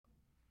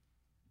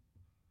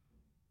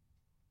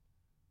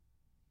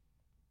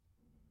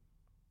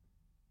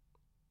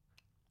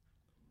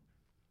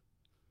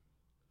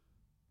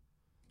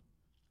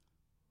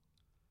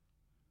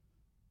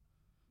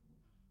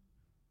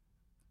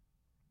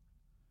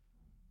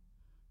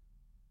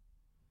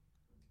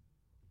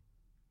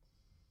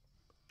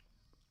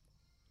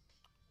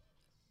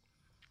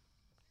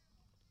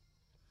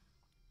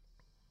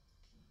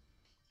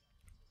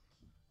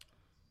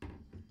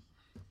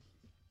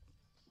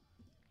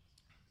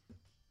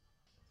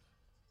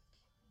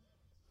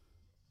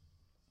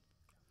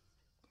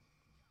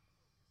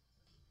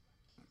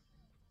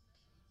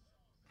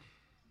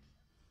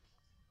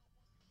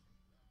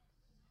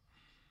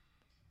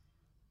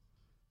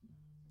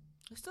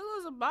It still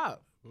is a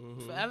bop.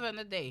 Forever and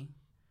a day.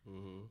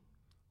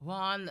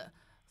 Vaughn,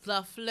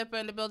 the Flipper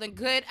in the building.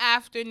 Good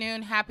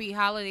afternoon. Happy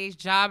holidays,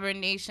 Jobber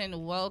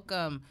Nation.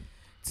 Welcome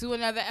to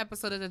another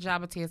episode of the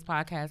Jobber Tears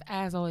podcast.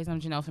 As always, I'm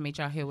Janelle from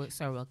HR here with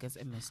Sir Wilkins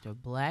and Mr.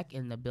 Black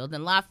in the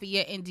building.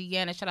 Lafayette,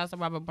 Indiana. Shout out to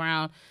Robert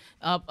Brown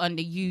up on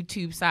the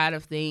YouTube side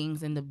of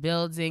things in the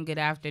building. Good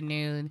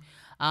afternoon.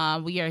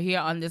 We are here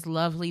on this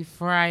lovely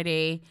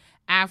Friday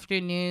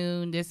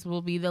afternoon. This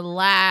will be the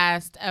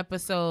last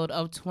episode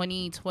of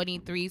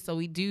 2023. So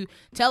we do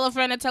tell a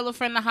friend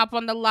to hop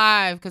on the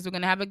live because we're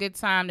going to have a good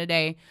time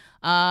today.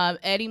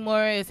 Eddie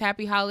Morris,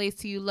 happy holidays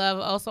to you, love.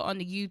 Also on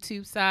the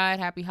YouTube side,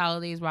 happy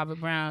holidays, Robert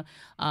Brown.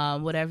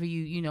 Whatever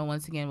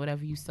once again,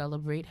 whatever you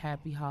celebrate,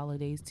 happy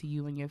holidays to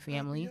you and your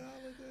family.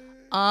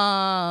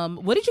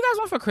 What did you guys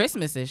want for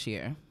Christmas this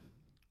year?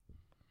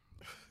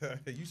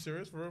 You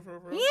serious? For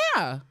real?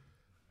 Yeah.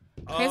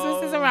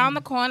 Christmas is around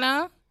the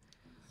corner.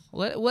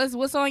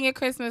 What's on your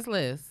Christmas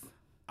list?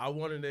 I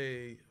wanted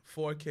a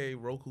 4K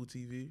Roku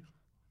TV.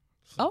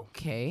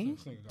 Okay.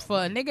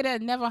 For a nigga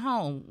that never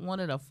home,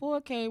 wanted a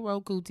 4K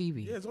Roku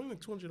TV. Yeah, it's only like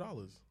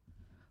 $200.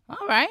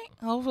 All right.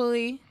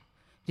 Hopefully.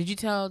 Did you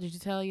tell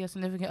your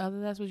significant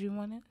other that's what you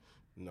wanted?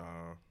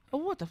 Nah. Oh,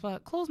 what the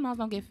fuck? Closed mouths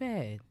don't get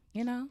fed,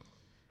 you know?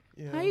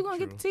 Yeah, how you gonna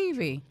get the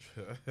TV?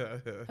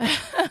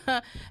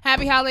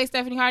 Happy holidays,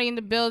 Stephanie Hardy in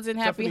the building.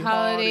 Happy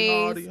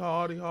holidays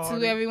Hardy.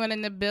 to everyone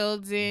in the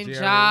building. Jerry.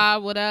 Ja,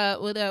 what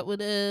up?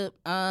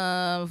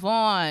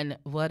 Vaughn,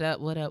 what up?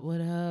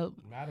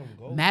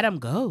 Madam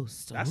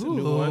Ghost. That's a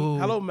new one.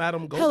 Hello,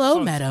 Madam Ghost.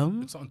 Hello,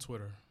 Madam. It's on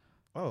Twitter.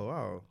 Oh,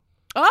 wow.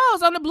 Oh,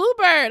 it's on the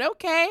Bluebird.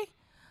 Okay.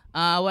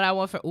 What I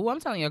want for... Ooh,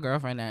 I'm telling your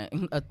girlfriend that.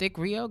 A thick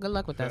Rio? Good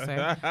luck with that,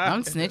 sir.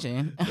 I'm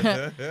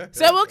snitching.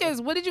 So,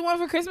 Wilkins, what did you want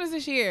for Christmas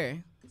this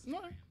year?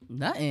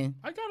 Nothing.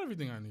 I got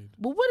everything I need.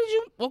 But what did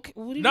you... Okay,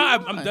 what did you No,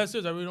 want? I'm dead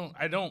serious.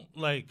 I don't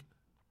like...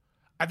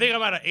 I think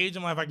I'm at an age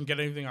in life I can get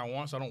anything I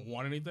want, so I don't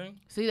want anything.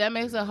 See, that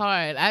makes it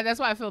hard. That's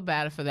why I feel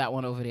bad for that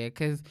one over there,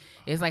 because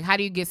it's like, how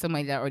do you get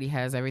somebody that already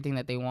has everything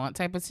that they want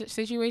type of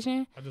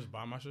situation? I just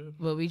buy my shit.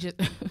 But we just...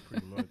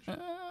 Pretty much.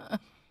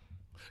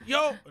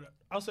 Yo,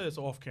 I'll say it's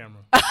off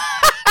camera.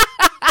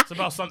 It's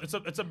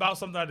about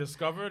something I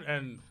discovered,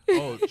 and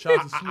shout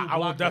out to Snoop I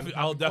will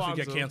Dogg definitely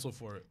get Kwanzaa. canceled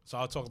for it. So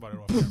I'll talk about it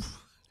off camera.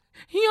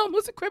 He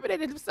almost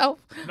incriminated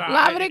himself.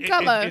 Live and in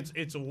color.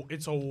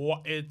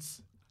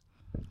 It's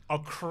a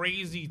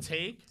crazy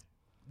take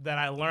that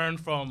I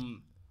learned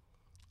from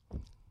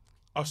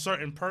a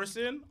certain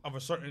person of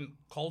a certain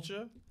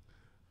culture.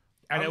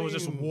 And it was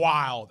just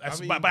wild.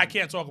 But I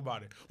can't talk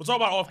about it. We'll talk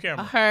about it off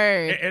camera. I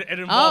heard. It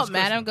involves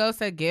Madam Christmas.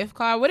 Ghost a gift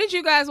card. What did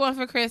you guys want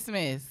for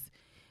Christmas?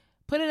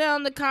 Put it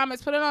on the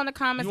comments. Below.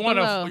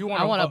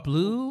 I want a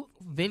blue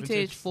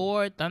vintage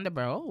Ford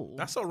Thunderbird. Oh.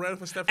 That's so random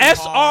for Stephanie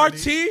Hardy.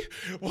 SRT?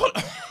 What?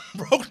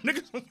 Broke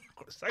niggas.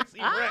 Sexy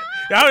red.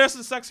 Yeah, that's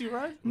the sexy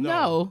red?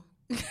 No.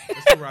 It's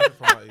too ratchet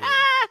for my ear.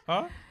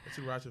 Huh? It's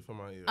too ratchet for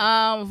my ear.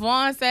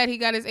 Vaughn said he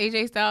got his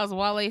AJ Styles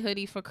Wale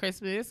hoodie for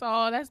Christmas.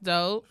 Oh, that's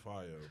dope.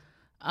 Fire.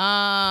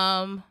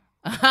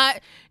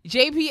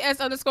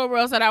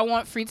 JPS_World said I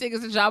want free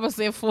tickets to Jabba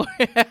St. Ford.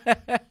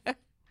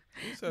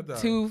 Who said that?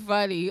 Too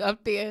funny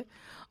up there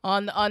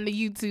on the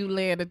YouTube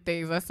land of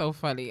things. That's so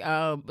funny.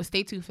 But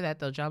stay tuned for that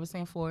though. Jabba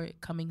St. Ford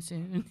coming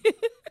soon.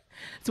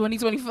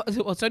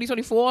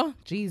 2024.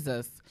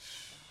 Jesus.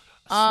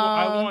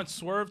 I want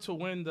Swerve to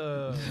win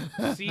the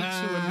C2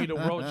 and be the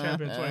world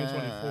champion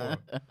 2024.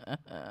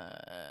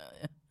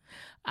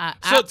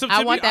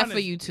 I want that for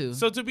you too.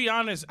 So to be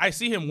honest, I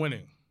see him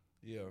winning.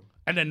 Yeah.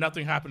 And then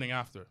nothing happening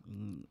after.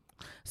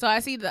 So I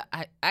see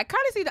I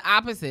kind of see the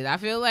opposite. I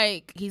feel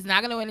like he's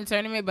not going to win the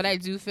tournament, but I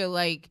do feel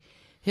like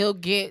he'll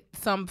get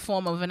some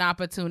form of an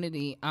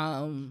opportunity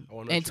in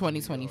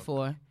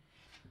 2024.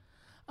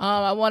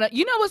 I want to.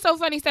 You know what's so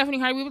funny, Stephanie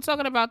Hardy? We were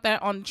talking about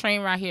that on the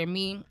train right here.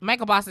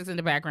 Michael Bostic's in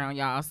the background,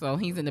 y'all, so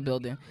he's in the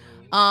building.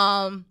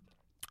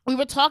 We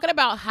were talking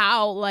about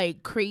how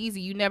like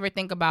crazy you never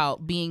think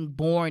about being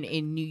born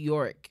in New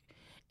York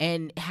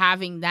and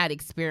having that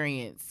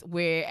experience,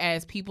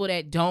 whereas people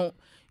that don't,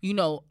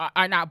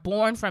 are not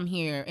born from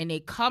here and they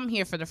come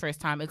here for the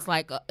first time, it's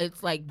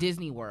like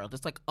Disney World.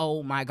 It's like,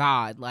 oh my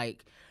God,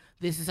 like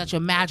this is such a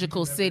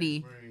magical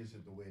city.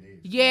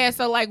 Yeah,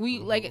 so like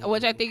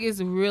which I think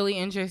is really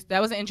interesting.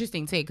 That was an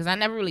interesting take because I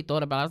never really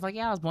thought about it. I was like,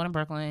 yeah, I was born in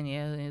Brooklyn.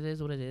 Yeah, it is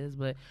what it is.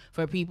 But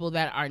for people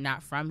that are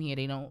not from here,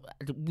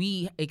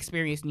 we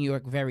experience New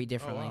York very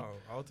differently. Oh,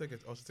 wow. I'll take a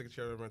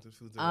chair and rent the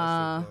food.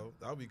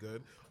 That'll be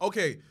good.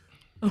 Okay.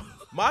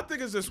 My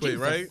thing is this way,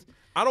 right?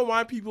 I don't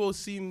mind people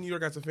seeing New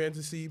York as a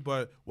fantasy,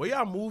 but when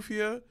y'all move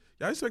here,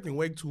 y'all expecting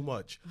way too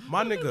much.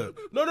 My nigga.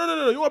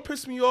 No. You want to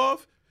piss me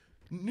off?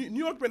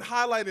 New York been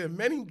highlighted in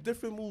many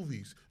different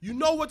movies. You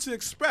know what to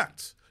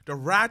expect. The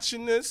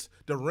ratchetness,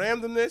 the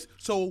randomness.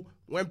 So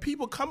when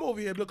people come over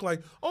here, look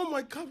like, oh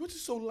my God, what's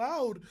it so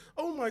loud?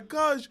 Oh my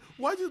gosh,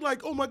 why's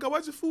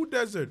it food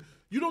desert?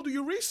 You don't do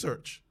your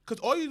research. Because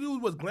all you do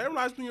was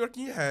glamorize New York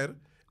in your head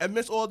and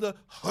miss all the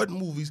hood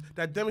movies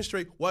that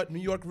demonstrate what New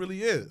York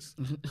really is.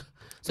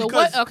 So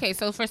what? Okay,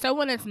 so for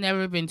someone that's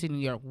never been to New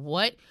York,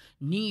 what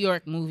New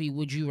York movie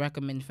would you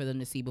recommend for them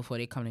to see before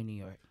they come to New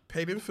York?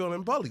 Paid in Phil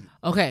and Bully.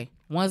 Okay,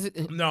 was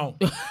it? No.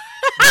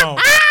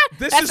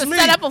 This is me.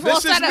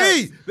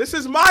 This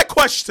is my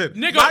question.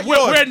 Nigga,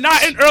 we're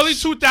not in early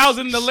 2000s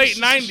in the late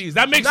 90s.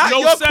 That makes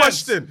no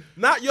sense.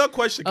 Not your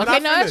question. Can okay, I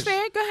finish? That's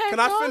fair. Go ahead. Can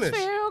I finish?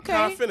 Fair. Okay.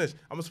 Can I finish? I'm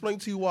going to explain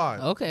to you why.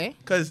 Okay.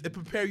 Because it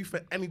prepares you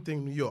for anything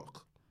in New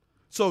York.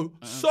 So you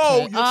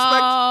expect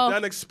the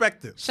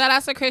unexpected. Shout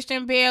out to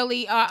Christian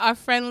Bailey, our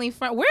friendly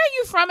friend. Where are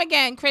you from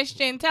again,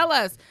 Christian? Tell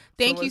us.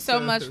 Thank you so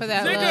much for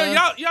that.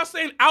 Nigga, y'all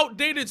saying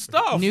outdated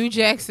stuff. New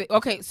Jack City.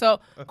 Okay,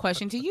 so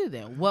question to you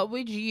then. What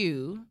would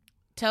you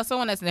tell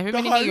someone that's never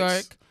been to New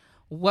York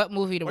what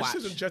movie to watch?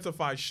 This is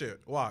gentrified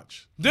shit.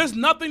 Watch. There's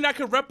nothing that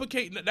could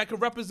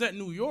represent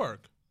New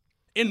York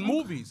in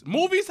movies.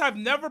 Movies have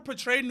never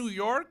portrayed New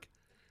York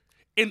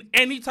in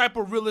any type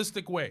of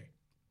realistic way.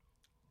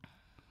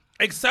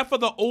 Except for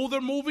the older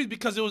movies,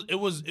 because it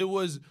was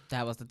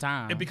that was the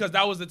time. Because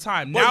that was the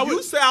time. Now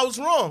you say I was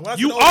wrong.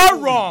 You are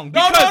wrong.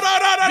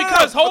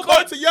 Because hold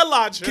on. To your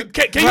logic.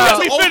 Can you let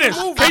me finish?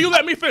 Can you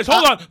let me finish?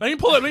 Hold on. Let me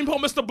pull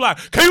Mr.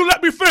 Black. Can you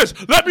let me finish?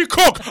 Let me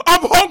cook.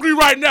 I'm hungry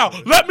right now.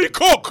 Let me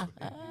cook.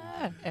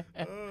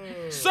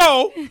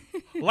 So,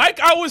 like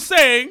I was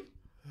saying,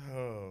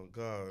 oh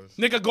gosh,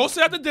 nigga, go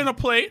sit at the dinner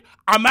plate.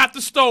 I'm at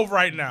the stove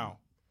right now.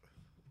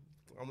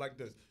 I'm like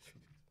this.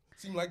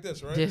 Seem like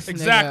this, right?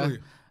 Exactly.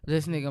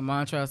 This nigga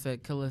Montrell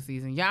said killer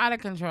season. Y'all out of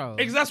control.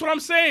 That's what I'm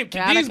saying.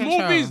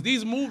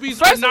 These movies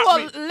First are not...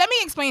 First of all, let me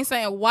explain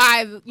something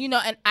why,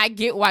 and I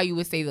get why you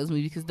would say those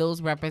movies because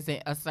those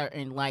represent a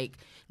certain,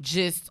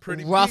 just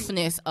pretty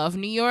roughness of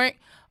New York.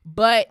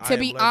 But to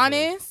be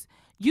honest,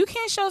 you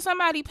can't show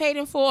somebody paid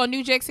in full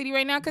New Jack City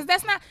right now because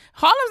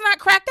Harlem's not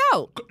cracked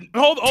out.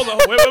 Hold on.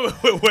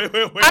 Wait.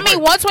 I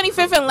mean,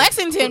 125th and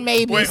Lexington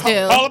maybe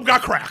still. Harlem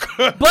got crack.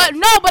 But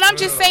I'm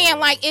just saying,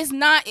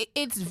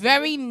 it's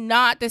very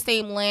not the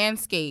same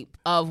landscape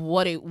of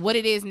what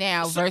it is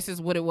now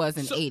versus what it was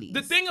in the 80s.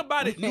 The thing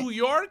about it, New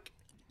York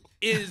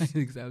is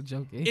I'm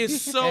joking.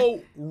 is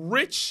so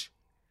rich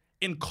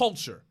in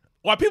culture.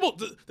 Why people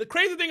the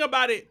crazy thing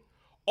about it,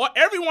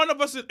 every one of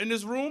us in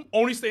this room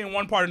only stay in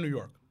one part of New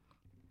York.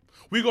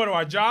 We go to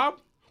our job,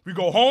 we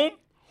go home,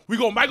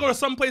 might go to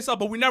someplace else,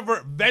 but we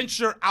never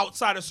venture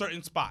outside of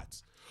certain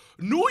spots.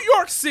 New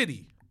York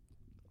City,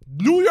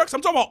 I'm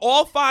talking about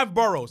all 5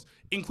 boroughs,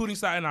 including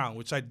Staten Island,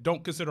 which I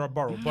don't consider a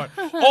borough, but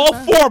all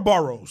 4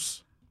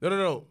 boroughs.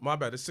 No, my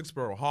bad. It's 6th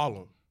borough,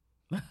 Harlem.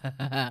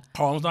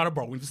 Harlem's not a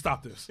borough. We need to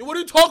stop this. What are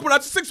you talking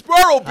about? That's the 6th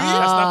borough, B.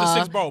 That's not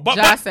the 6th borough. But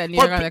Josh said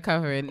you're going to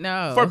cover it.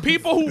 No. For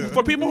people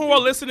who are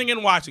listening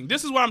and watching,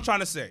 this is what I'm trying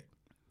to say.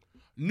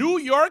 New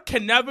York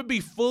can never be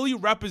fully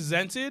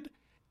represented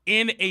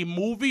in a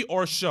movie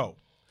or show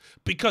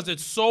because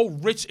it's so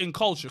rich in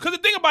culture. Because the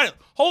thing about it,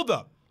 hold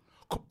up.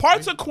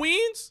 Parts of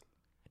Queens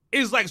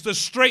is like the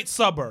straight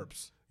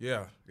suburbs.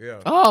 Yeah.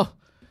 Oh,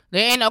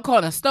 there ain't no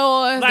corner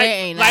stores. There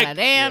ain't none of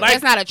them.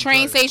 There's not a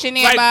train station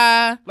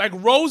nearby. Like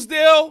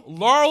Rosedale,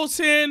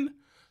 Laurelton,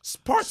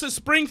 parts of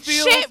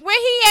Springfield. Shit, where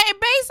he at in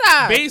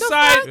Bayside?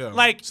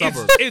 Bayside,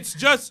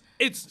 suburbs.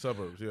 It's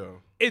suburbs, yeah.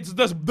 It's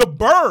the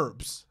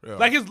burbs. Yeah.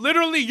 It's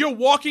literally you're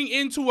walking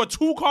into a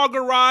 2-car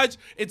garage.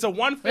 It's a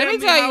 1-family Let me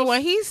tell house. you,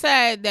 when he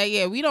said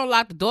that, we don't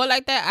lock the door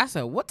like that, I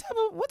said, what type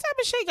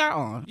of shit got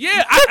on?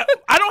 Yeah,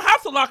 I don't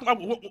have to lock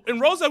in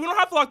Rosedale. We don't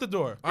have to lock the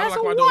door. That's I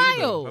don't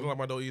wild. lock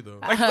my door either.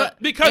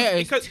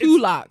 Because there's 2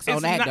 locks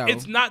on that door.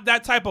 It's not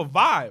that type of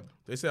vibe.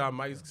 They say our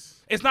mics.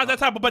 It's not that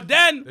type of. But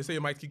then they say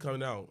your mics keep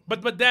coming out.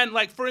 But then,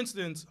 for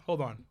instance,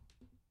 hold on.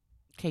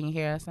 Can you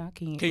hear us now?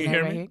 Can you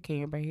hear me? Can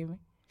you hear me?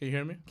 Can you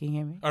hear me? Can you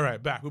hear me? All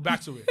right, we're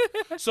back to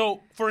it.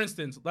 So, for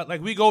instance,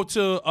 we go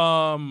to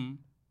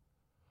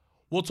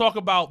we'll talk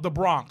about the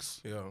Bronx.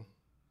 Yeah.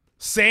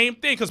 Same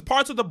thing, because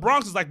parts of the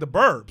Bronx is like the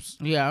burbs.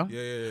 Yeah.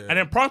 And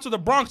then parts of the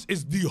Bronx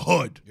is the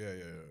hood. Yeah.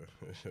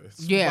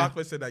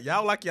 Blockman said that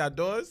y'all like y'all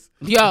doors.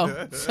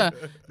 Yo,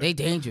 they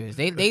dangerous.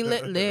 They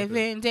live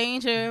in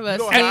danger. But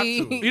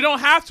you don't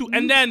have to.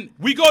 And then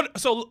we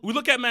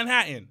look at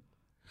Manhattan.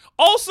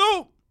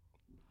 Also,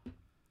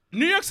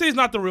 New York City is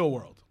not the real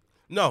world.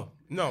 No.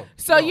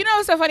 So you know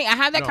what's so funny? I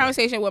have that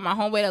conversation with my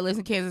homeboy that lives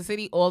in Kansas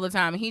City all the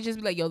time, and he just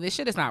be like, "Yo, this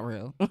shit is not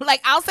real."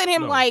 I'll send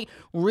him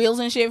reels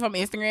and shit from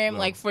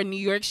Instagram, for New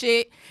York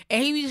shit,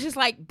 and he was just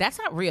like, "That's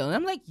not real." And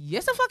I'm like,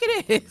 "Yes, the fuck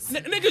it is."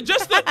 Nigga,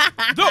 just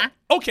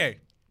okay.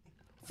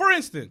 For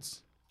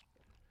instance,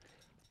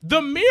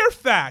 the mere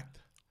fact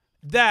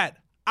that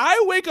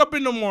I wake up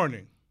in the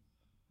morning,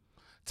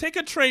 take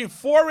a train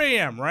 4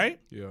 a.m., right?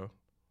 Yeah.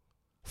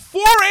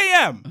 4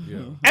 a.m. Yeah.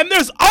 And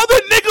there's other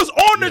niggas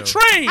on the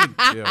train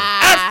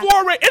at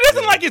 4 a.m. It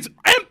isn't like it's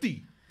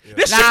empty. Yeah.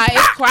 This shit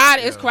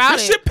packed. It's crowded.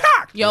 This shit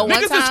packed. Yo,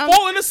 niggas is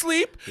falling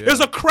asleep. Yeah. There's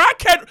a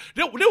crackhead.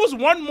 There was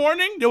one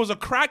morning, there was a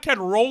crackhead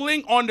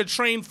rolling on the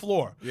train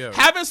floor. Yeah.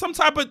 Having some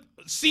type of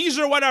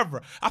seizure or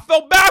whatever. I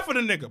felt bad for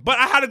the nigga, but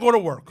I had to go to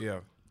work.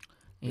 Yeah.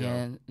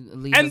 Yeah.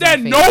 And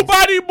then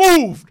nobody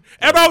moved.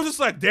 Everybody was just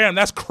like, damn,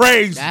 that's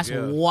crazy. That's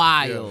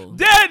wild.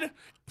 Then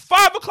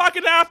 5 o'clock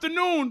in the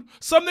afternoon,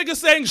 some nigga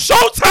saying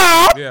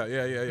showtime. Yeah.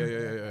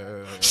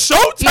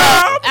 Showtime.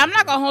 Yo, I'm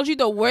not gonna hold you.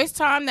 The worst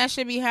time that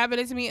should be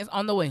happening to me is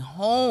on the way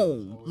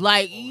home.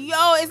 Like,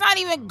 yo, it's not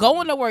even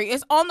going to work.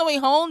 It's on the way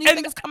home. These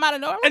niggas come out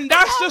of nowhere. And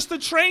that's just the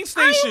train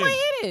station.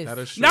 That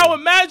is true. Now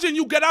imagine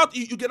you get out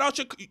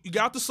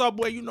the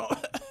subway, you know.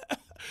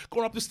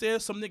 Going up the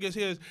stairs, some niggas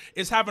here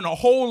is having a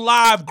whole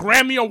live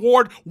Grammy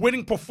Award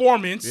winning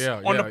performance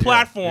on the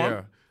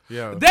platform.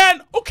 Yeah.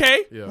 Then,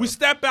 we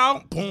step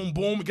out, boom,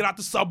 boom, we get out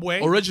the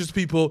subway. Religious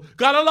people,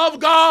 gotta love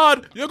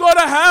God. You're going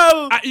to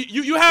hell.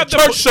 You have the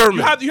church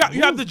sermon. You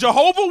have the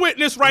Jehovah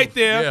Witness right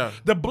there. Yeah.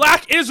 The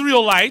Black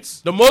Israelites.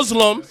 The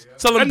Muslims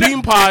selling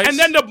bean pies. And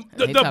then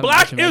the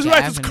Black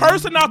Israelites is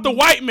cursing out the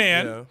white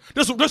man.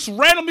 Yeah. Just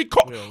randomly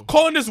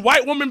calling this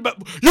white woman,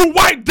 you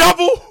white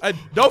devil. And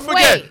don't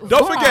forget.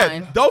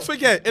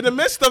 In the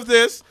midst of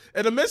this,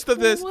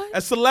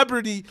 a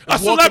celebrity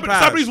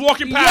celebrity's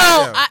walking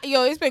past.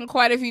 Yo, it's been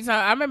quite a few times.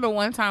 I remember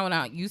one time when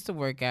I used to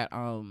work at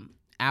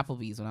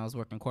Applebee's, when I was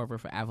working corporate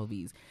for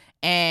Applebee's,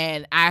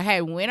 and I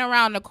had went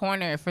around the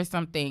corner for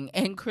something,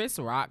 and Chris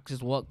Rock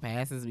just walked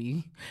past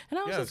me, and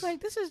I was just like,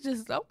 this is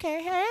just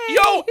okay. Hey,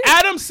 yo,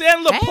 Adam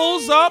Sandler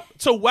pulls up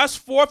to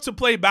West 4th to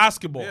play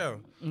basketball. Yeah.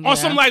 On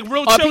some like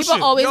real chill shit.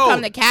 People always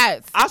come to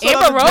Cats.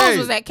 Amber Rose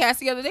was at Cats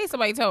the other day.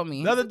 Somebody told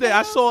me. The other day,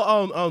 I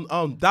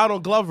saw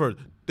Donald Glover,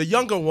 the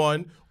younger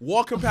one,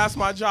 walking past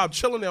my job,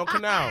 chilling there on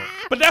Canal.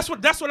 But that's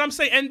what I'm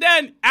saying. And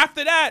then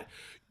after that,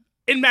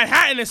 in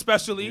Manhattan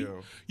especially,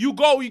 you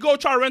go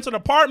try to rent an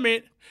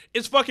apartment.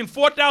 It's fucking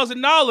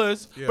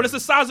 $4,000, but it's the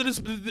size of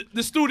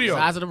the studio.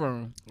 Size of the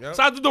room. Yep.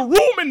 Size of the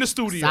room in the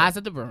studio. Size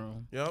of the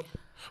room. Yep.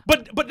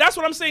 But that's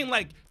what I'm saying.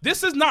 Like,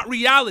 this is not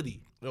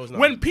reality. No, it's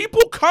not. When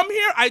people come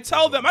here, I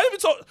tell them. I even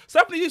told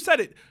Stephanie. You said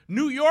it.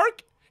 New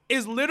York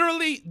is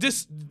literally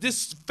this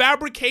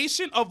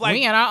fabrication of like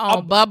we in our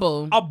own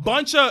bubble. A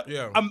bunch of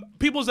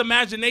people's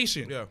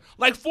imagination. Yeah.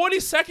 Like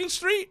 42nd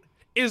Street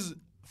is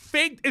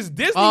fake. Is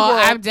Disney World.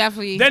 I've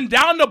definitely. Then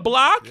down the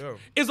block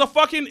is a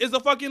fucking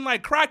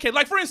like crackhead.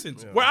 Like for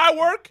instance, where I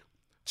work,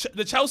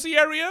 the Chelsea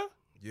area.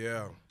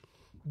 Yeah.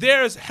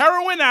 There's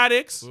heroin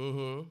addicts.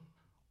 Mm-hmm.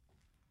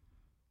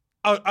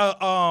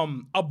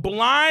 A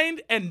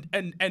blind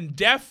and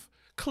deaf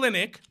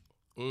clinic.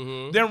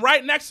 Mm-hmm. Then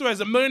right next to it is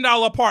 $1 million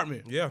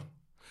apartment. Yeah.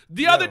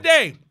 The other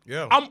day,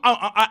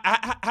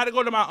 I had to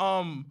go to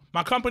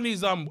my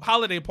company's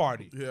holiday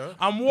party. Yeah.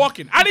 I'm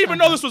walking. I didn't even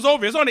know this was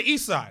over. It's on the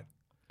east side.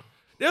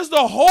 There's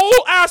the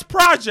whole ass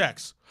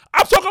projects.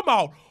 I'm talking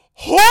about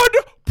hood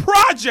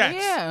projects.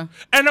 Yeah.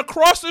 And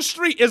across the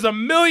street is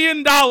 $1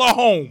 million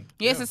home.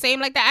 Yeah, it's the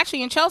same like that.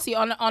 Actually, in Chelsea,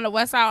 on the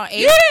west side, on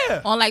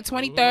 8th, on like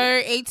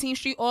 23rd, 18th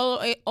Street, all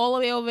the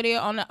way over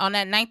there on that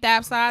 9th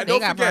Ave side.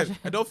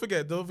 And don't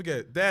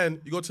forget.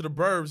 Then you go to the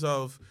burbs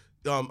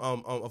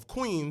of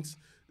Queens.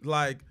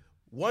 Like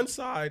one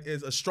side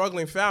is a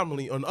struggling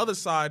family, on the other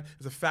side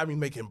is a family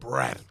making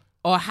bread.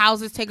 Or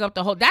houses take up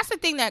the whole. That's the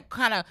thing that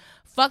kind of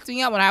fucked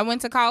me up when I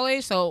went to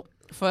college. So,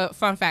 for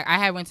fun fact, I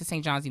had went to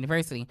St. John's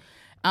University.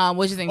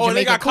 Which is in Jamaica,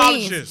 they got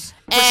Queens. Colleges.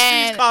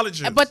 Prestige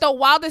colleges. But the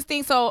wildest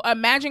thing, so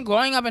imagine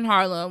growing up in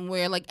Harlem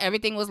where like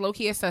everything was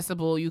low-key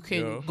accessible. You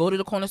can go to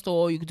the corner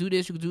store, you could do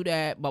this, you could do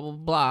that, blah, blah,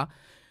 blah.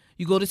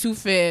 You go to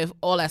 2/5,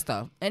 all that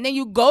stuff. And then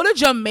you go to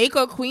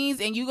Jamaica,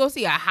 Queens, and you go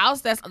see a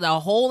house that's the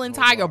whole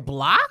entire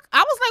block.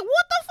 I was like,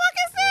 what the fuck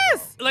is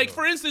this? Like,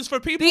 for instance,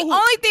 for people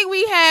only thing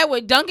we had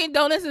was Dunkin'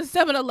 Donuts and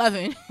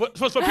 7-Eleven. For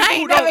people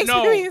who don't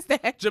know,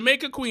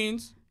 Jamaica,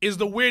 Queens is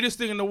the weirdest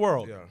thing in the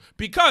world. Yeah.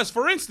 Because,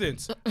 for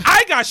instance,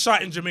 I got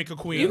shot in Jamaica,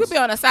 Queens. You could be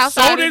on the south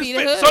side and be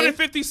the hood. So did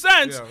 50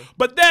 Cent. Yeah.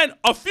 But then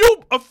a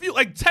few,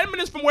 like 10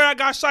 minutes from where I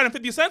got shot and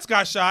 50 Cent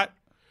got shot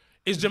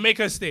is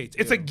Jamaica Estates.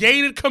 It's a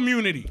gated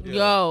community.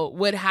 Yo,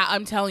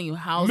 I'm telling you,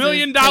 houses. $1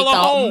 million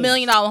home. $1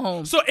 million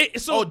home. So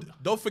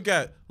don't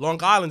forget,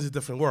 Long Island is a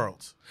different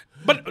world.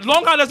 But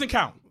Long Island doesn't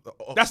count.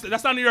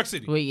 That's not New York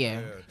City. Well, yeah.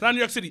 It's not New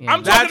York City. Yeah.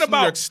 I'm talking about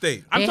New York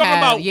State. I'm talking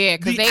about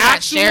because they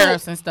got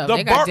sheriffs and stuff.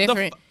 They got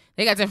different.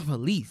 They got different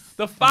police.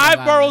 The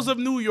 5 boroughs of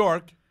New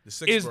York. The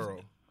 6th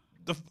borough.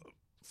 The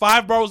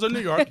 5 boroughs of New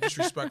York.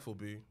 Disrespectful,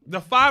 B.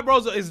 The 5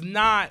 boroughs is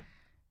not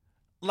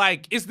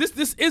like this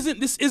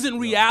isn't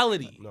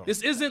reality. No.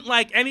 This isn't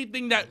like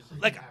anything that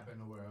like.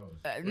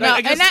 No,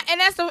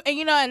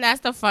 and that's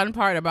the fun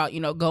part about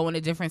going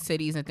to different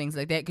cities and things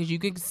like that, because you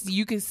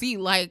can see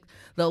like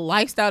the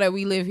lifestyle that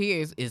we live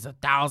here is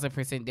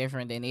 1,000%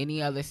 different than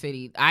any other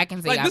city I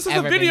can say. Like, this is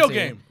a video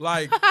game.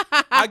 Like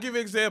I give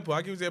you an example.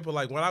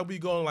 Like when I be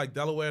going like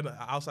Delaware,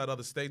 outside of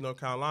the state, North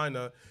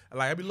Carolina, and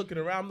like I be looking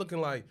around, I'm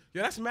looking like,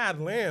 yeah, that's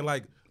mad land.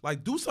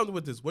 Like, do something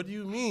with this. What do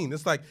you mean?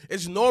 It's like,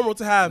 it's normal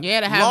to have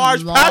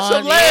large patch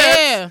of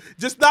land.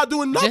 Just not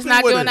doing nothing with it.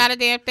 Just not doing not a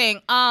damn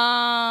thing.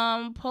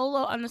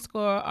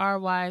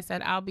 Polo_RY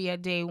said, I'll be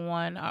at day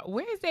 1.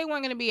 Where is day 1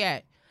 going to be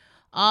at?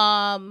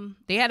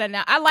 They had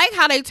I like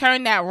how they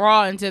turned that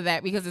Raw into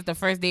that, because it's the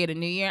first day of the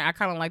new year. I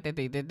kind of like that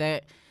they did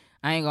that.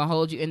 I ain't going to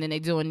hold you. And then they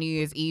doing New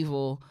Year's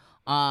Evil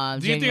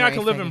Do you think I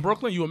can live in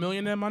Brooklyn? You a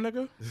millionaire, my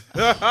nigga?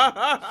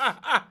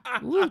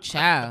 Ooh,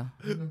 child.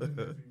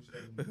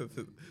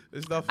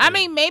 It's not I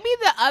mean, maybe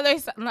the other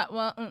side.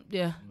 Well,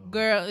 yeah,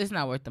 girl, it's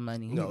not worth the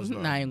money. No, it's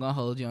not. I ain't gonna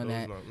hold you on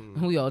that.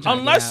 We all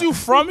unless you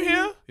from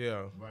here,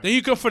 yeah, then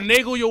you can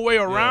finagle your way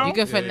around. You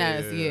can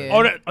finesse, yeah.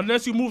 Or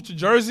unless you move to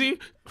Jersey,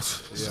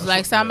 it's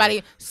like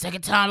somebody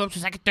second time up,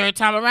 just like a third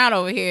time around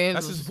over here.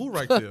 That's his boo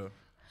right there,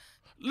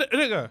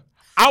 nigga.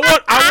 I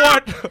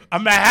want a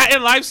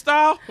Manhattan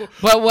lifestyle,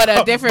 but what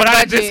a different but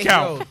budget. At a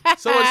discount. Yo,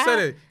 someone said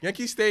it.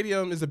 Yankee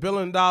Stadium is $1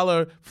 billion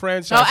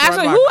franchise. Oh,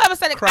 actually, whoever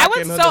said it?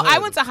 I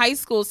went to high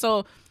school,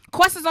 so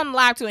Quest is on the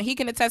live too, and he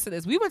can attest to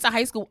this. We went to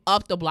high school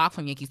up the block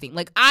from Yankee Stadium.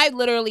 Like, I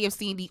literally have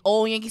seen the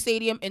old Yankee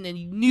Stadium and the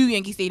new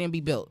Yankee Stadium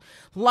be built.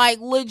 Like,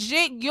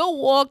 legit,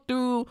 you'll walk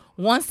through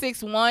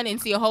 161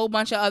 and see a whole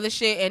bunch of other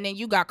shit, and then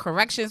you got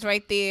corrections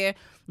right there.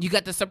 You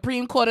got the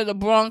Supreme Court of the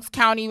Bronx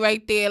County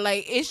right there.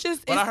 Like, it's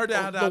just I heard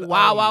the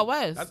Wild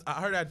West.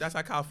 I heard that's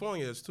how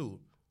California is too.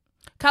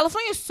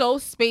 California is so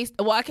spaced.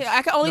 Well, I can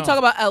only talk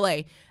about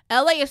LA.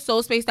 LA is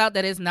so spaced out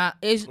that it's not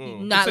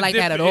like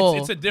that at all.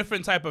 It's a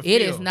different type of feel.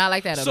 It is not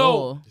like that at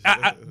all.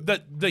 So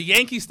the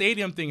Yankee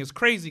Stadium thing is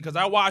crazy because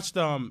I watched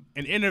an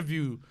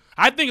interview.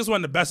 I think it's one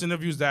of the best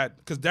interviews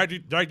because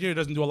Derek Jeter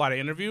doesn't do a lot of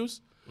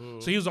interviews.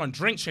 So he was on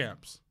Drink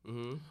Champs.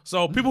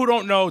 So people who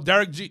don't know,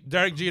 Derek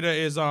Jeter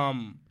is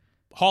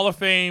Hall of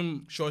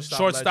Fame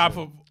shortstop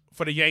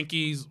for the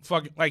Yankees.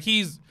 Like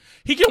he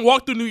can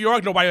walk through New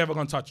York, nobody ever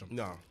gonna touch him.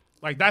 No,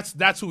 like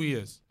that's who he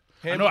is.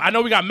 I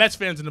know we got Mets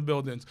fans in the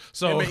buildings.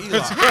 So Him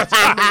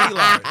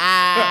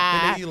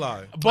and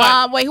Eli.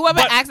 Wait, whoever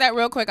asked that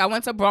real quick, I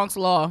went to Bronx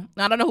Law.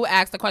 I don't know who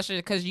asked the question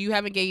because you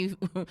haven't gave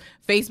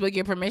Facebook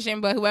your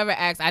permission, but whoever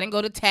asked, I didn't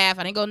go to Taft.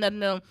 I didn't go to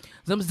none of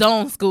them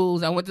zone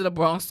schools. I went to the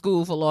Bronx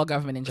School for Law,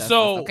 Government, and Justice.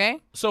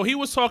 Okay. So he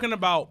was talking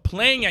about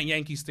playing at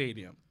Yankee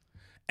Stadium,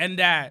 and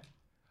that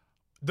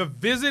the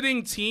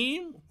visiting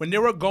team, when they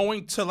were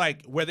going to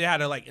like where they had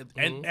to like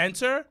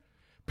enter,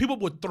 people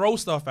would throw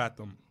stuff at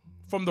them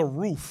from the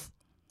roof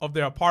of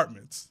their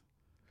apartments.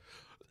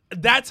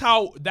 That's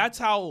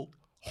how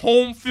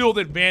home field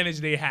advantage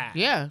they had.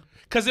 Yeah.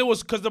 Because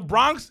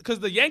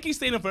the Yankee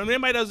Stadium, for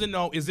anybody doesn't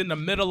know, is in the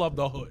middle of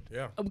the hood.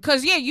 Yeah.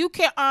 Because you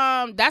can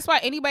that's why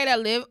anybody that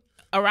live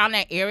around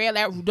that area,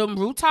 them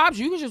rooftops,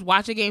 you can just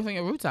watch a game from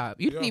your rooftop.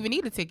 You don't even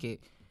need a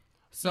ticket.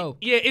 So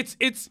yeah,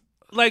 it's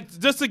like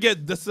just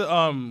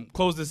to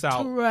close this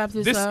out. To wrap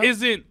this up.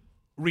 Isn't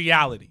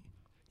reality.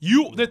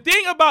 The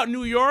thing about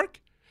New York,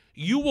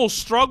 you will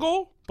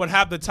struggle but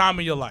have the time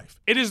of your life.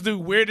 It is the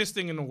weirdest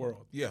thing in the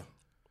world. Yeah.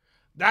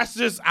 That's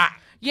just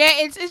yeah,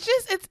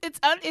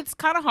 it's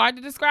kind of hard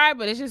to describe,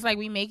 but it's just like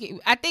we make it.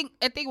 I think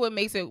what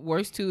makes it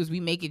worse too is we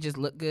make it just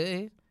look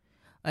good.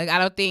 Like, I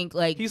don't think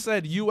like he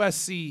said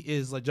USC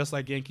is like just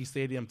like Yankee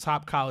Stadium,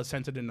 top college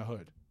centered in the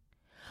hood.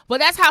 But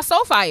that's how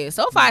SoFi is.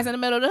 SoFi is in the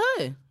middle of the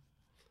hood.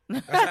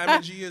 That's how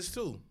MG is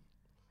too,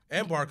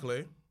 and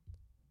Barclay.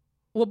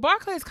 Well,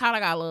 Barclays kind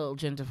of got a little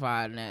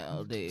gentrified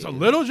now. It's a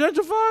little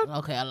gentrified?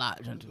 Okay, a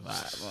lot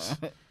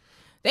gentrified.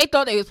 They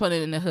thought they was putting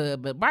it in the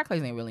hood, but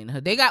Barclays ain't really in the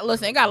hood.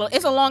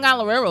 It's a Long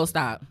Island Railroad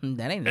stop.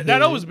 That ain't the hood.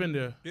 That always been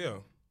there. Yeah.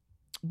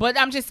 But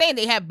I'm just saying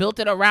they have built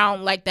it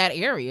around like that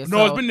area.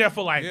 No, it's been there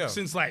for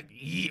since when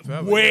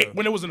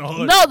it was in the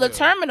hood. No, the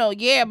terminal,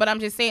 yeah, but I'm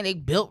just saying they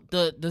built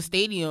the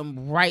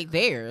stadium right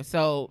there.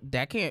 So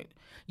that can't.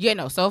 Yeah,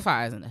 no,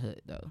 SoFi is in the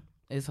hood though.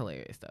 It's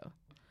hilarious though.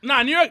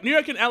 Nah, New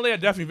York and LA are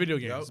definitely video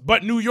games,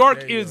 but New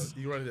York is.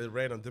 You run the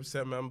raid on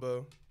Dipset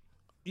member.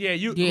 Yeah,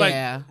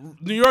 like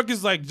New York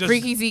is like just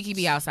Freaky Zeke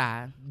be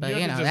outside, but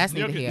that's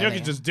neither here. New York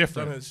is just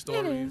different. Some of his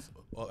stories,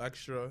 all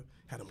extra,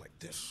 had him like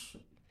this.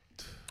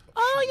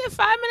 Oh yeah,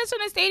 5 minutes from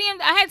the stadium.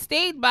 I had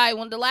stayed by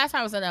the last time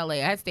I was in LA. I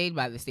had stayed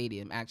by the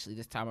stadium actually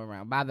this time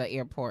around by the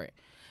airport,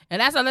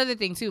 and that's another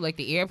thing too. Like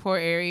the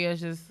airport area is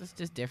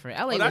just different.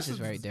 LA was just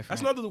very different.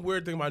 That's another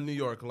weird thing about New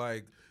York.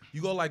 Like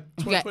you go like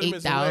 20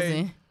 minutes 8,000.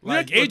 away.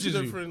 Like New York ages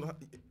you.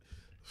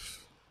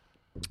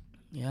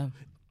 Yeah.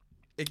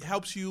 It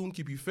helps you and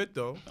keep you fit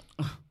though.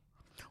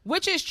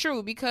 Which is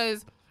true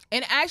because,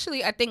 and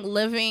actually I think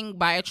living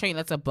by a train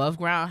that's above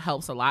ground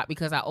helps a lot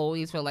because I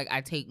always feel like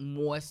I take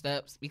more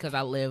steps because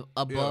I live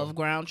above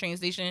ground train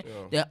station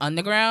than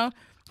underground.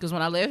 Because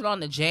when I lived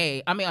on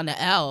the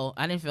L,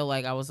 I didn't feel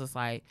like I was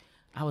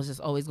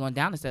just always going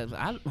down the steps.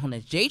 On the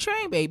J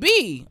train,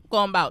 baby,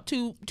 going about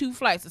two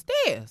flights of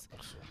stairs.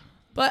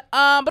 But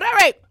all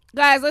right,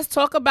 guys, let's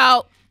talk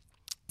about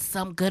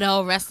some good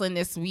old wrestling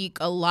this week.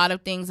 A lot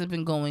of things have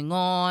been going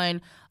on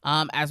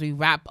as we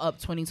wrap up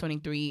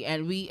 2023.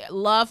 And we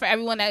love for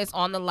everyone that is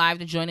on the live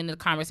to join in the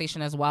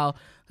conversation as well.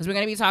 Because we're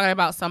going to be talking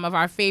about some of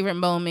our favorite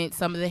moments,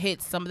 some of the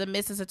hits, some of the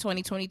misses of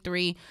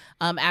 2023.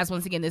 As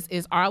once again, this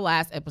is our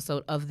last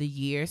episode of the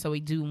year. So we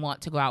do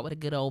want to go out with a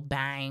good old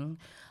bang.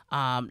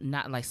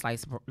 Not like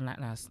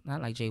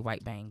not like Jay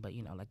White bang, but,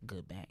 like a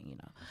good bang,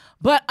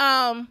 But,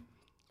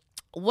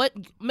 what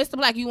Mr.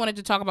 Black, you wanted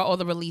to talk about all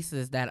the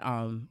releases that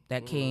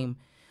came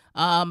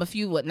A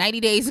few 90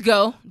 days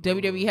ago,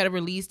 WWE had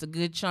released a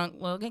good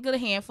chunk, a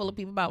handful of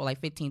people, about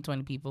like 15,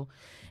 20 people,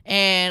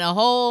 and a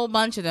whole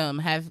bunch of them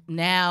have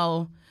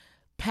now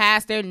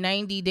passed their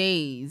 90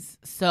 days.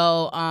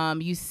 So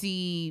you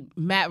see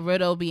Matt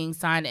Riddle being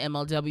signed to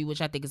MLW,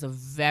 which I think is a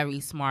very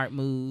smart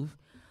move.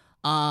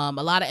 A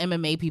lot of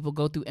MMA people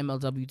go through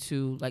MLW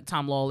too. Like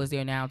Tom Lawler's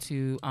there now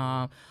too.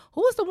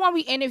 Who was the one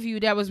we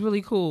interviewed that was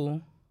really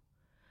cool?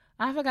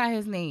 I forgot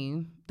his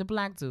name. The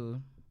black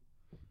dude.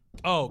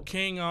 Oh,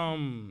 King.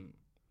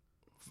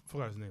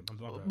 Forgot his name.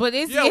 But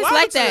it's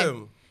like that.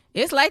 Him?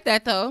 It's like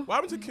that though. What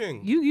happened to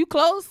King? You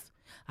close?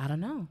 I don't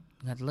know.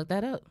 Got to look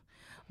that up.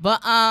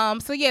 But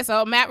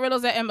so Matt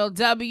Riddle's at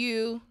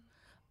MLW.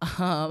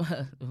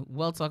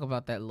 We'll talk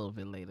about that a little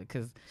bit later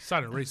because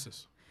sounded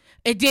racist.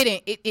 It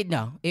didn't.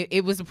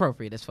 It was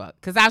appropriate as fuck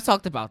because I've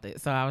talked about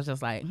it. So I was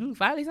just like,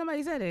 finally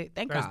somebody said it.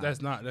 Thank God.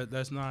 That's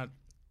not.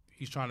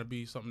 He's trying to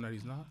be something that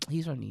he's not.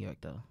 He's from New York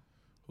though.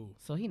 Who?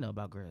 So he know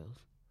about girls.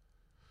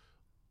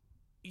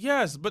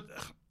 Yes, but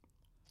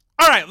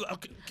all right.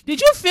 Okay.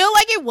 Did you feel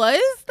like it was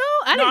though?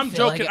 I'm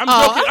joking. I'm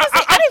joking.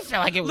 I didn't feel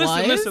like it was.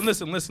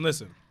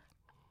 Listen.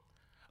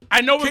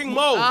 I know King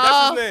Mo.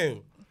 That's his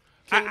name.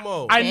 King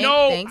Mo. I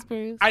know. Thanks,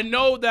 Bruce. I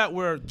know that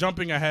we're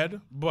jumping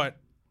ahead, but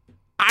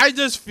I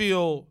just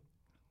feel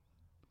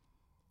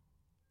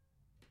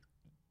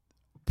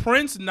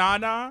Prince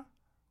Nana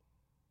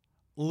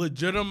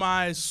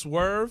legitimized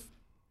Swerve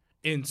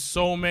in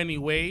so many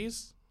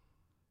ways.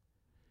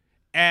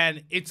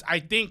 And I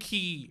think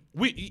he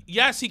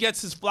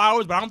gets his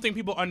flowers, but I don't think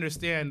people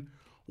understand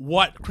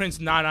what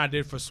Prince Nana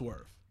did for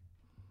Swerve.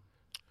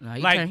 No,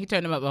 he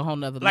turned him up a whole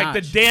nother notch. Like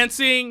the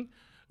dancing,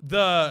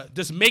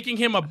 just making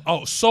him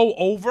so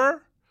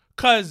over,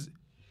 because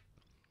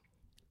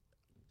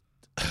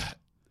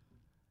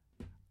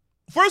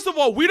first of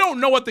all, we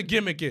don't know what the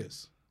gimmick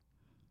is.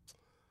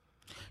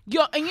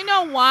 Yo, and you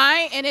know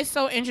why? And it's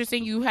so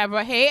interesting. You have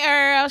hey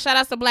Earl, shout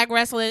out to Black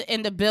Wrestling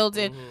in the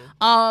building.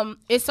 Mm-hmm.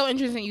 It's so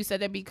interesting you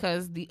said that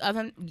because the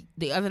other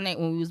night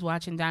when we was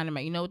watching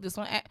Dynamite, you know what this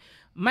one?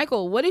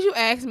 Michael, what did you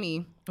ask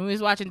me when we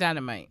was watching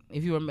Dynamite?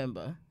 If you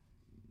remember,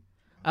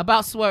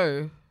 about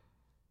Swerve.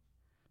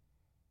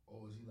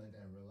 Oh, is he like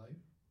that in real life?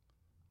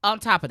 On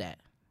top of that,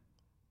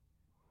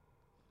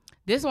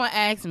 this one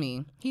asked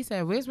me. He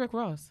said, "Where's Rick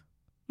Ross?"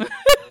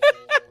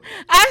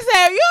 I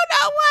said, "You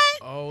know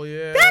what? Oh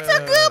yeah, that's a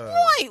good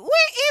point.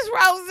 Where is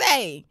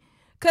Rose?"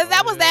 Because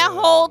that was that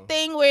whole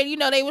thing where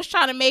they was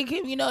trying to make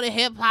him, the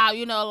hip hop,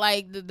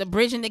 like the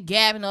bridging the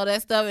gap and all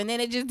that stuff, and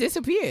then it just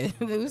disappeared.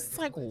 It was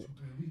like, what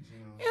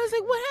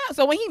happened?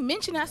 So when he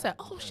mentioned it, I said,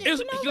 "Oh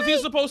shit!" Because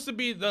he's supposed to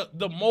be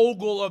the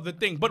mogul of the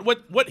thing, but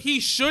what he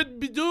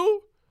should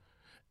do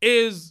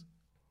is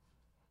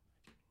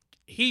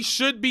he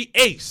should be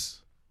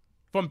Ace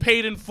from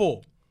Paid in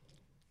Full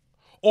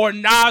or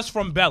Nas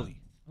from Belly.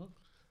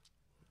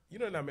 You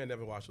know that man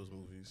never watched those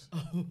movies.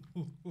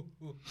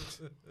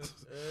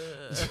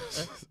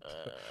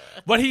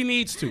 But he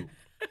needs to.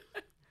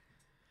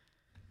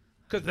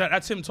 Because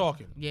that's him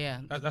talking. Yeah.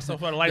 That's the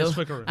light is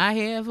flickering. I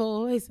hear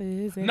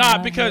voices.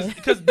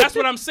 Because that's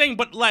what I'm saying.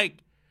 But, like,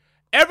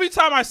 every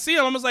time I see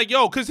him, I'm just like,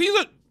 yo, because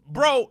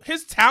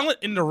his talent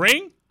in the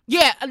ring.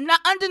 Yeah,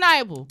 not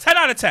undeniable. 10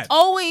 out of 10.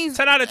 Always.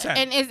 10 out of 10.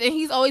 And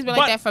he's always been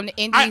like that from the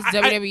Indies,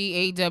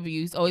 WWE, AEW.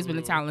 He's always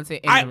been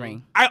talented in the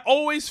ring. I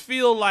always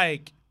feel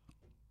like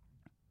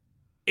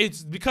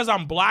it's because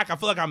I'm black. I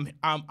feel like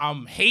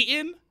I'm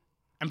hating,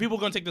 and people are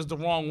gonna take this the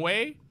wrong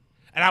way,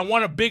 and I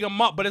want to big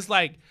him up. But it's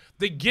like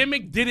the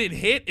gimmick didn't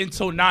hit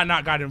until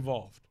Nana got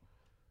involved.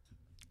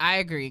 I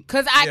agree,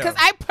 cause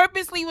I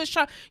purposely was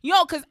trying,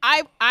 cause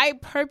I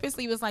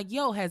purposely was like,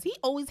 has he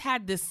always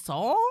had this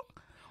song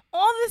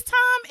all this time,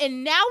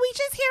 and now we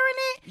just hearing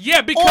it?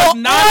 Yeah, because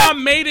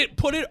Nana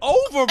put it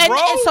over, bro.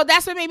 And so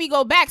that's what made me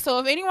go back. So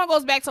if anyone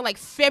goes back to like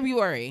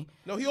February.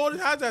 No, he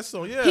always had that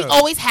song, yeah. He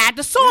always had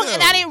the song,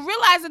 and I didn't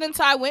realize it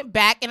until I went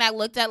back and I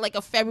looked at like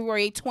a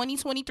February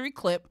 2023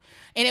 clip,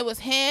 and it was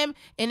him,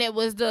 and it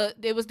was the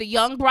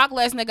young Brock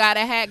Lesnar guy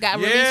that got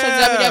released from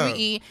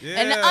WWE,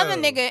 and the other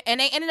nigga,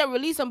 and they ended up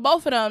releasing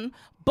both of them,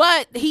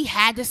 but he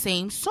had the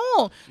same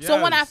song. Yes.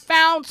 So when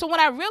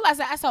I realized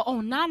that, I said,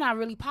 oh, Nana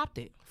really popped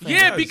it.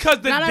 Yeah,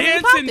 because the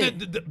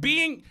dancing, the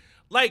being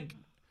like,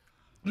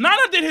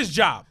 Nana did his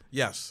job.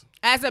 Yes.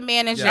 As a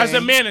manager. As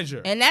a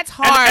manager. And that's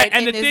hard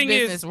and in this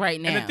business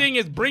right now. And the thing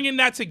is, bringing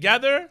that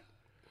together,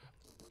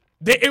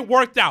 it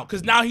worked out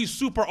because now he's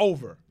super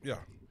over. Yeah.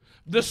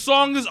 The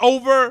song is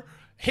over.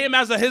 Him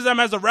as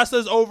a wrestler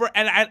is over.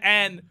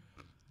 And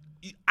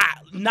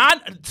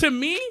to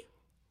me,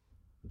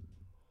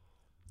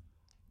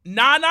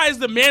 Nana is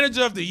the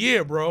manager of the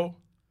year, bro.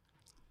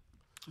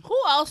 Who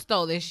else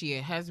though this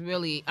year has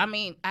really? I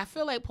mean, I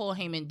feel like Paul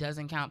Heyman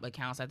doesn't count, but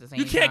counts at the same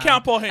time. You can't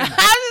count Paul Heyman.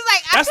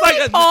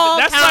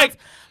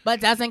 But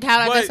doesn't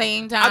count at the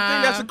same time. I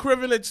think that's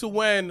equivalent to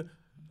when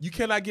you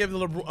cannot give the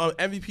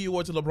MVP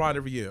award to LeBron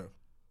every year.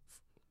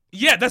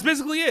 Yeah, that's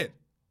basically it.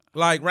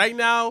 Like right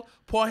now,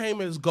 Paul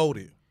Heyman is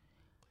goated.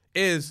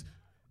 Is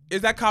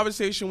that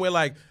conversation where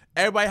like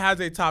everybody has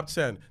a top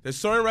 10. There's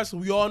certain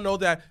wrestlers, we all know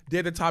that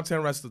they're the top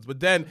 10 wrestlers. But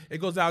then it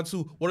goes down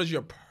to what is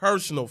your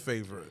personal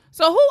favorite?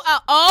 So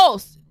who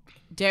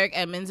Derek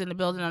Edmonds in the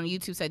building on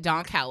YouTube said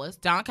Don Callis.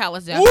 Don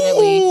Callis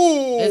definitely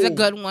is a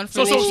good one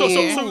for this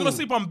year. So we're gonna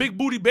sleep on Big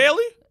Booty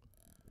Bailey?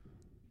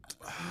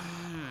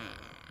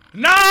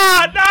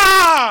 Nah.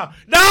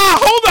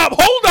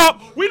 Hold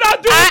up. We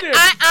not doing this.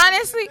 I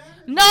honestly.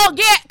 No,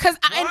 yeah, because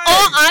in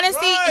all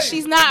honesty,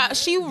 she's not.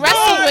 She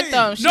wrestled with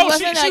them. She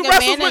wasn't like a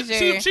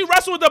manager. She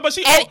wrestled with them, but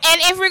she. And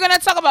if we're gonna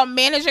talk about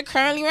manager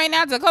currently right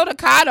now, Dakota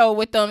Kato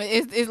with them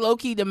is low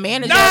key the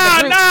manager.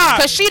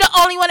 Because she the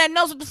only one that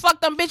knows what the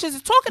fuck them bitches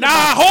is talking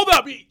about. Hold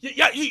up.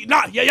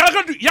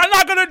 Y'all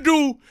not gonna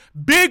do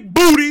Big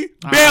Booty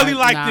Bailey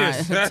like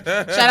this.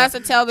 Shout out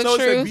to Tell the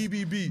Truth.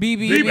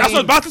 BBB. I was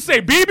about to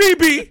say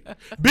BBB.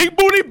 Big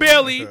Booty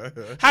Bailey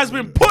has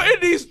been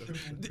putting these.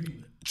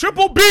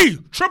 Triple B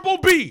has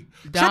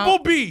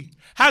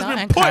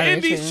been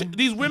putting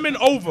these women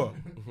over.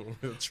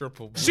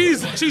 Triple B.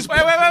 She's wait.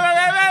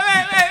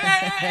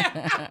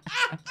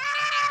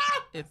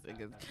 It's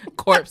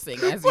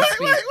corpsing as we speak.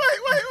 Wait.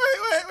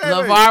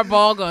 LeVar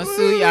Ball gonna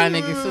sue y'all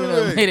niggas sooner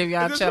or later if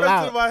y'all chill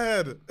out. In my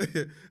head.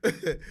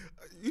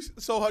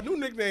 So her new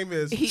nickname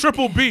is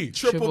Triple B.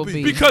 Triple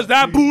B. Because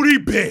that booty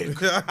big.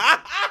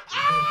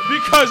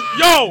 Because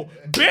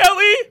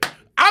Bailey.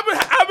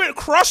 I've been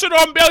crushing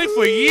on Bailey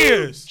for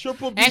years.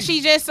 Triple B. And she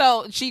just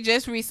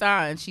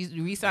resigned. She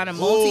resigned a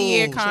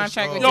multi-year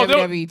contract with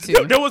WWE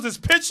too. There was this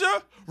picture,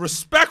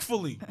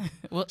 respectfully.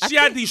 She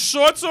had these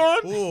shorts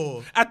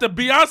on at the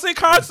Beyonce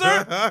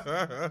concert.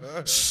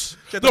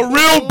 The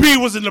real B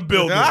was in the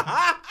building.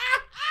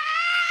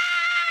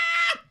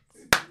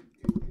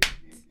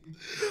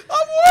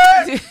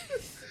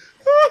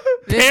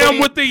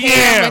 Damn with the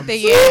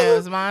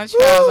yams.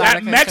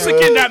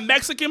 That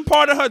Mexican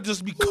part of her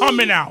just be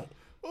coming out.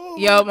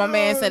 Yo, my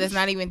man said it's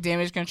not even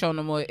damage control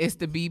no more. It's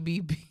the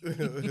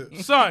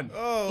BBB. Son,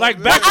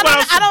 like back when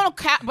I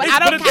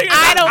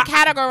don't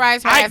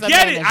categorize her as a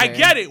manager. I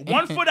get it.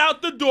 1 foot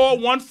out the door,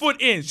 1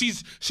 foot in.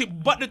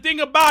 But the thing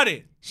about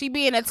it, she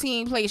being a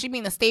team player. She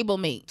being a stable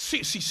mate.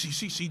 She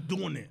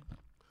doing it.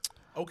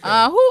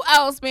 Okay. Who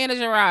else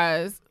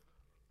managerized?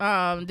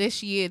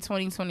 This year,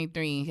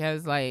 2023,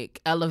 has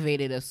like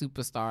elevated a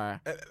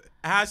superstar. It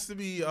has to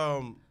be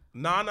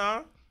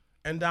Nana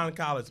and Don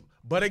Callis.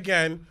 But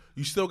again,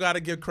 you still got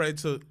to give credit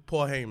to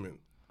Paul Heyman.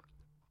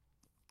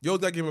 You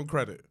got to give him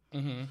credit.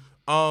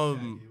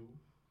 Mm-hmm.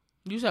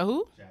 You said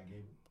who?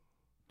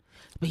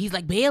 But he's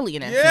like Bailey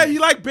in that. Yeah, he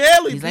like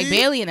Bailey. He's like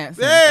Bailey in that.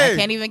 I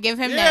can't even give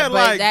him that.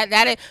 But like,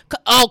 that is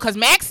because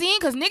Maxine,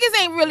 because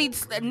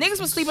niggas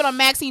was sleeping on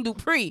Maxine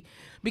Dupree.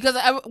 Because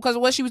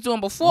of what she was doing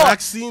before.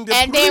 Maxine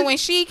Dupree. And then when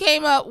she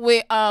came up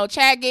with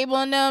Chad Gable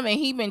and them, and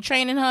he been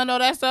training her and all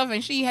that stuff,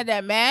 and she had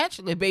that match,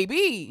 like,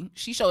 baby,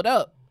 she showed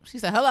up. She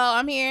said, "Hello,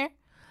 I'm here."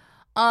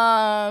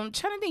 Trying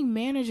to think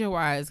manager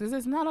wise, because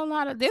there's not a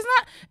lot of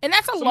and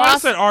that's a Somebody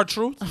loss. said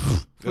R-Truth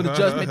for the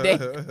Judgment Day.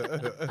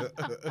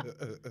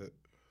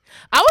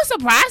 I was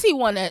surprised he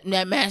won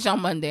that match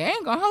on Monday. I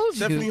ain't gonna hold you.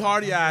 Stephanie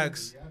Hardy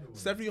asks,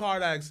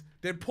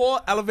 did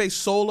Paul elevate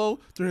Solo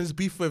through his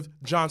beef with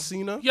John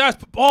Cena? Yes,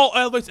 Paul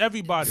elevates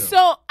everybody.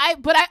 So I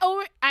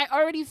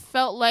already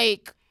felt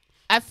like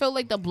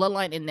the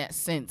bloodline in that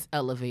sense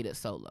elevated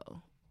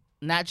Solo.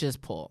 Not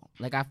just Paul.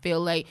 Like, I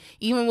feel like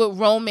even with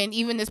Roman,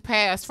 even this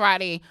past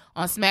Friday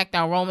on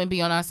SmackDown, Roman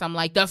be on us. I'm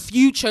like, the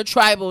future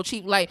tribal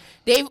chief. Like,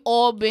 they've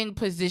all been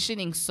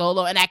positioning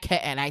Solo, and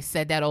I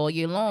said that all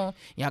year long.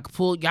 Y'all can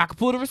pull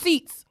the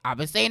receipts. I've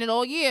been saying it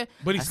all year.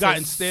 But he's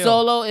gotten stale.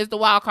 Solo is the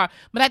wild card.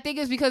 But I think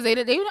it's because they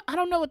I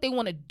don't know what they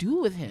want to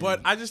do with him.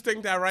 But I just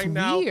think that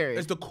now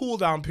it's the cool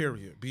down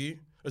period, B.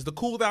 It's the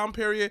cool down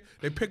period.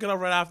 They pick it up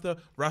right after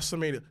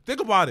WrestleMania. Think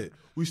about it.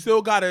 We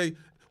still got a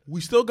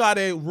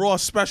Raw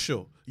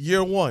special,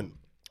 year one.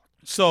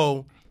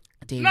 So,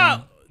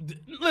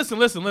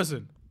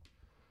 listen.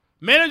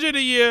 Manager of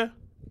the year,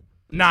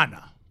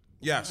 Nana.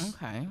 Yes.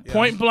 Okay. Yes.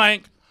 Point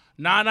blank,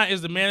 Nana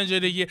is the manager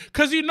of the year.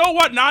 Because you know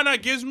what Nana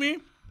gives me?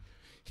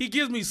 He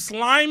gives me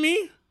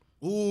slimy,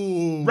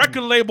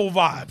 record label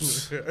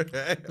vibes.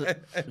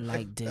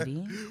 Like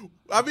Diddy?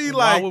 I mean,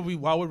 like,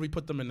 why would we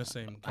put them in the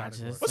same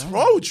category? What's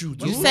wrong with you,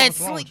 dude? You said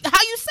how you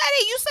said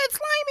it? You said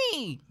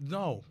slimy.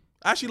 No.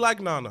 I actually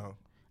like Nana.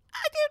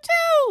 I do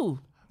too.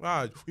 All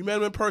right, we met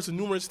him in person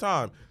numerous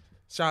times.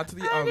 Shout out to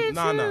the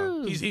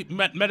Nana. He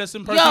met us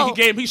in person.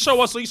 He showed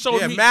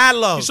me mad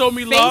love. He showed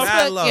me love.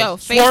 Mad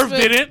love. Swerve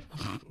didn't.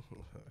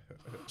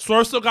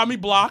 Swerve still got me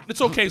blocked.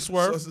 It's okay,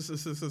 Swerve. So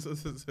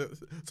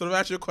to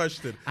answer your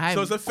question, I'm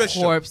so it's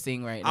official.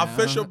 Corpsing right now.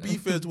 Official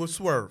beef is with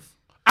Swerve.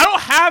 I don't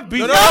have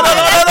beef. No.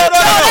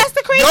 That's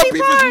the crazy Your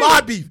beef part. is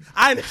my beef.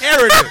 I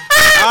inherited it.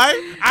 All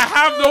right? I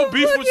have no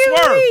beef with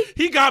Swerve.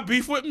 He got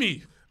beef with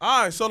me.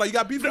 All right, so like you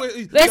got beef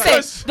with.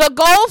 Listen, the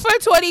goal for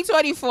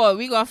 2024,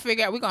 we gonna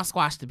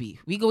squash the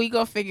beef. We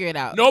gonna figure it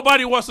out.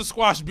 Nobody wants to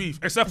squash beef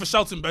except for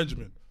Shelton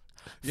Benjamin.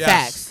 Yes.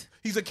 Facts.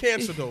 He's a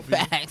cancer though. B.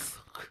 Facts.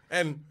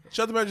 And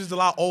Shelton Benjamin's a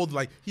lot older.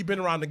 Like he been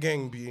around the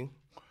gang, B.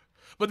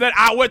 But then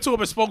I went to him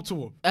and spoke to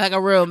him. Like a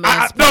real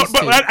man. No,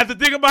 but the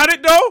thing about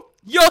it though,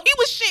 yo, he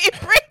was shitting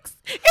bricks.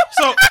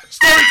 So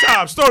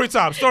story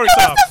time. It was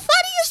the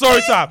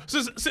funniest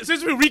thing.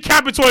 Since we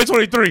recap in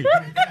 2023,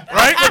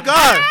 right? I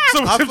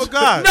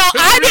forgot. No,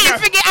 I didn't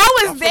forget.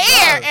 I was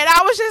there, and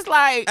I was just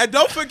like. And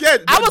don't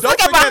forget, I was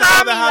looking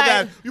behind me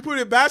that you put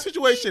in a bad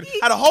situation.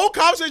 Had a whole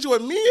conversation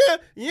with Mia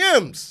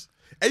Yims,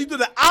 and you did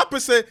the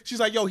opposite. She's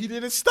like, "Yo, he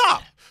didn't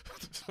stop."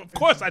 Of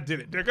course I did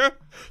it, nigga.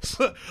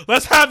 So,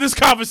 let's have this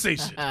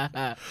conversation.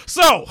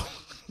 So,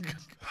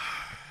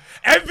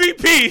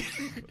 MVP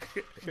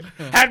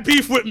had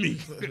beef with me.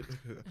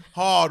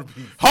 Hard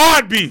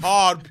beef.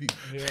 Yeah.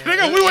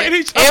 Nigga, we were in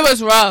each other. It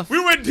was rough. We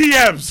were in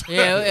DMs.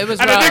 Yeah, it was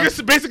and rough. And the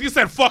nigga basically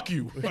said, fuck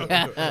you.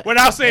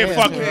 Without saying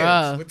fuck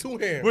you. With 2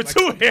 hands. With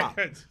 2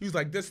 hands. He was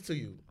like, this to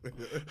you.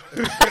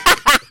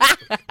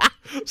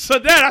 So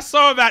then I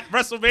saw him at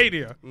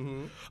WrestleMania.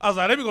 Mm-hmm. I was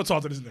like, let me go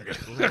talk to this nigga.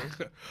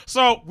 Mm-hmm.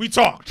 So we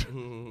talked.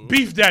 Mm-hmm.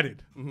 Beef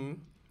deaded. Mm-hmm.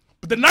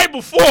 But the night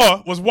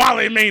before was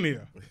Wale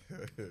Mania.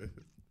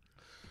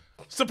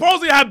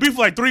 Supposedly I had beef with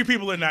like 3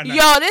 people in that night.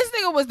 Yo, this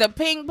nigga was the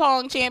ping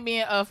pong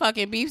champion of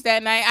fucking beefs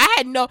that night. I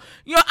had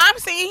I'm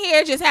sitting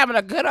here just having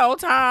a good old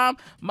time,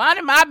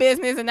 minding my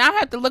business, and now I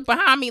have to look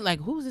behind me like,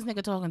 who's this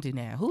nigga talking to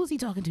now? Who's he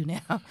talking to now?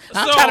 I'm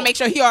trying to make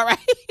sure he all right.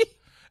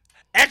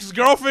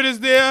 Ex-girlfriend is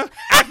there,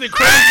 acting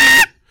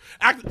crazy.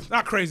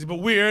 Not crazy, but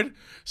weird.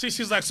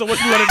 She's like, so what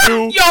you gonna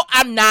do? Yo,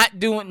 I'm not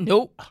doing,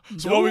 nope.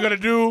 So what we gonna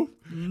do?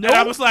 Nope. And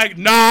I was like,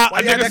 nah. Why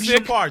you extra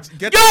parts?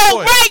 Get to the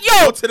point.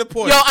 Go to the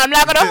point. Yo, I'm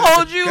not gonna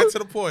hold you. Get to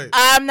the point.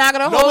 I'm not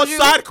gonna hold you.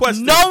 No side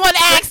questions. No one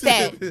asked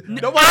that.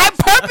 I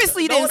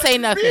purposely didn't say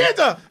nothing.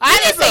 I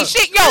didn't say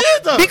shit, yo,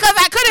 because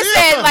I could have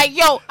said like,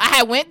 yo, I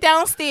had went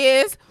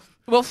downstairs.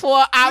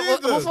 Before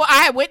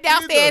I had went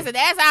downstairs, and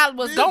as I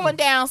was going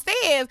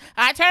downstairs,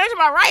 I turned to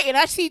my right, and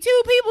I see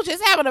 2 people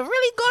just having a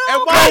really good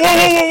old time.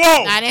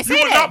 Whoa. I didn't say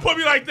you would that. not put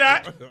me like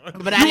that.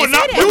 But I didn't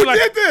say that. You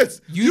did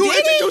this. You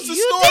introduced the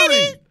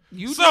story.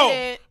 You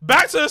did.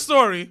 Back to the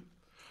story.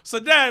 So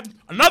then,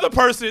 another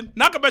person,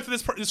 not go back to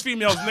this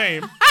female's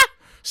name,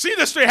 she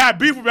just straight had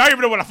beef with me. I don't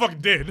even know what I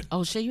fucking did.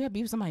 Oh, shit, you had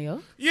beef with somebody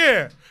else?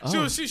 Yeah. She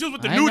was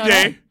with the New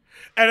Day,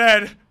 and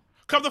then,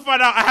 come to find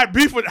out, I had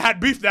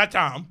beef that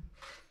time.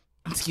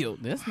 Yo,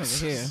 this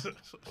nigga here.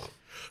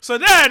 So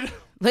then,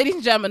 ladies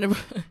and gentlemen,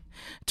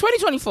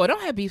 2024,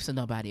 don't have beefs with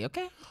nobody,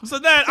 okay? So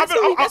then, that's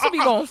what we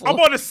going for. I'm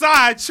on the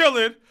side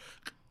chilling.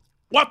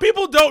 What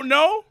people don't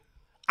know,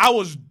 I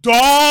was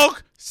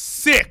dog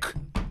sick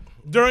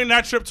during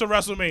that trip to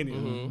WrestleMania.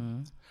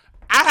 Mm-hmm.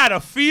 I had a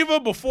fever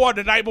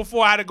the night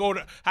before. I had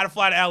to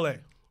fly to LA,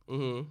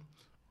 mm-hmm.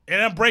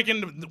 and I'm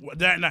breaking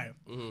that night.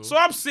 Mm-hmm. So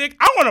I'm sick.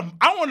 I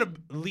want to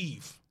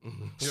leave.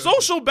 Mm-hmm.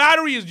 Social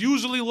battery is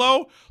usually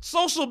low.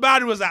 Social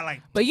battery was at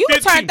like. But you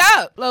 15, were turned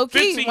up, low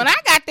key. 15. When I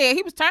got there,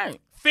 he was turned.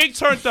 Fake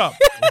turned up.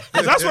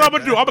 That's what I'm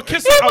gonna do. I'm gonna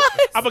kiss.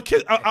 I'm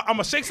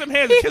gonna shake some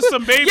hands and kiss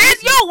some babies.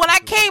 Yes, yo. When I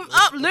came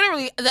up,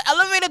 literally, the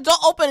elevator door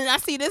opened and I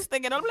see this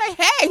thing, and I'm like,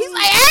 "Hey!" He's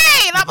like,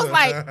 "Hey!" And I was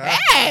like,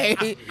 "Hey!"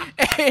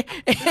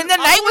 And the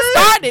night was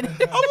started.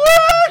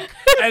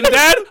 And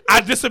then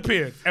I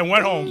disappeared and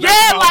went home.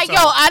 Yeah, like yo,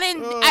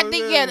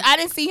 I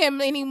didn't see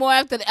him anymore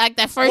after like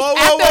that first.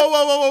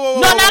 Whoa.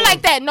 No, not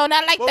like that. No,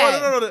 not like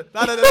that.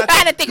 No. I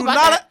had to think about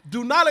that.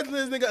 Do not let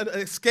this nigga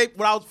escape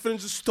without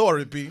finishing the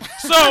story, B.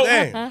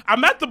 So.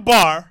 I'm at the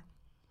bar,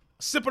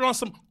 sipping on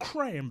some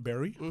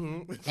cranberry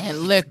and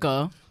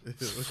liquor.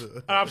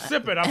 I'm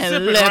sipping,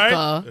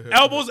 right?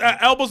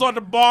 Elbows on the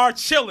bar,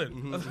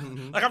 chilling.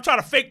 Like I'm trying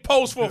to fake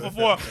pose for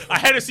a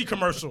Hennessy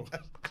commercial.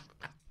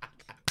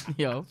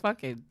 Yo,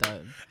 fucking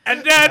done.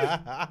 And then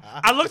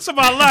I look to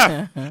my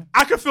left.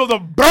 I can feel the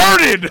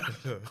burden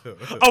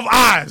of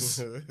eyes.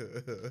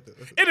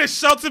 It is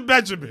Shelton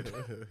Benjamin.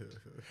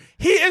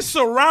 He is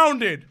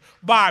surrounded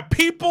by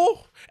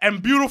people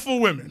and beautiful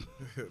women.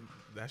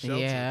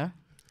 Yeah.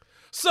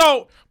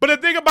 So, but the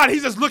thing about it,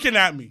 he's just looking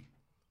at me.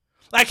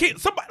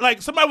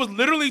 Somebody was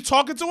literally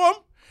talking to him,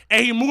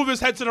 and he moved his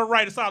head to the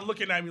right and started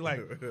looking at me like,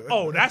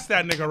 oh, that's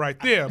that nigga right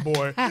there,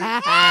 boy.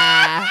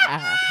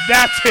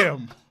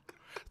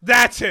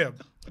 That's him.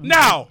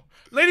 Now,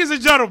 ladies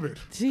and gentlemen,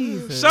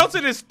 Jesus.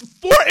 Shelton is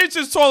 4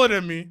 inches taller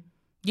than me.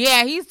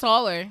 Yeah, he's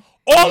taller.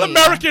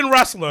 All-American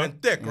wrestler.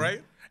 And thick,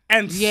 right?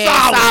 And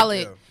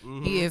solid. Yeah.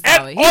 He is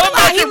solid.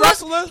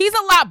 He's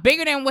a lot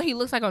bigger than what he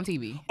looks like on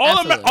TV.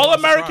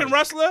 All-American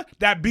wrestler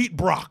that beat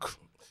Brock.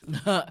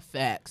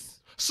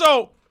 Facts.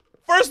 So,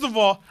 first of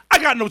all, I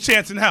got no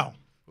chance in hell.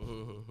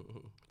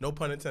 No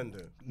pun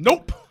intended.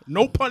 Nope.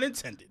 No pun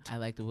intended. I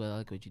like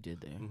what you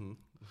did there. Mm-hmm.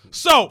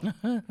 So,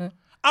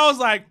 I was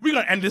like, we're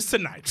going to end this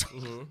tonight.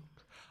 Mm-hmm.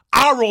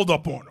 I rolled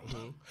up on him.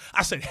 Mm-hmm.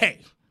 I said,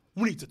 hey,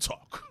 we need to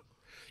talk.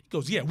 He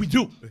goes, yeah, we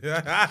do.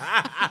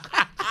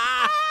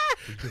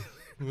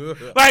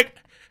 Like,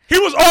 he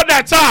was on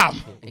that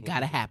time. It got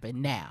to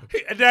happen now.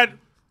 And then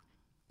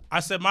I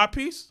said my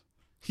piece.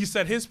 He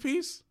said his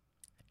piece.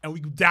 and we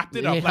dapped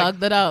it up. We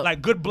hugged it up.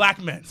 Like good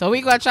black men. So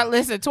we gonna try.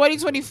 Listen,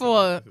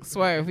 2024,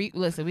 Swerve. We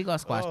gonna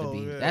squash the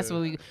beef. Man. That's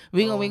what we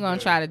gonna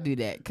try to do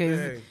that.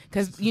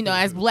 Cause you know,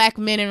 as black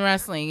men in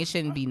wrestling, it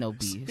shouldn't be no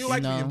beef. You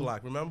like being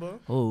black, remember?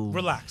 Ooh.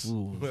 Relax.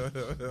 Ooh.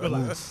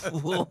 Relax.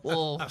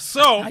 Ooh.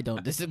 So I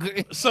don't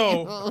disagree.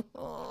 So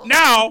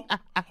now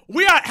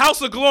we at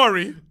House of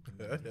Glory.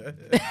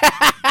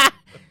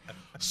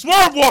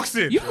 Swerve walks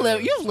in.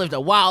 You've lived a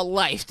wild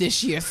life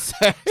this year,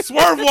 sir.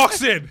 Swerve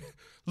walks in,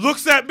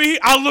 looks at me,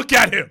 I look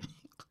at him.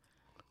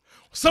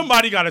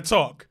 Somebody got to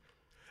talk.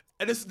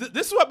 And this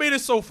is what made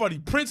it so funny.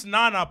 Prince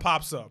Nana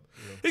pops up.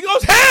 He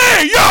goes,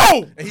 hey,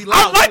 yo,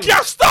 I like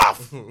your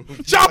stuff.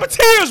 Jabba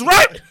Tears,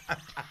 right?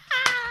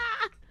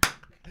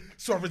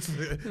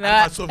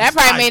 That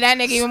probably made that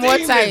nigga even more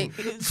tight.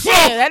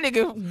 Damn, that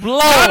nigga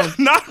blown.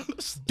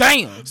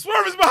 Damn.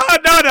 Swerve is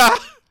behind Nana.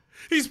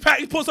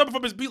 He pulls something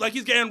from his beat like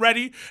he's getting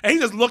ready, and he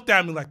just looked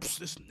at me like,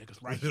 this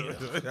nigga's right here.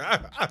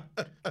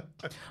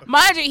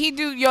 Mind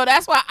you,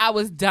 that's why I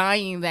was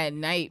dying that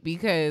night,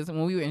 because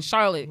when we were in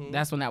Charlotte,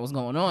 that's when that was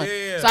going on.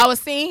 Yeah. So I was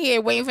sitting here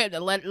waiting for him to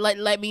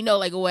let me know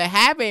like what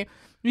happened,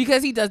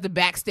 because he does the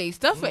backstage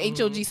stuff for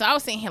HOG. So I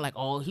was sitting here like,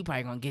 oh, he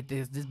probably gonna get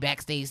this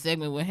backstage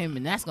segment with him,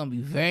 and that's gonna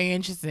be very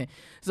interesting.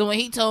 So when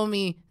he told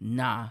me,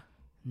 nah,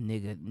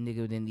 nigga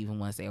didn't even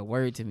want to say a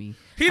word to me.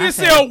 He didn't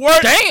say a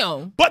word.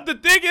 Damn. But the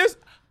thing is,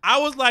 I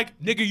was like,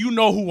 nigga, you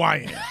know who I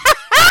am.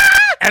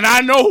 And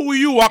I know who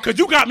you are, because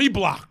you got me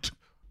blocked.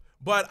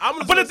 But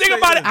the thing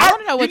about it, I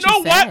don't know what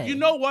you said. You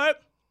know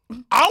what?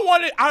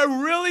 I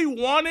really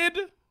wanted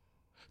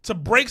to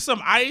break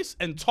some ice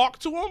and talk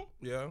to him.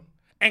 Yeah.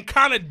 And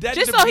kind of dead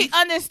just the so beef. he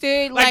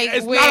understood, like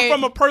it's not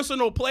from a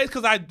personal place,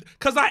 because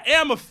I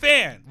am a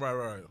fan.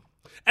 Right.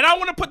 And I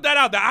want to put that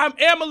out there. I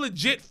am a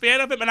legit fan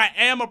of him, and I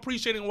am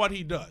appreciating what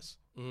he does.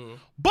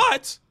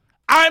 But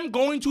I'm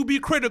going to be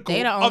critical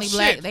They the of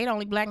shit. They the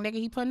only black nigga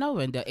he putting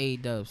over in the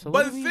A-Dub. So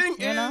but the thing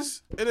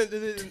is, and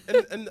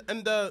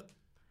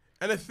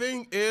the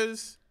thing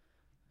is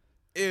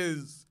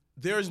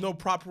there is no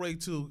proper way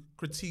to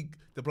critique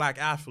the black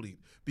athlete,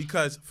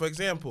 because, for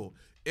example,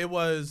 it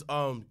was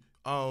not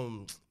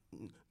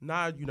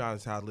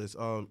United Titleist,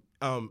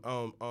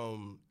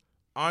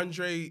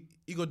 Andre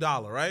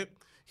Iguodala, right?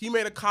 He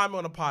made a comment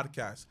on a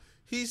podcast.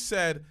 He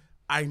said,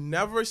 I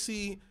never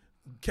see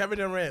Kevin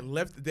Durant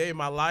lived the day of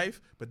my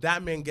life, but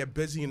that man get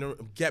busy in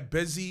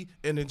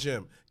the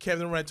gym.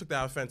 Kevin Durant took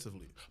that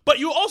offensively. But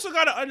you also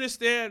got to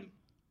understand,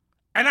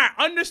 and I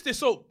understand.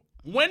 So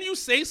when you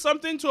say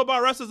something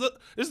about wrestlers,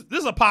 this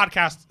is a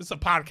podcast. It's a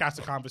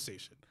podcasting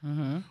conversation.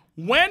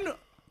 When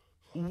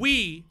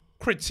we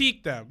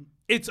critique them,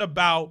 it's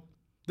about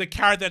the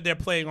character they're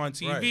playing on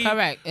TV. Right.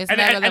 Correct. It's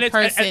never the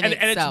person itself.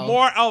 And it's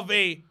more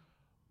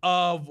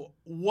of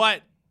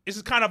what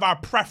is kind of our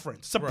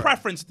preference. It's a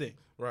preference thing.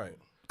 Right.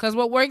 Because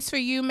what works for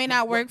you may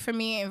not work for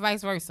me, and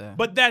vice versa.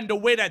 But then the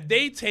way that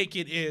they take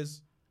it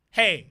is,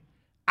 hey,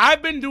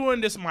 I've been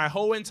doing this my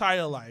whole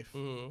entire life.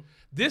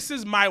 This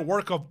is my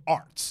work of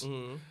art.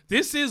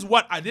 This is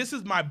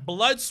my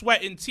blood,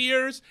 sweat, and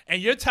tears,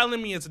 and you're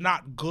telling me it's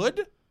not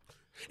good?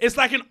 It's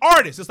like an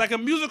artist. It's like a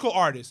musical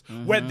artist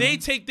where they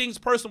take things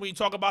personal when you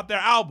talk about their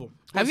album.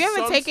 Have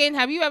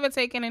you ever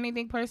taken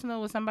anything personal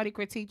when somebody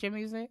critique your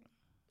music?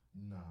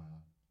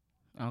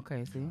 Nah.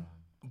 Okay, see?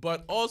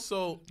 But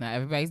also, now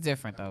everybody's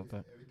different though.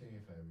 But Everything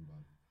ain't for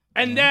everybody.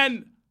 And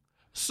then,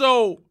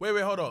 so wait,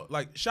 hold on.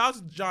 Like, shout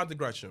out to Jonathan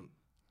Gresham.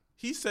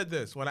 He said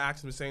this when I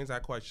asked him the same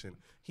exact question.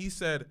 He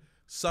said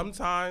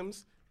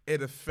sometimes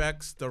it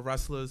affects the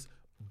wrestlers'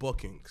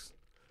 bookings,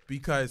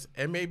 because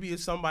maybe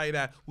it's somebody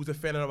who's a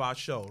fan of our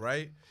show,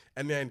 right?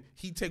 And then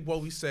he take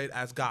what we said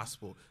as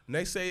gospel. And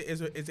they say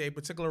it's a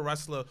particular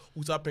wrestler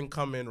who's up and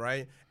coming,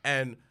 right?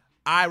 And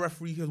I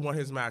referee one of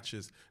his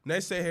matches. And they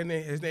say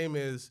his name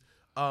is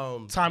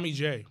Tommy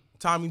J,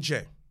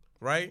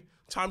 right?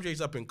 Tommy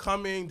J's up and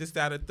coming, this,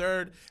 that, and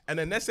third. And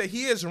then let's say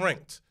he is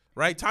ranked,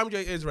 right? Tommy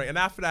J is ranked. And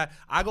after that,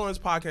 I go on his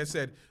podcast and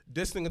said,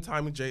 this thing of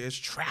Tommy J is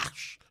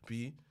trash,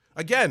 B.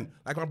 Again,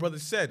 like my brother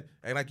said,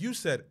 and like you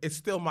said, it's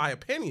still my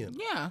opinion.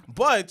 yeah.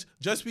 But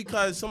just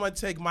because someone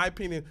take my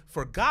opinion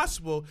for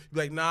gospel,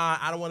 you're like, nah,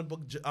 I don't want to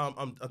book Tommy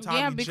J.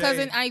 Yeah, because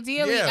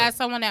ideally, as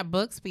someone that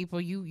books people,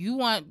 you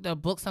want to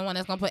book someone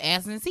that's gonna put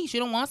asses in seats.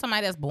 You don't want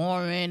somebody that's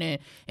boring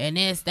and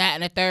this, that,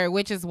 and the third.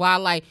 Which is why,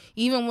 like,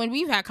 even when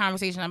we've had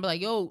conversations, I'm like,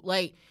 yo,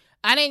 like,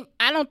 I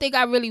don't think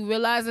I really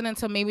realized it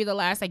until maybe the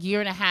last like year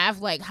and a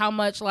half, like how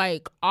much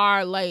like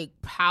our like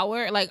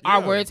power, like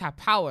our words have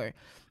power.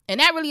 And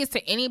that really is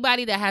to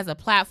anybody that has a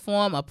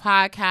platform, a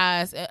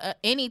podcast,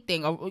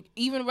 anything, or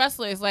even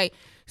wrestlers. Like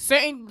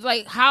certain,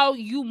 like how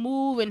you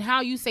move and how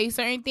you say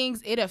certain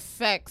things, it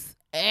affects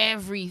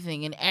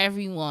everything and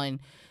everyone.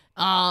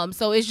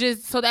 So it's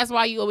just, so that's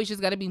why you always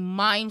just got to be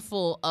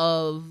mindful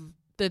of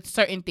the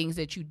certain things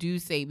that you do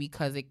say,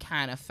 because it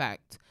can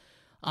affect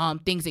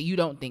things that you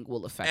don't think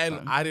will affect them.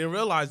 And I didn't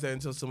realize that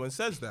until someone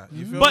says that.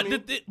 You feel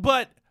me?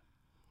 But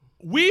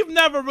we've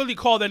never really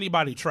called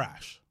anybody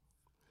trash.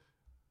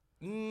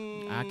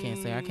 I can't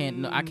say. I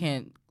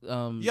can't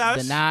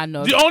Yes. the nine.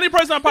 The only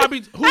person I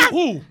probably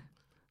who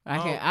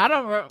I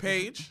don't.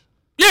 Paige.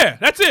 Yeah,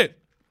 that's it.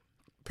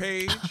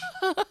 Paige.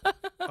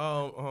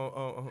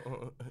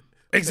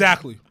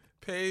 Exactly.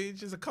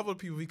 Paige is a couple of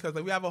people because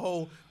like we have a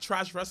whole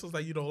trash wrestlers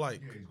that you don't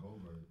like.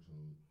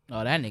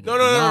 Oh, that nigga.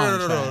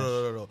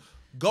 No.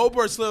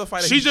 Goldberg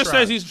solidified. She just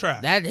says he's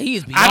trash. That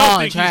he's beyond I don't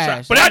think trash. he's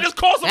trash. But I just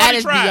call somebody that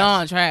is trash.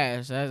 beyond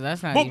trash.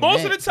 That's not. But even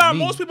most that of the time, to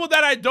me. most people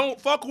that I don't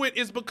fuck with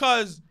is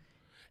because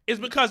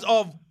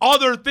of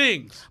other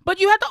things.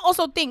 But you have to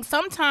also think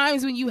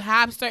sometimes when you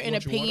have certain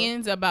Want you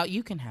opinions about,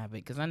 you can have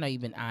it because I know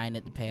you've been eyeing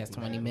it the past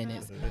 20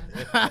 minutes.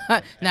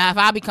 Now, if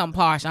I become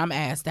partial, I'm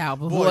assed out.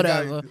 But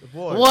whatever.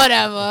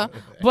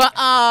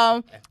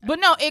 But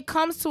no, it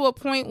comes to a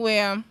point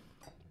where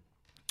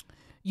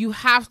you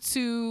have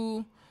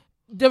to.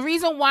 The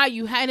reason why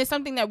and it's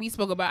something that we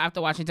spoke about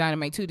after watching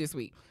Dynamite 2 this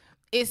week.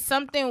 It's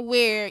something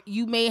where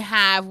you may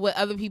have what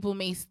other people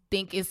may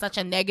think is such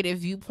a negative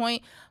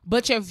viewpoint,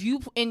 but your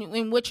view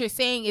in what you're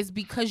saying is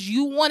because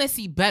you want to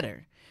see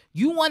better.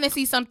 You want to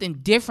see something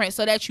different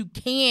so that you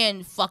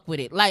can fuck with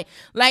it. Like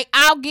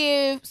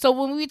so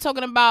when we were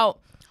talking about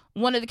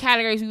one of the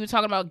categories, we were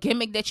talking about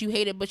gimmick that you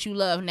hated but you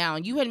love now,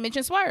 and you had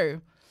mentioned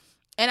Swerve.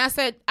 And I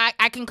said,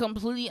 I can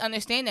completely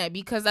understand that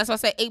because that's what I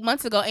said 8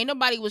 months ago. Ain't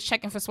nobody was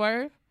checking for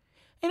Swerve.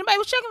 Anybody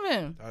was checking for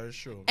him. That is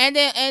true. And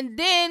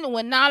then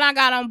when Nana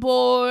got on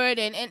board,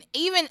 and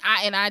even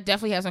I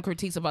definitely have some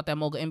critiques about that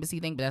Mogul Embassy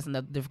thing, but that's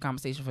another different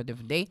conversation for a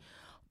different day.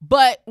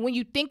 But when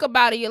you think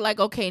about it, you're like,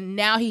 okay,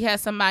 now he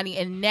has somebody,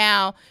 and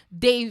now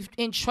they've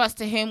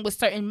entrusted him with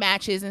certain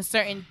matches and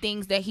certain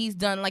things that he's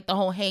done, like the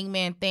whole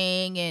Hangman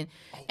thing,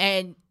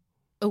 and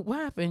what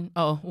happened?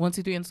 Oh,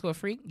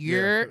 123_freak.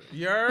 You're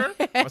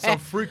That's a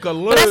freak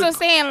alert. But that's what I'm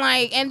saying.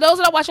 Like, and those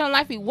that are watching on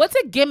Live Feed, what's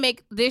a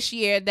gimmick this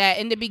year that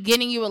in the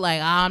beginning you were like,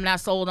 oh, I'm not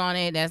sold on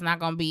it. That's not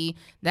gonna be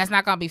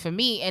for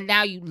me. And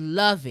now you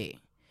love it.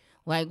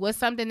 Like, what's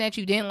something that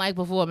you didn't like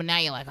before, but now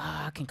you're like,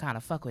 oh, I can kind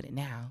of fuck with it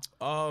now.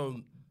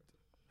 All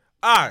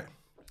right.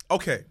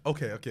 Okay.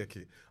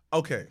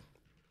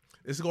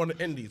 This is going to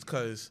Indies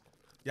because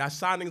y'all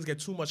signings get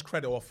too much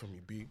credit off of me,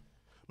 B.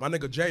 My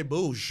nigga Jay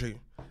Bougie.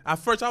 At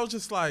first, I was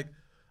just like,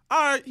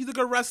 all right, he's a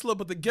good wrestler,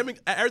 but the gimmick,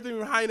 everything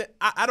behind it,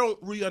 I don't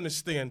really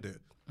understand it.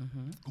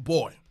 Mm-hmm.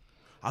 Boy,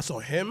 I saw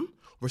him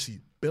versus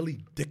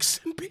Billy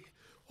Dixon, B.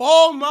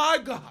 Oh, my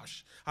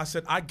gosh. I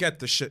said, I get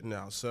the shit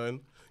now, son.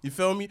 You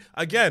feel me?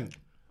 Again,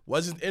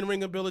 wasn't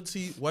in-ring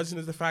ability,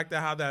 wasn't the fact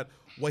that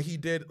what he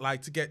did,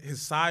 like, to get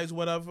his size,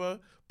 whatever,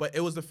 but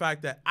it was the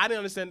fact that I didn't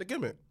understand the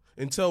gimmick.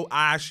 Until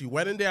I actually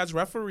went in there as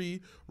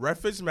referee,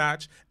 ref his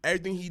match,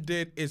 everything he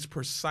did is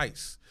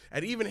precise.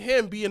 And even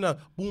him being a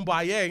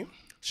Boombaye,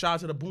 shout out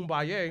to the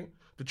Boombaye,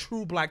 the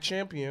true black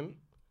champion,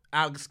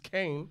 Alex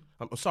Kane.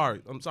 I'm sorry,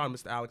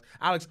 Mr. Alex.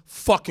 Alex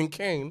fucking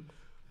Kane.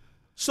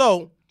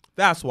 So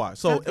that's why.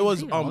 So it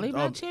was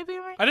black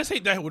champion, right? I just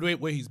hate that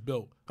way he's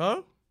built.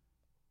 Huh?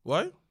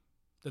 What?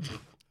 That's it.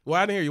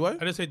 Well, I didn't hear you.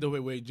 What? I just hate the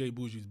way Jay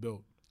Bougie's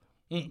built.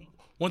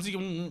 Once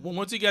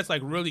he gets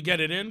like really get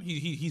it in,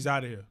 he's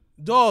out of here.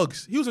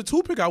 Dogs. He was a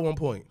 2-pick at one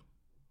point.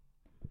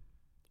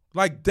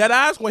 Like dead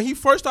ass when he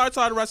first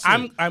started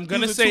wrestling. I'm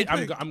going to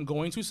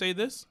say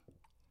this.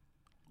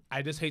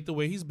 I just hate the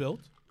way he's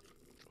built.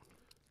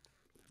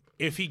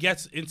 If he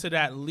gets into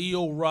that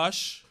Leo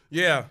Rush,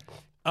 yeah,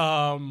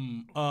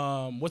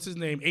 what's his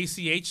name,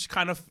 ACH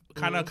kind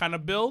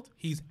of build,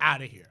 he's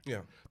out of here.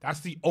 Yeah, that's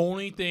the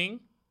only thing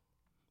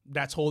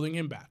that's holding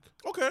him back.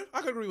 Okay,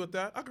 I can agree with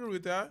that.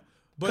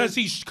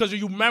 Because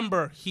you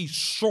remember he's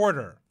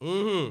shorter.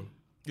 Mm-hmm.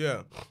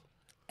 Yeah.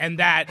 And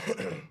that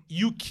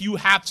you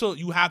have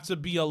to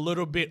be a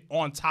little bit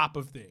on top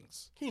of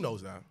things. He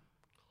knows that.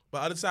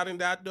 But other side of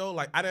that though,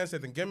 like I didn't say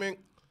the gimmick.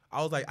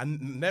 I was like, I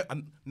never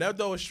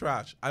thought it was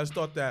trash. I just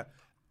thought that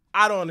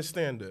I don't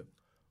understand it.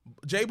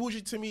 Jay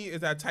Bougie to me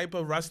is that type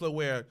of wrestler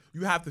where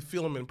you have to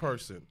feel him in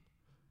person.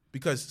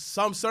 Because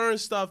some certain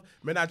stuff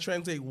may not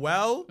translate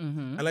well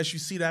unless you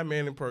see that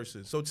man in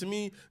person. So to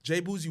me, Jay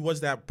Bougie was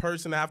that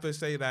person I have to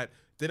say that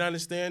didn't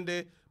understand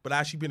it, but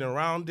actually been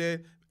around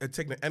it and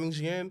taking the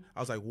energy in. I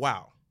was like,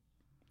 wow.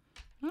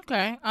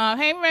 Okay.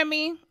 Hey,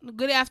 Remy.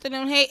 Good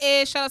afternoon.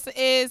 Hey, Iz. Shout out to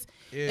Iz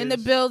in the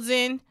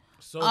building.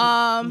 So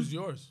who's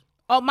yours?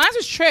 Oh, mine's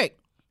is Trick.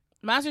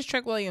 Mine's is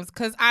Trick Williams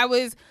because I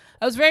was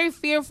very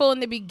fearful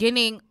in the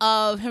beginning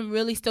of him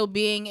really still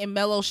being in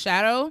Melo's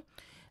shadow.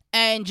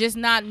 And just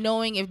not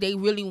knowing if they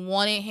really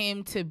wanted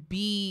him to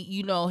be,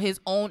 his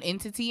own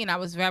entity. And I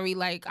was very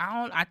like,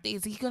 I think,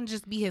 is he going to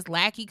just be his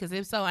lackey? Because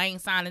if so, I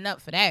ain't signing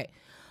up for that.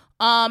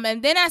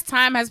 And then as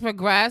time has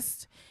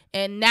progressed,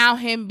 and now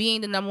him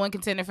being the number one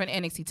contender for the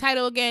NXT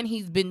title again,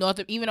 he's been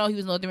even though he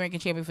was North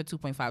American champion for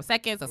 2.5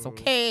 seconds, that's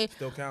okay.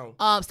 Still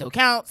counts. Still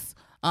counts.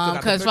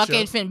 Because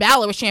fucking Finn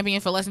Balor was champion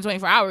for less than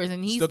 24 hours,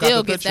 and he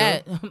still gets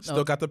that.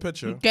 Still got the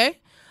picture. Okay.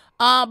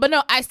 But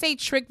no, I say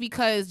Trick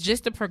because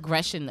just the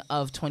progression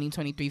of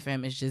 2023 for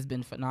him has just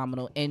been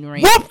phenomenal in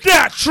ring. Whoop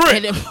that Trick!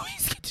 And then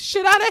boys get the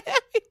shit out of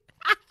him.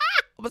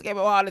 almost gave him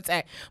a heart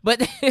attack.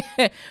 But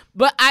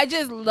but I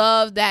just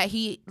love that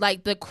he,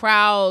 like, the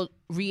crowd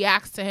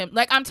reacts to him.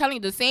 Like, I'm telling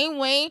you, the same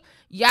way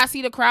y'all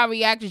see the crowd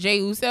react to Jey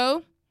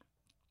Uso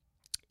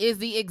is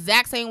the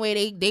exact same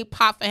way they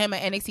pop for him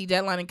at NXT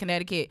Deadline in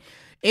Connecticut.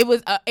 It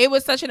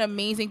was such an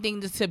amazing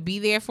thing to be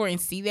there for and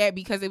see that,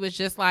 because it was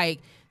just like,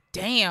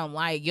 damn,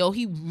 like, yo,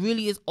 he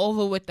really is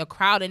over with the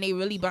crowd and they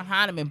really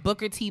behind him, and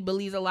Booker T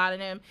believes a lot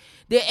in him.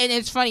 And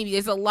it's funny,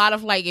 there's a lot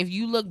of, like, if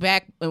you look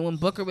back when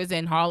Booker was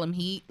in Harlem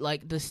Heat,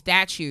 like, the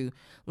statue,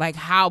 like,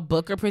 how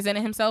Booker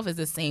presented himself is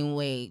the same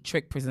way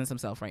Trick presents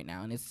himself right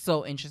now, and it's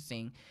so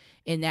interesting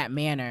in that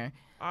manner.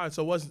 All right,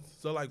 so what's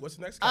the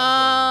next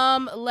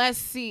category? Let's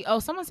see. Oh,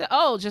 someone said,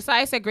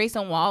 Josiah said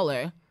Grayson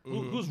Waller.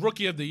 Who's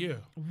Rookie of the Year?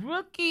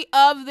 Rookie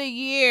of the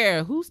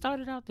Year. Who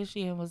started out this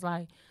year and was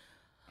like,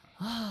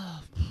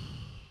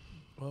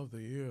 of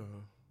the year.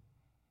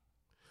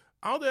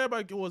 I don't think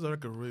everybody was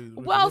like a really.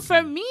 Well,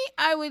 for me,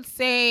 I would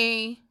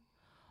say,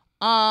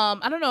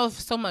 I don't know if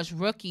so much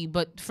rookie,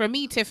 but for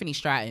me, Tiffany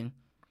Stratton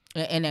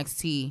at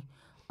NXT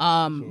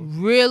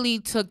really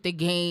took the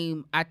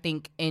game, I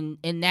think, in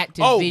that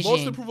division.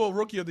 Most improved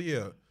rookie of the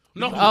year.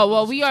 No. Oh,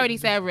 well, we already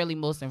said really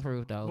most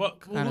improved, though.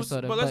 But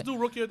let's do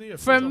Rookie of the Year.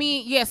 For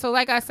me, yeah, so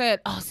like I said,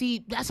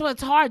 that's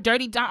what's hard.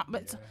 Dirty Dom,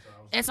 but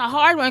it's a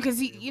hard one because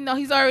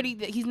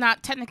he's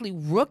not technically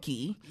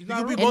rookie. He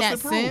could be most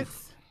improved.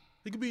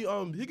 He could be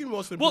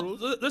most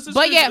improved.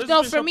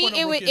 For me,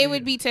 it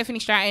would be Tiffany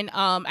Stratton.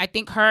 I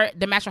think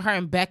the match with her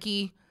and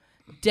Becky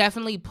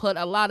definitely put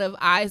a lot of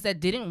eyes that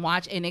didn't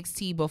watch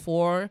NXT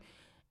before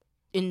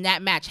in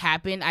that match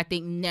happened. I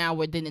think now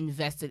we're then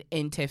invested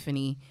in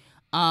Tiffany.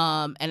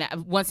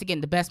 And once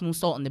again, the best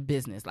moonsault in the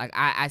business. Like,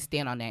 I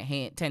stand on that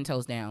 10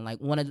 toes down. Like,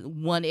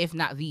 one if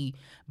not the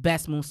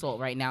best moonsault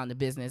right now in the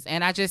business.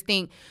 And I just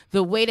think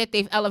the way that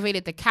they've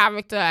elevated the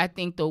character, I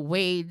think the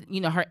way,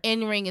 her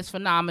in-ring is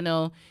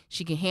phenomenal.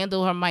 She can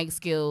handle her mic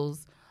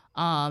skills.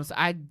 So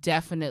I'm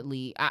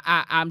definitely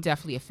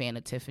a fan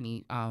of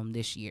Tiffany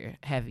this year,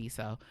 heavy.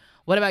 So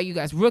what about you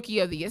guys? Rookie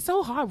of the Year. It's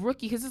so hard,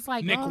 rookie, because it's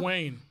like Nick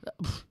Wayne.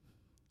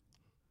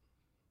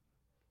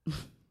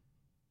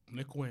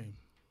 Nick Wayne.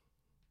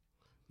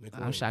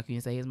 I'm shocked you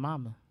didn't say his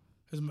mama.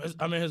 His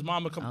mama is my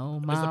a package.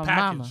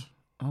 Mama.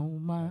 Oh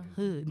my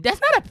hood. That's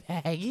not a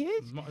package.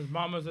 His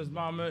mama is His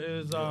mama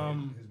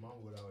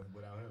without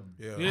him.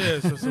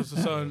 Yeah.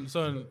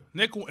 So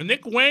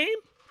Nick Wayne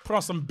put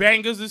on some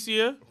bangers this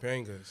year.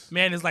 Bangers.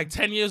 Man is like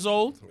 10 years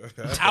old.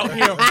 Out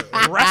here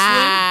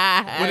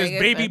wrestling with his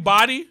baby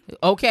body.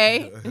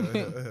 Okay.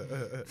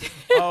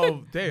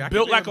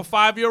 Built like a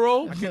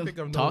 5-year-old. I can't think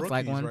of no Talks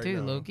like one right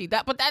too, now. low key.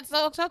 But that's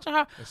such a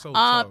hard. So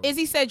tough.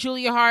 Izzy said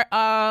Julia Hart.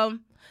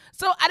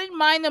 So I didn't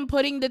mind them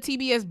putting the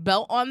TBS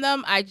belt on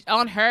them.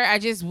 On her, I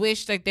just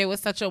wish that there was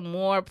such a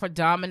more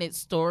predominant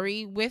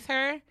story with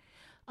her.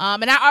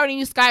 And I already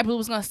knew Sky Blue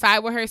was gonna side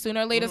with her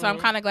sooner or later, so I'm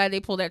kind of glad they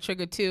pulled that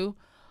trigger too.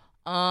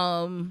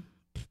 Oh,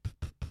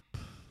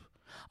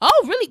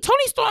 really?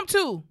 Toni Storm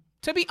too.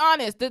 To be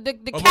honest, the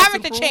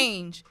character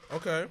change.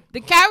 Okay.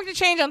 The character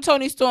change on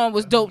Toni Storm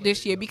was dope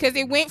this year because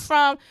it went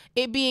from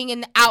it being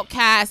an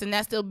outcast and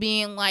that still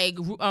being like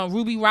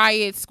Ruby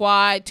Riott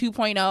Squad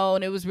 2.0,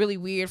 and it was really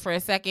weird for a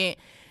second.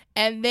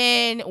 And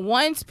then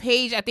once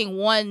Paige, I think,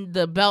 won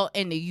the belt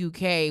in the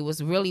UK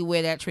was really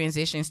where that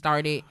transition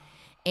started.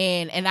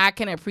 And I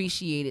can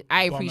appreciate it.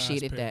 I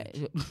appreciated that.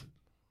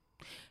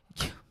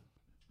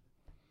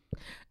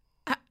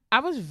 I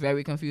was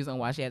very confused on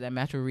why she had that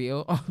match with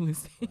Rio.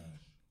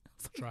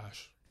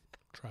 Trash.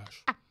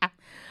 Trash.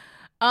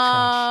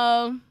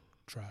 I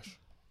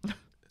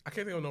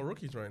can't think of no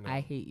rookies right now. I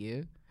hate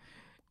you.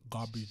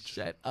 Garbage.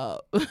 Shut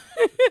up.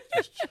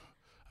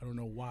 I don't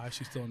know why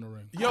she's still in the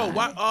ring. Yo,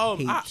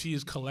 why? She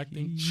is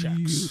collecting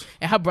checks.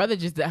 And her brother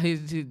had just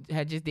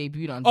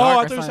debuted on Dark. Oh,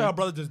 I thought you said her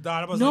brother just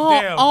died. I was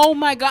like, damn. Oh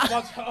my God. I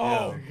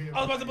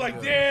was about to be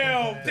like,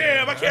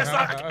 damn, I can't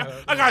stop.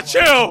 I gotta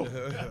chill.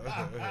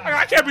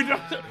 I can't be.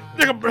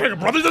 Nigga,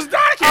 brother just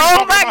died.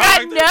 Oh my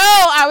God, no.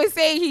 I was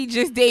saying he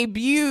just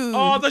debuted.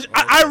 Oh,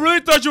 I really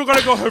thought you were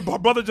gonna go, her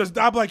brother just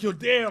died. I'm like, yo,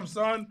 damn,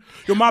 son.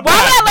 Yo, my bad.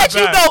 Why would I let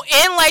you go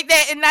in like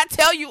that and not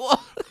tell you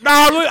all?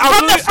 Nah,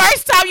 From the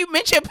first time you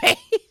mentioned Paige.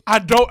 I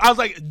was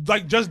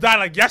like just died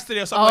like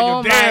yesterday or something. Oh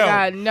like, yo, damn.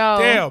 My God, no.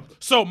 Damn.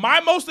 So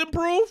my most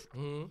improved.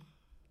 We're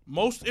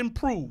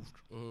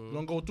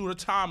gonna go through the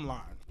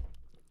timeline.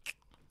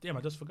 Damn,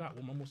 I just forgot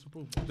what my most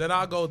improved. Then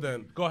I'll go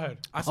then. Go ahead.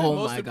 I said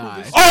most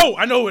improved. Oh,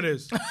 I know who it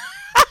is.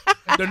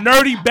 The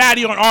nerdy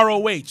baddie on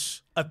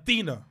ROH,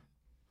 Athena.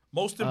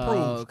 Most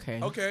improved.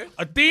 Okay.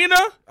 Athena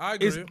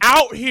is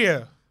out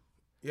here.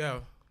 Yeah.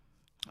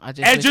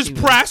 Just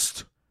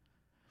pressed.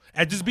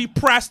 And just be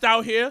pressed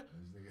out here.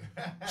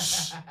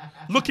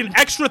 Looking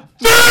extra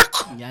thick.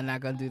 Y'all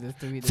not gonna do this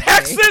to me today.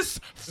 Texas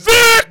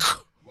thick.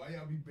 Why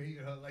y'all be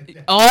baiting her like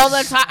that? All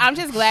the time. I'm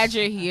just glad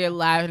you're here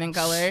live and in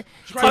color.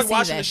 Trying to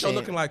watch the show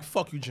looking like,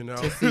 fuck you,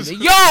 Janelle.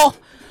 Yo.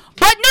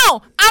 But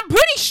no, I'm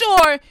pretty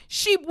sure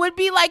she would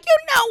be like, you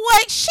know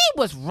what? She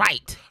was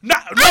right. No.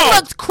 I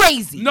looked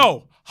crazy.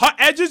 No. Her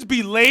edges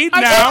be laid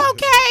Are now. they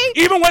okay?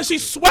 Even when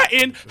she's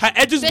sweating, her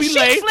edges The be shit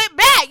laid. flip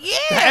back, yeah.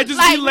 The edges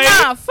like, be laid.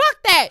 nah,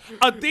 fuck that.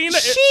 Athena,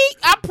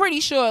 I'm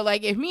pretty sure,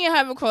 like, if me and her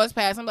have a cross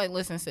paths, I'm like,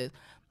 listen, sis.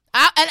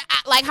 I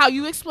like how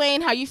you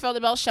explained how you felt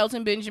about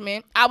Shelton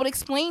Benjamin. I would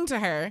explain to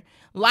her,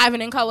 live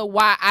and in color,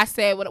 why I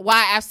said what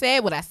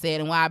I said,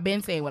 and why I've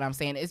been saying what I'm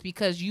saying. It's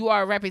because you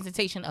are a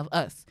representation of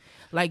us.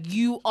 Like,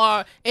 you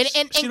are, and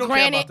she don't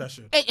granted, care about that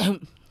shit.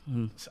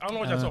 I don't know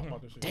what y'all talking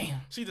about this shit. Damn.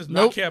 She does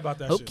not care about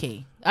that shit.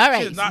 Okay. All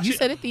right. You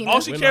said Athena.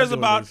 All she cares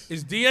about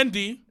is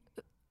D&D.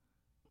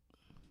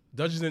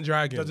 Dungeons and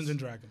Dragons. Dungeons and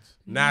Dragons.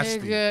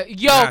 Nasty.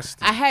 Yo,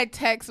 Nasty. I had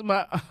text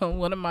my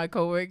one of my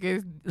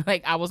coworkers,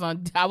 like I was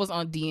on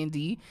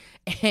D&D,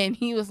 and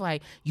he was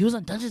like, "You was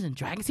on Dungeons and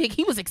Dragons?"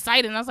 He was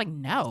excited, and I was like,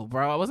 "No,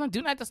 bro, I wasn't.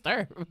 Do not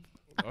disturb."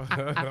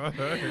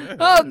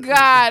 Oh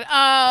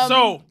God.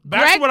 So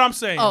back to what I'm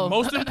saying. Oh.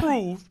 Most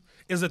improved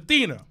is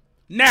Athena.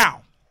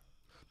 Now,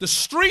 the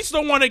streets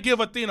don't want to give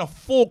Athena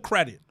full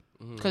credit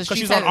because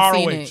she's on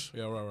ROH.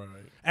 Yeah, right.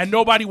 And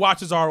nobody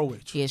watches ROH.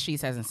 Yeah, she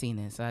hasn't seen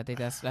it, so I think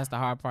that's the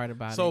hard part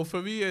about it. So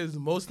for me, is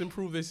most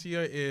improved this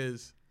year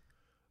is,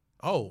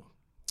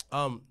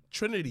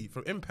 Trinity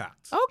from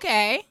Impact.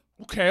 Okay.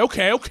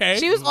 Okay.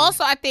 She was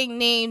also, I think,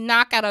 named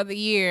Knockout of the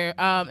Year. You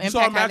saw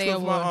a Impact match had their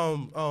with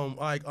award.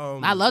 my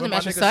I love the with my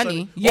match with nigga Sunny.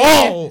 Sonny. Yeah.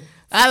 Oh,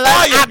 I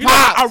love it. You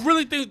know,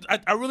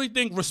 I really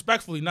think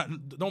respectfully,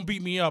 don't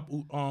beat me up,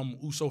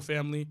 Uso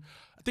family.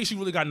 I think she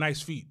really got nice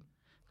feet.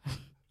 There's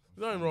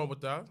nothing wrong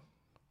with that.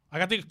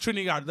 Like, I think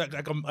Trinity got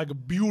like a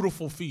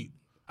beautiful feet.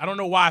 I don't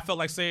know why I felt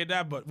like saying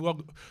that, but we're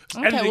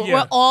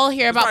all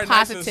here about It's probably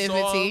positivity.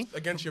 nice and soft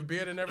against your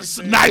beard and it's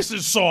everything. nice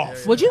and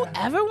soft. Would you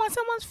ever want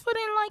someone's foot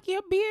in like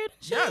your beard?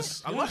 and shit?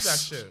 Yes, I love that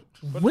shit.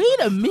 Wait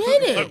a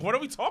minute. Like, what are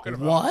we talking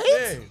about? What?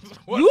 Hey,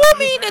 You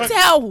mean to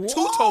tell?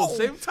 two toes,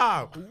 same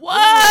time.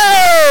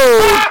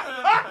 Whoa!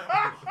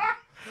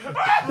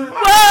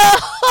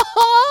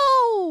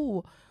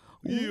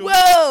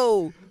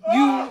 Whoa!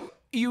 Whoa!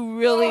 You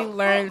really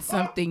learn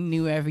something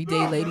new every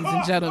day, ladies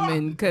and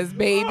gentlemen. Cause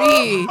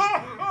baby,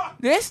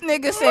 this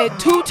nigga said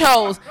 2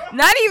 toes,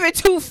 not even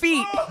 2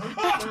 feet.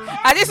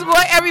 I just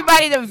want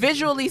everybody to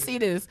visually see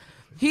this.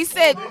 He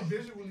said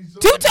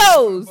 2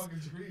 toes.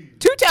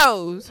 2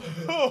 toes.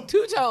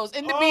 2 toes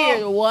in the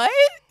beard. What?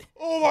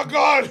 Oh my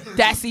God!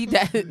 That's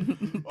that.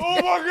 Oh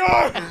my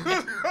God!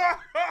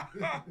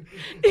 Are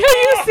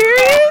you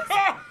serious?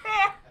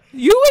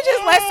 You would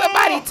just let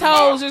somebody's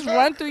toes just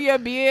run through your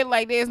beard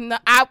like there's no.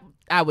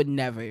 I would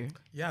never.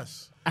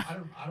 Yes. I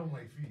don't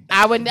like feet.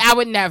 I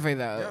would never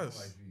though.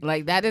 Yes.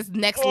 Like that is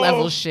next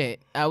level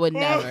shit. I would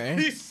never.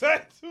 He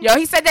said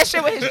He said that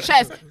shit with his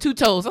chest. 2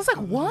 toes. I was like,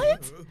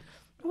 what?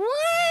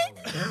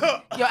 What?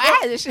 Yo, I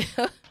had this shit.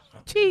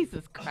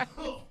 Jesus Christ.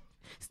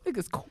 This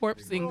nigga's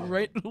corpsing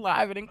right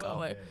live and in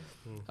color.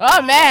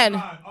 Oh man.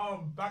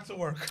 Back to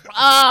work.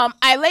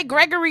 I like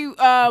Gregory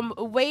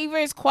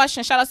Waver's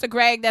question. Shout out to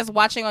Greg that's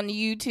watching on the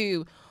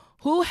YouTube.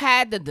 Who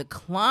had the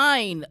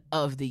decline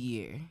of the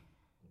year?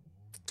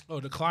 Oh,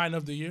 decline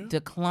of the year?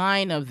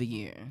 Decline of the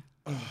year.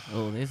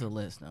 Oh, there's a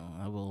list though.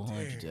 I will hold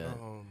you to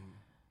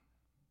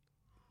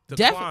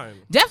Decline.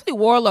 Definitely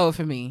Warlord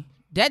for me.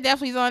 That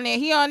definitely's on there.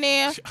 He on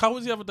there. How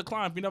was he ever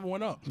declined if he never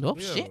went up? Oh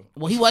shit.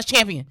 Well, he was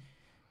champion.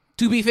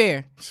 To be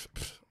fair.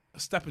 A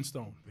stepping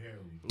stone.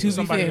 To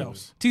somebody be fair.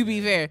 else. To be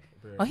fair.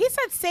 Well, he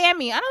said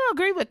Sammy. I don't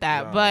agree with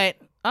that, but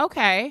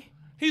okay.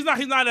 He's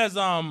not as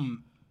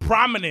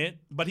prominent,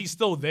 but he's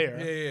still there.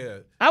 Yeah.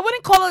 I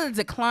wouldn't call it a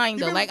decline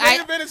though. Even Like main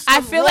event is I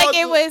some feel like raw-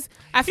 it was.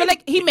 I feel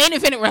like he main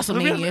evented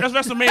WrestleMania. That's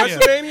WrestleMania.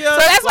 WrestleMania. So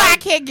that's why I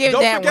can't give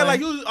Don't that forget, one. like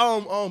he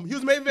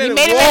was main He event.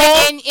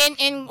 made it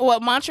in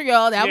what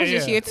Montreal. That was Yeah,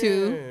 this yeah. year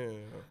too.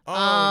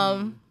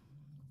 Yeah.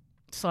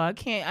 So I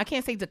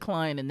can't say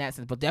decline in that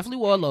sense, but definitely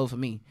Warlow for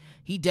me.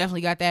 He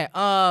definitely got that.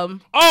 Oh.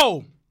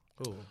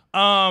 Cool.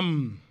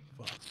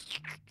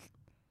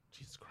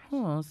 Jesus Christ.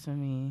 Who else for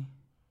me?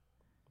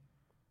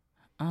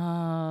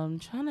 Trying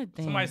to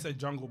think. Somebody said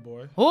Jungle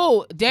Boy.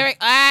 Oh, Derek.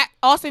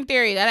 Austin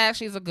Theory. That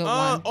actually is a good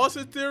one.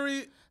 Austin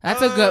Theory.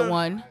 That's a good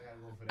one.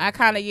 I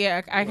kind of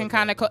I can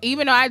kind of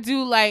even though I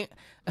do like.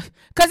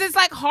 Cause it's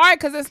like hard,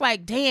 cause it's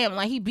like damn,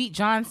 like he beat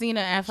John Cena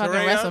at fucking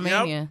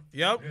WrestleMania.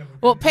 Yep.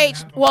 Well,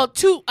 Paige,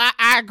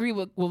 I agree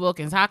with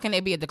Wilkins. How can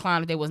there be a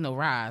decline if there was no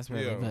rise,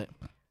 really? Yeah.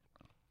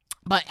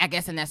 But I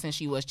guess in that sense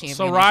she was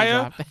champion.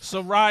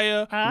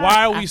 Soraya,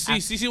 why are we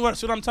see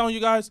what I'm telling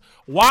you guys?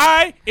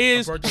 Why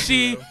is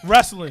she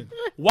wrestling?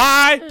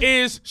 Why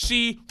is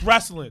she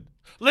wrestling?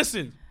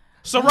 Listen,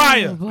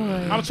 Soraya,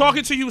 I'm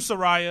talking to you,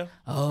 Soraya.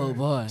 Oh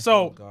boy.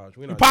 So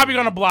you're probably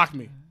gonna block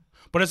me,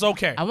 but it's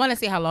okay. I want to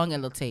see how long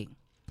it'll take.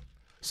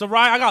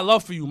 Soraya, I got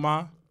love for you,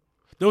 ma.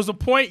 There was a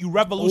point you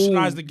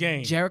revolutionized the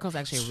game. Jericho's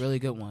actually a really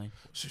good one.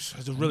 It's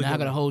a really I'm not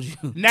good gonna one. hold you.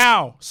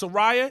 Now,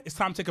 Soraya, it's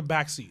time to take a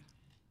back seat.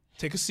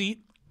 Take a seat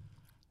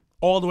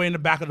all the way in the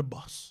back of the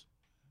bus.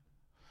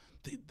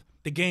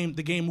 The game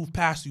moved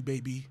past you,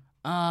 baby.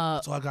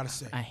 That's all I gotta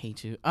say. I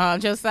hate you.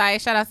 Josiah,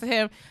 shout out to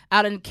him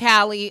out in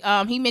Cali.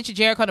 He mentioned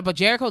Jericho, but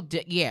Jericho,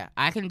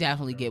 I can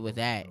definitely get with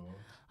that.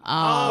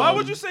 Why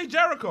would you say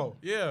Jericho?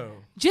 Yeah.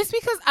 Just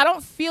because I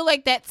don't feel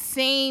like that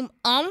same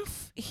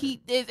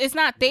it's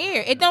not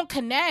there. It don't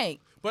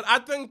connect. But I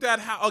think that,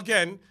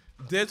 again,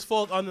 this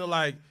falls under,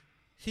 like,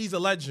 he's a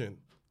legend.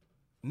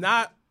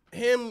 Not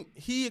him.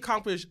 He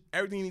accomplished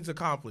everything he needs to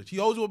accomplish. He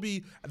always will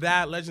be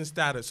that legend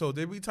status. So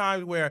there'll be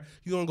times where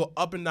he's going to go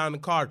up and down the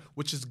card,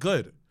 which is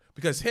good.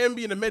 Because him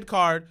being the mid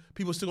card,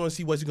 people still going to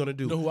see what he's going to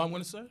do. You know who I'm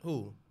going to say?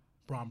 Who?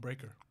 Braun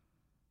Breaker.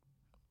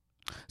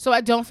 So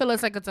I don't feel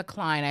it's like a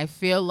decline. I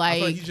feel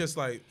like he's just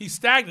like he's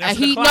stagnant.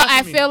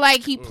 I feel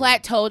like he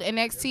plateaued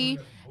NXT,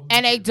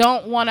 and they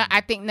don't want to.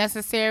 I think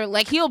necessarily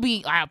like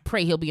I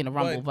pray he'll be in the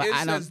Rumble, but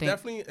I don't think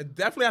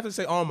definitely have to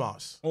say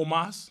Omos.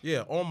 Omos,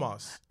 yeah,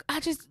 Omos. I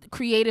just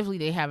creatively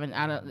they haven't.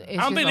 I don't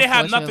think they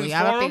have nothing for him.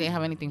 I don't think they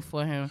have anything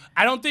for him.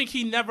 I don't think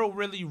he never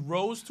really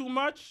rose too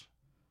much.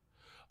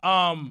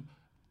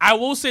 I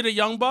will say the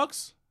Young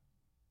Bucks.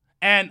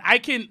 And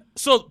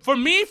so for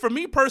me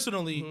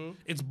personally,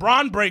 it's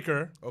Braun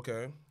Breaker.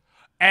 Okay.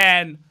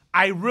 And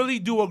I really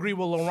do agree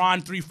with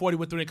LeBron 340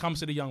 when it comes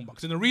to the Young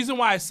Bucks. And the reason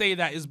why I say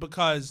that is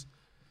because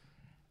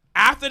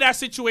after that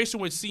situation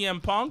with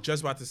CM Punk,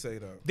 just about to say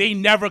that they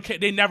never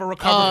recovered.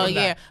 Oh from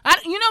yeah,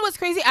 that. You know what's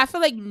crazy? I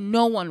feel like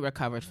no one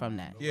recovered from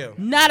that. Yeah,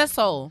 not a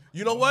soul.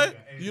 You know what?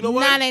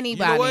 Not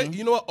anybody.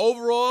 You know what?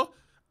 Overall,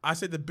 I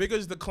say the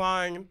biggest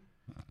decline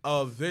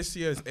of this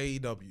year is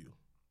AEW.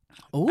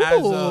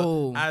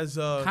 Ooh, as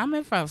a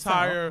coming from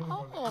entire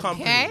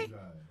company,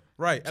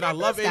 right? And I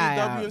love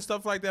AEW and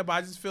stuff like that, but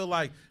I just feel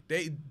like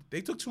they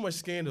took too much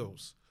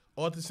scandals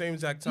all at the same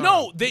exact time.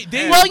 No, they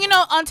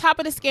well, on top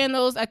of the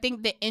scandals, I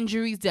think the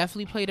injuries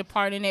definitely played a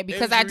part in it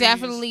because I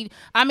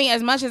mean,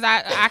 as much as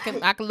I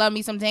can love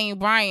me some Daniel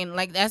Bryan,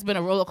 like that's been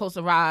a roller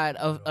coaster ride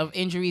of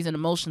injuries and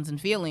emotions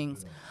and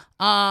feelings.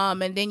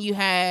 And then you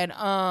had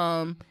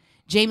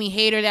Jamie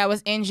Hayter that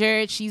was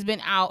injured. She's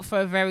been out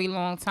for a very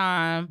long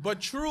time.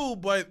 But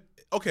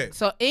okay.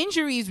 So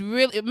injuries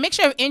really, a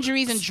mixture of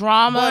injuries and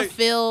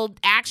drama-filled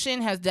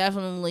action has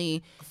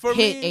definitely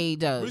hit AEW.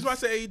 The reason why I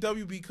say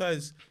AEW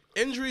because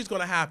injury is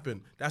going to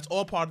happen. That's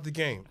all part of the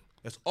game.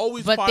 That's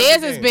always part of the game.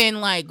 But theirs has been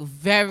like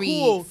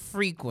very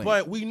frequent.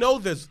 But we know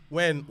this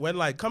when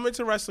like coming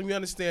to wrestling, we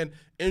understand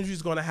injury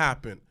is going to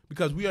happen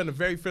because we are in a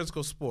very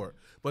physical sport.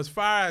 But as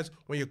far as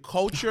when your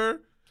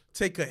culture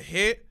take a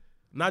hit,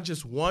 not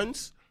just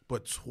once,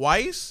 but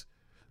twice,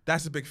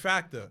 that's a big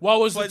factor.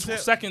 What was the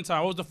second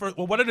time? What was the first?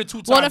 Well, what are the two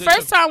times? Well, the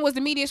first time was the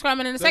media scrum,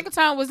 and the second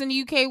time was in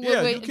the UK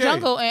with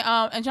Jungle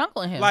and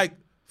Jungle and him. Like,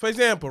 for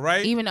example,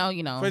 right? Even though,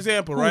 for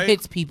example, who right?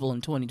 hits people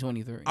in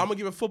 2023? I'm going to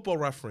give a football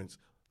reference.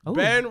 Ooh.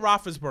 Ben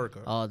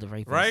Roethlisberger. Oh, the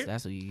rapist. Right?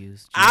 That's what you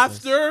use.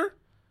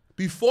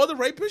 Before the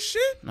rapist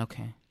shit?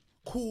 Okay.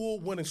 Cool,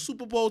 winning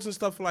Super Bowls and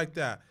stuff like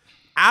that.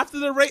 After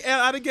the rape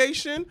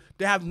allegation,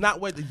 they have not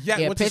went to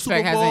the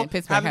Super Bowl.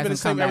 Pittsburgh haven't been the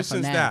same ever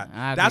since that.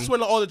 That's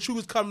when all the truth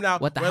is coming out.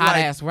 With the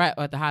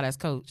hot ass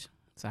coach.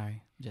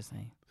 Sorry, just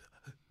saying.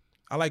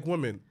 I like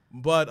women,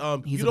 but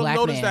you don't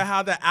notice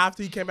that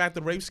after he came back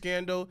the rape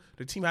scandal,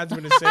 the team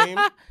hasn't been the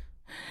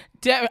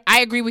same.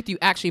 I agree with you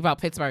actually about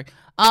Pittsburgh.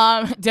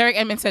 Derek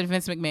Edmonds said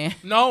Vince McMahon.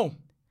 No,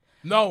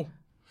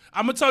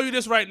 I'm gonna tell you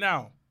this right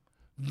now.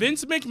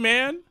 Vince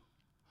McMahon.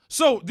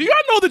 So do y'all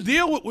know the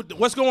deal with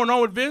what's going on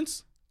with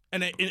Vince?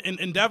 In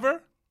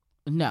Endeavor?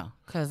 No,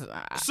 because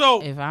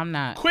if I'm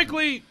not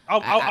quickly,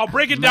 I'll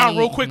break it down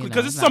real quickly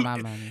because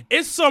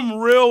it's some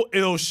real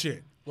ill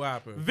shit. What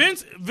happened?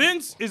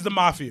 Vince is the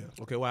mafia.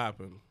 Okay, what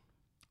happened?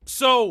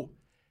 So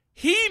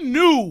he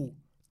knew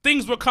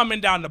things were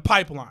coming down the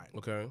pipeline.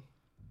 Okay,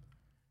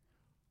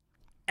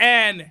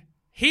 and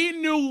he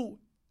knew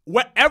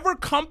whatever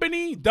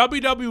company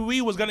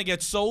WWE was gonna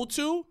get sold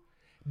to,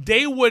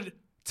 they would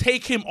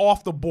take him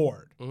off the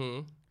board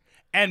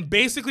and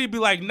basically be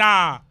like,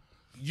 nah.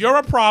 You're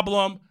a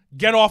problem.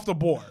 Get off the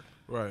board.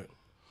 Right.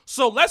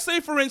 So let's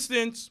say, for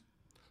instance,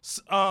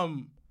 Suki.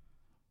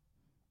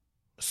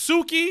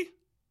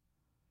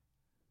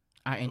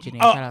 Our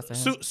engineer. Shout out to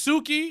him.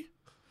 Suki,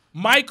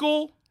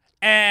 Michael,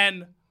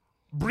 and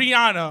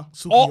Brianna.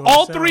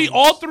 All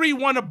three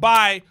want to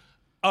buy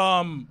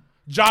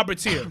Jobber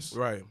Tears.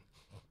 Right.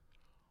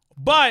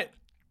 But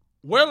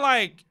we're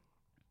like,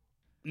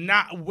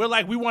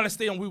 we want to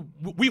stay on.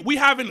 We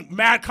having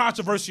mad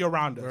controversy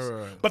around us,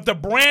 right. But the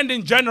brand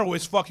in general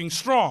is fucking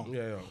strong.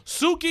 Yeah.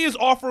 Suki is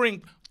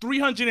offering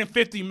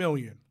 $350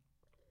 million.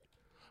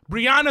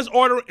 Brianna's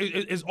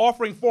is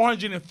offering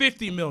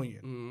 $450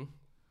 million. Mm-hmm.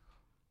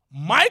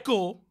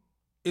 Michael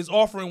is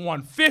offering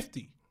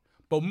 $150,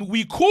 but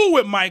we cool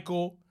with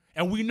Michael,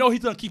 and we know he's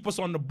gonna keep us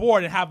on the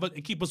board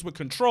and keep us with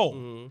control.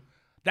 Mm-hmm.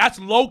 That's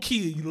low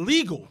key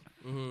illegal.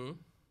 Mm-hmm.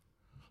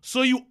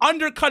 So you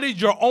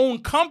undercutted your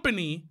own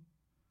company.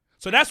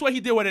 So that's what he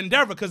did with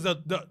Endeavor, because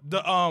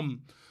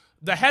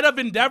the head of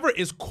Endeavor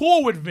is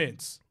cool with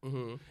Vince.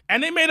 Mm-hmm.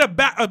 And they made a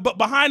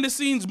behind the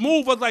scenes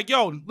move. Was like,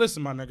 yo,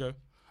 listen, my nigga,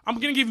 I'm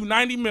gonna give you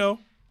 $90 million.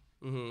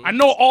 Mm-hmm. I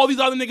know all these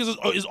other niggas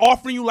is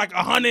offering you like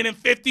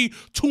 150,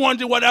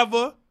 200,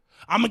 whatever.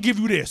 I'm gonna give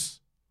you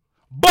this,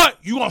 but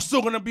you are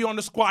still gonna be on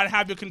the squad and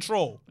have your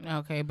control.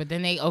 Okay, but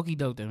then they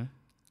okey-doked him.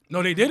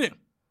 No, they didn't.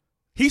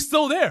 He's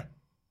still there.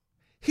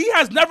 He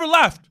has never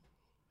left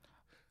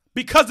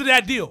because of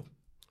that deal.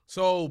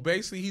 So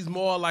basically, he's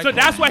more like. So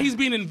that's why he's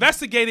being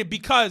investigated,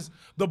 because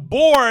the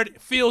board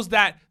feels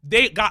that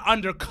they got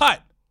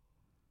undercut,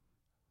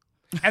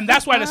 and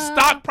that's why the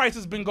stock price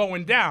has been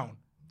going down.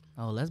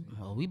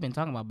 We've been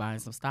talking about buying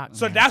some stock.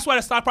 So that's why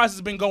the stock price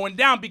has been going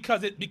down,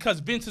 because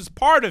Vince is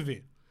part of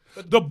it.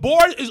 The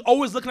board is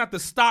always looking at the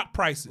stock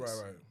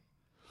prices. Right.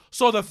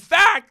 So the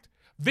fact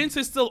Vince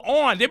is still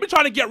on, they've been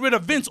trying to get rid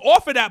of Vince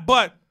off of that,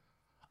 but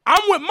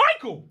I'm with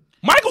Michael.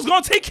 Michael's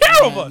gonna take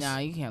care of us. Nah,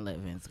 you can't let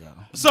Vince go.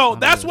 So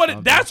that's what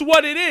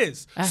it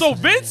is. So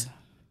Vince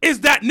is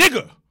that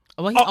nigga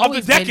of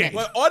the decade.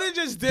 Well, all they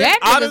just did, that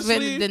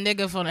honestly, been the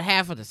nigga for the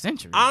half of the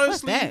century.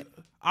 Honestly, that?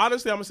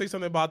 Honestly, I'm gonna say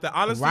something about that.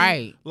 Honestly,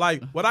 right.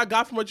 Like what I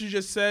got from what you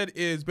just said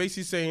is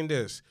basically saying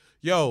this: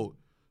 yo,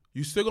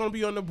 you still gonna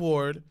be on the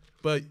board,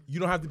 but you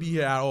don't have to be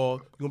here at all.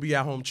 You're gonna be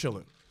at home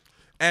chilling.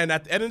 And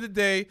at the end of the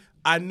day,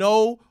 I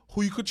know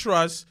who you could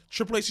trust.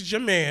 Triple H is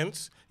your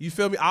man's. You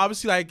feel me?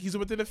 Obviously, like, he's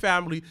within the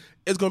family.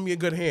 It's gonna be in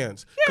good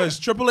hands because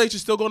Triple H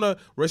is still gonna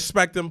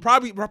respect him.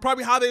 Probably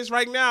holidays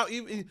right now.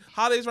 Even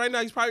holidays right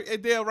now, he's probably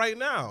there right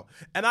now.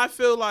 And I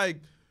feel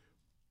like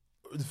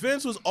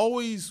Vince will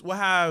always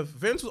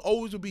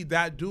would be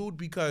that dude,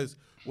 because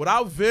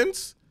without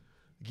Vince,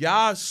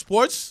 y'all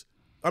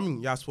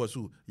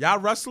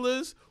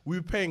wrestlers, we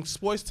were paying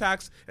sports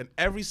tax in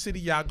every city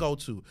y'all go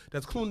to.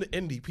 That's including the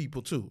indie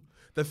people too.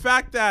 The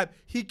fact that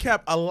he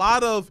kept a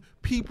lot of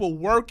people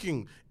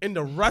working in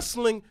the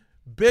wrestling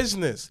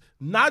business,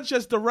 not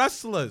just the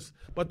wrestlers,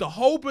 but the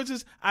whole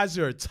business as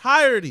their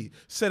entirety,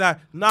 said that,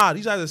 nah,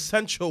 these are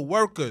essential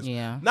workers.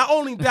 Yeah. Not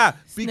only that,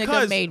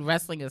 because nigga made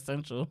wrestling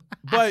essential.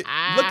 But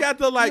look at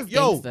the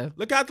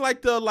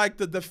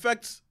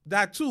effects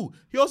that too.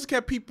 He also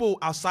kept people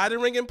outside the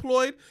ring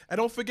employed, and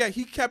don't forget,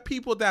 he kept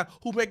people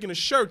who making the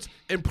shirts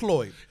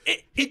employed.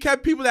 He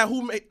kept people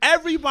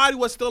everybody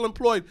was still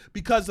employed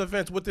because of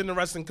Vince within the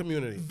wrestling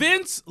community.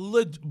 Vince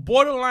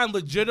borderline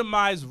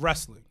legitimized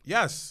wrestling.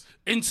 Yes.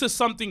 Into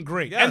something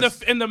great.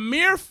 Yes. And the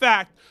mere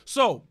fact,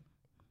 so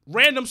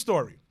random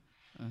story.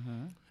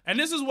 Mm-hmm. And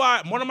this is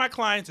why one of my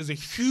clients is a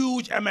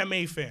huge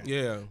MMA fan.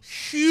 Yeah.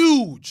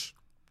 Huge.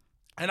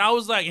 And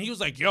he was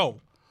like, yo,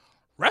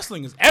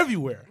 wrestling is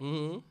everywhere.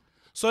 Mm-hmm.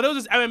 So there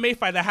was this MMA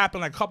fight that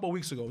happened like a couple of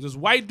weeks ago. This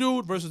white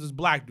dude versus this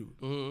black dude.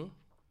 Mm-hmm.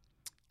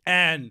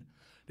 And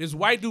this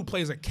white dude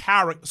plays a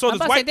character. So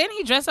didn't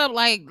he dress up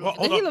like,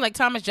 did he look like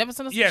Thomas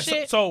Jefferson or some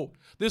shit? So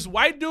this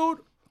white dude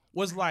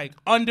was like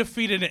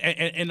undefeated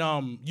in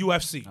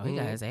UFC. Oh, he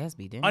got his ass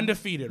beat, didn't he?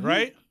 Undefeated,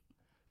 right?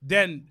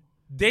 Then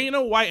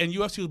Dana White and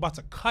UFC was about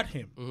to cut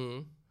him.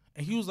 Mm-hmm.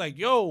 And he was like,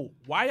 yo,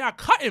 why y'all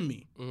cutting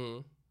me? Mm-hmm.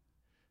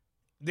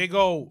 They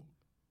go,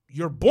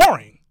 you're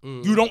boring.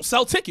 Mm-hmm. You don't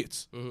sell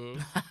tickets.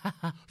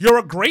 Mm-hmm. You're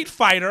a great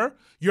fighter.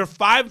 You're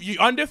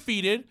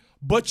undefeated,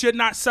 but you're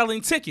not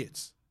selling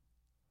tickets.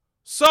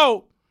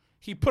 So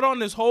he put on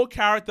this whole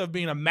character of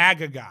being a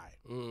MAGA guy.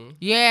 Mm-hmm.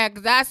 Yeah,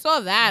 because I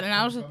saw that, and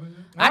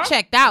I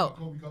checked out.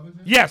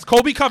 Yes,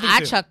 Kobe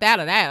Covington. I checked out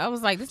of that. I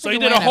was like, this. So he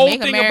did a whole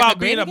thing about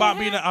being a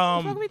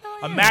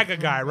MAGA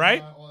guy,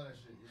 right?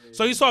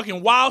 So he's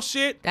talking wild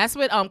shit. That's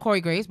what Corey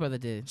Graves' brother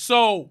did.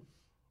 So,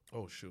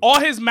 all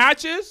his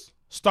matches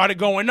started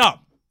going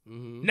up.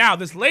 Mm-hmm. Now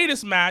this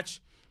latest match,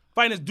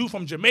 fighting this dude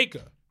from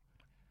Jamaica.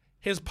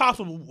 His pops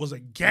was a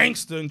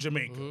gangster in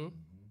Jamaica. Mm-hmm.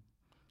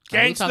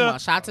 Gangster. Are you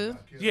talking about Shatu?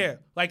 Yeah,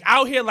 like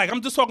out here, like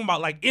I'm just talking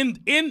about like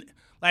in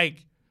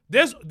like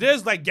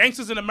there's like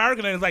gangsters in America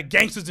and there's like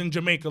gangsters in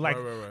Jamaica. Like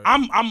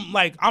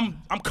right.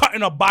 I'm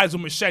cutting up buys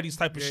with machetes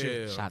type of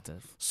shit. Yeah. Shatu.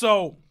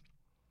 So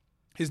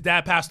his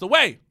dad passed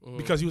away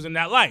because he was in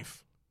that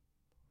life.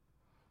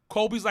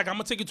 Kobe's like, I'm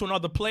gonna take you to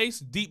another place,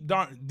 deep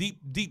down,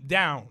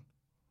 and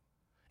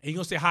you're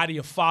gonna say hi to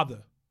your father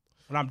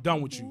when I'm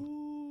done with you.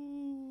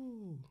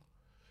 Ooh.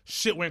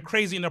 Shit went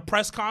crazy in the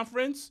press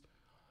conference.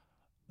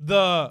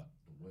 The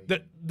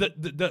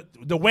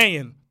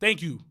weigh-in.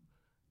 Thank you.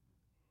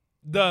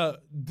 Dana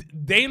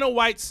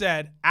White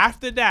said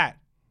after that,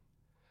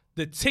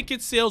 the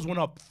ticket sales went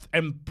up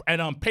and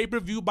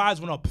pay-per-view buys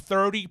went up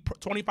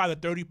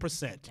 25 to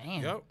 30%.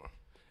 Damn. Yep.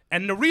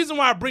 And the reason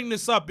why I bring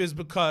this up is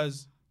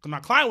because my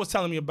client was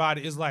telling me about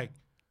it, is like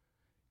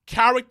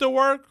character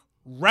work,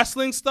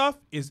 wrestling stuff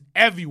is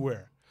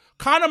everywhere.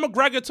 Conor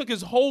McGregor took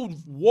his whole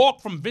walk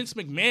from Vince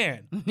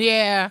McMahon.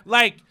 Yeah.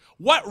 Like,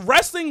 what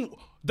wrestling,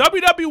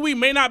 WWE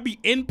may not be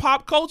in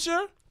pop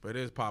culture, but it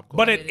is pop culture.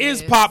 But it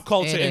is pop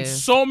culture in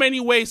so many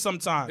ways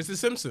sometimes. It's The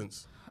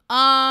Simpsons.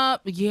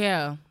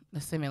 Yeah.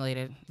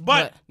 Assimilated.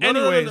 But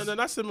anyways. No,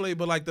 not simulated,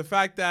 but like the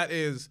fact that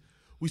is,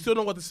 we still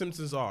know what The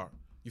Simpsons are.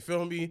 You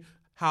feel me?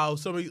 How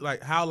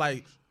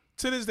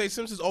to this day,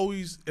 Simpsons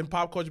always in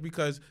pop culture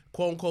because,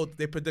 quote unquote,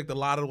 they predict a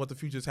lot of what the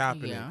future is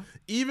happening. Yeah.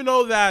 Even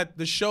though that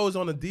the show is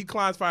on a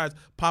decline as far as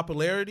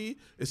popularity,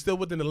 it's still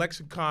within the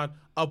lexicon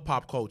of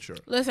pop culture.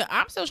 Listen,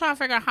 I'm still trying to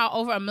figure out how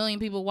over 1 million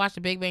people watched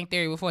The Big Bang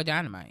Theory before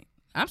Dynamite.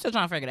 I'm still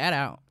trying to figure that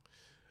out.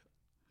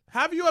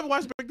 Have you ever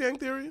watched Big Bang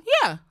Theory?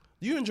 Yeah.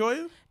 Do you enjoy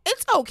it?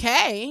 It's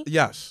okay.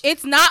 Yes.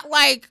 It's not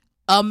like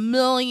 1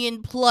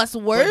 million plus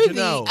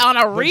worthy on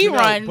a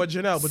rerun. But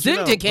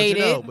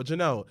syndicated. But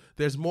Janelle,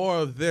 there's more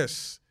of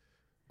this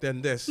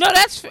than this. No,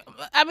 that's.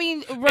 I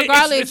mean,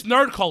 regardless, it's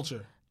nerd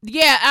culture.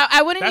 Yeah,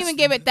 I wouldn't even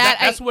give it that.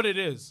 That's what it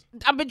is.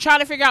 I've been trying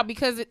to figure out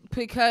because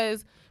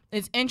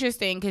it's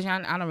interesting because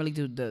I don't really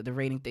do the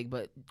rating thing,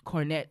 but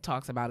Cornette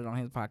talks about it on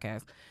his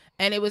podcast.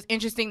 And it was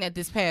interesting that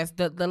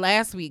the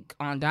last week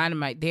on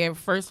Dynamite, their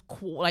first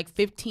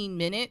 15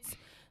 minutes,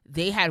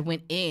 they had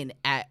went in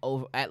at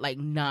like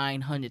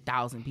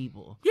 900,000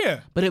 people. Yeah.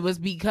 But it was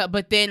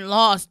but then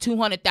lost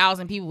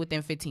 200,000 people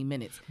within 15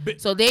 minutes.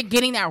 So they're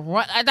getting that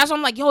run. That's why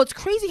I'm like, yo, it's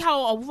crazy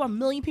how over 1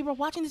 million people are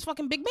watching this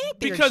fucking Big Bang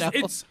Theory show.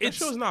 Because that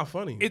show's not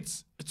funny.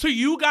 It's to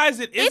you guys,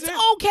 it isn't.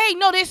 It's okay.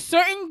 No, there's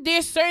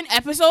certain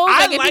episodes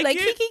that it'd be like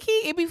kiki.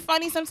 It'd be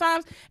funny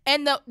sometimes.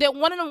 And the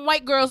one of them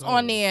white girls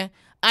on there,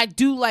 I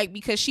do like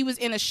because she was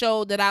in a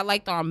show that I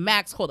liked on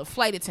Max called A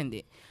Flight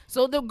Attendant.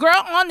 So the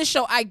girl on the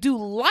show I do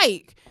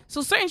like.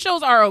 So certain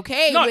shows are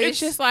okay, but it's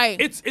just like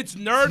it's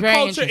nerd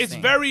culture. It's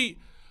very,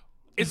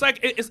 it's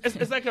like a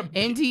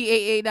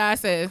ND889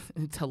 says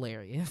it's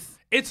hilarious.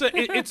 It's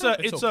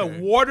a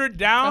watered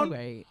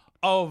down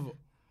of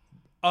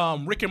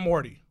Rick and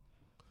Morty.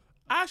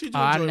 I actually do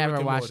enjoy I've never Rick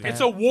and watched Morty.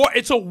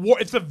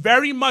 that. It's a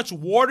very much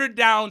watered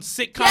down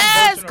sitcom.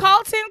 Yes,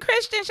 Carlton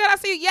Christian. Shout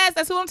out to you. Yes,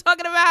 that's who I'm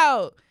talking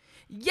about.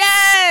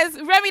 Yes,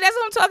 Remy, that's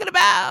what I'm talking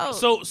about.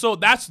 So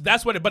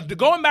that's what it. But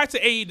going back to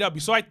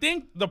AEW, so I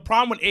think the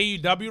problem with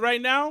AEW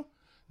right now,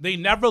 they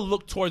never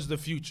look towards the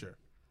future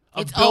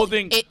of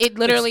building. It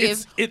literally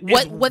is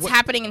what's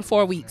happening in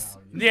 4 weeks.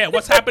 Yeah,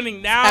 what's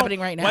happening now? Happening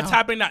right now. What's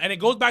happening now? And it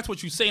goes back to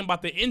what you're saying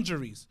about the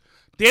injuries.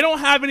 They don't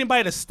have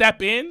anybody to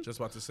step in. Just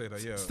about to say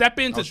that. Yeah. Step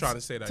in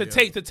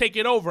to take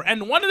it over.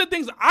 And one of the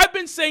things I've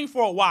been saying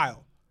for a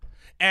while,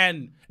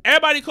 and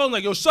everybody calling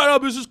like, "Yo, shut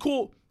up! This is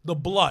cool." The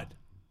blood.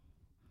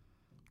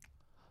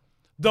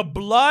 The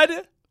blood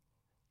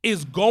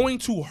is going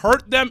to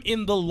hurt them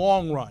in the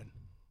long run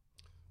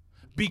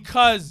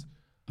because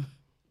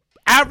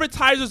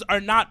advertisers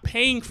are not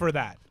paying for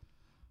that.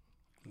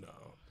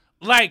 No.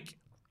 Like,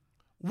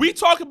 we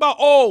talk about,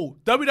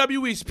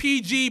 WWE's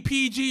PG.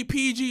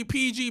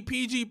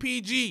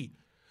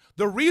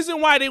 The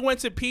reason why they went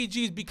to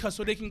PG is because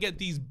so they can get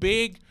these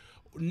big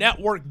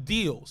network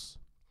deals.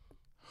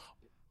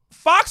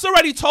 Fox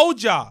already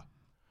told y'all,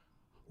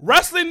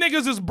 wrestling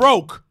niggas is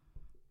broke.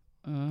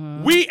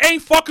 We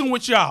ain't fucking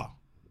with y'all.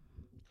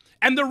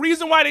 And the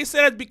reason why they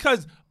said it is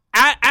because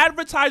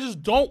advertisers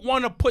don't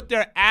want to put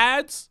their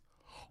ads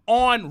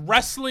on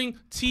wrestling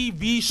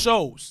TV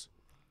shows.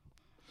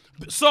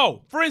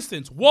 So, for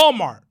instance,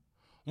 Walmart.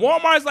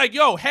 Walmart's like,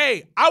 yo,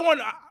 hey,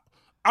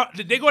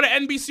 they go to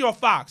NBC or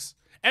Fox.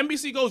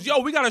 NBC goes,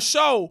 yo, we got a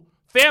show,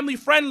 family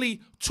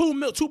friendly,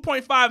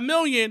 2.5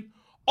 million.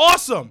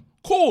 Awesome.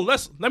 Cool.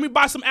 Let me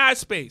buy some ad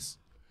space.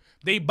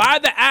 They buy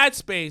the ad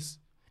space.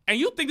 And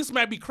you think this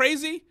might be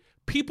crazy?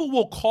 People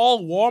will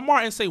call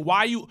Walmart and say,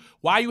 why you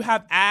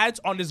have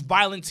ads on this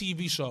violent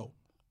TV show?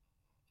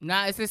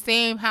 Nah, it's the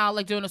same how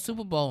like during the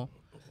Super Bowl.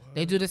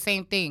 They do the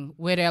same thing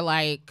where they're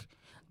like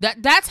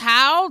that's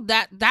how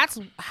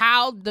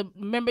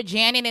remember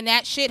Janet and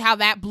that shit, how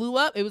that blew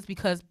up? It was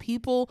because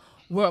people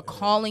were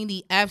calling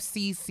the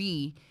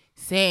FCC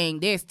saying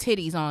there's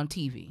titties on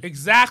TV.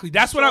 Exactly.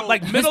 That's what I'm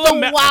like. Middle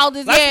America.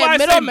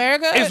 Middle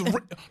America is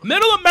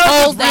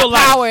holds that real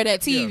power life.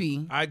 that TV.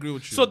 Yeah, I agree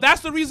with you. So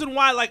that's the reason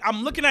why, like,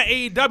 I'm looking at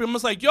AEW. I'm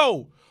just like,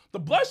 yo, the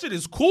blood shit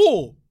is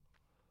cool,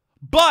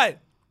 but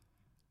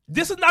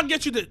this is not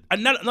get you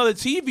another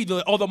TV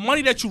deal or the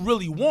money that you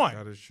really want.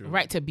 That is true.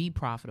 Right, to be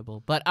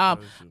profitable. But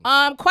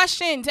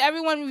question to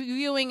everyone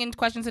viewing and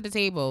question to the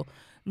table.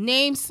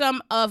 Name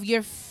some of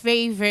your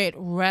favorite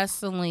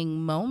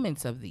wrestling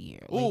moments of the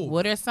year. Like,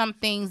 what are some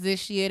things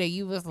this year that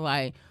you was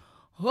like,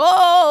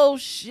 oh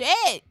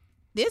shit,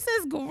 this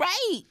is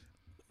great?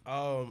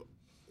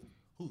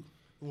 Who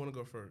want to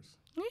go first?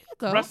 You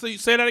go. Wrestling,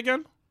 say that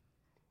again.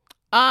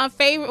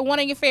 One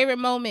of your favorite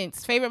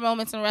moments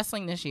in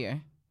wrestling this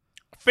year.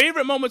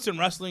 Favorite moments in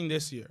wrestling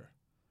this year,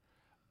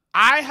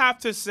 I have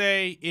to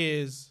say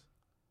is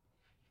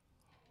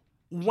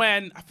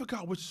when I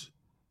forgot which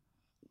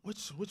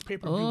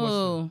pay-per-view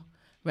was it?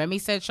 Remy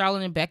said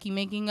Charlotte and Becky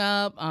making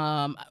up.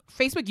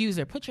 Facebook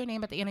user, put your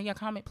name at the end of your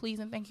comment, please,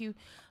 and thank you.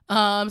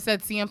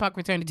 Said CM Punk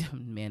returned to...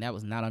 Man, that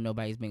was not on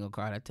nobody's bingo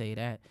card, I tell you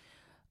that.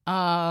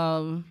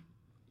 I'm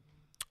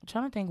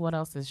trying to think what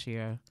else this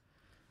year.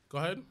 Go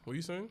ahead. What are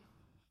you saying?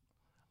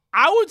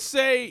 I would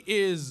say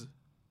is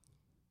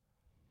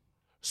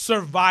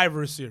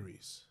Survivor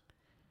Series.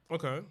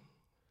 Okay.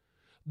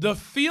 The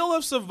feel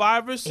of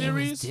Survivor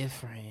Series... It was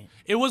different.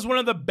 It was one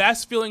of the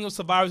best feelings of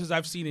Survivor Series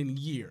I've seen in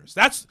years.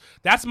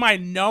 That's my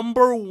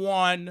number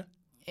one.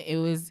 It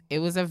was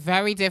a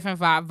very different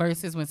vibe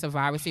versus when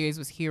Survivor Series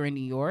was here in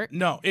New York.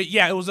 No,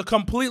 it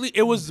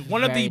was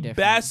one of the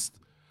best.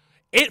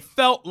 It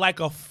felt like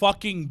a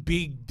fucking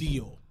big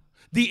deal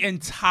the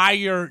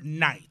entire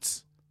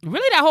night.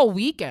 Really, that whole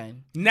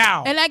weekend.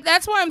 Now, and like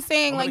that's why I'm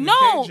saying, like,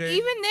 no, King,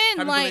 even then,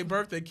 happy like,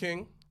 birthday,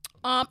 King.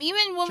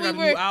 Even when she got a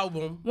new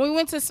album. when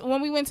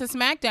we went to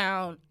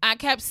SmackDown, I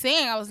kept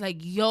saying, I was like,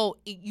 yo,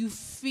 you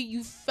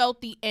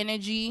felt the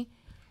energy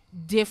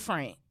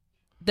different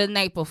the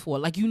night before.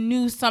 Like you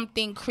knew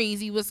something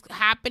crazy was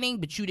happening,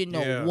 but you didn't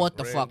know what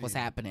the fuck was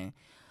happening.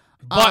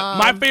 But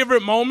my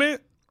favorite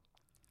moment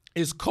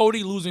is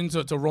Cody losing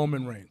to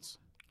Roman Reigns.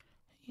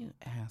 You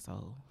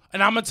asshole.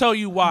 And I'm gonna tell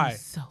you why. I'm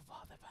so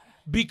bothered by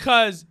that.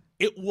 Because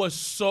it was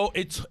so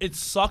it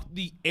sucked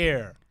the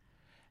air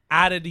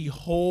out of the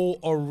whole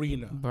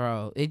arena.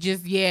 Bro, it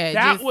just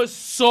was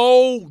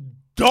so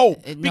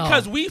dope.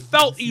 Because we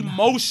felt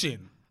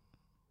emotion.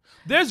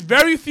 There's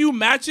very few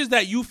matches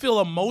that you feel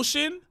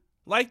emotion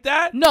like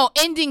that. No,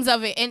 endings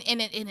of it and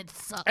it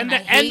sucks. And the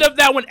end of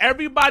that when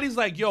everybody's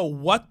like, yo,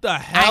 what the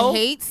hell? I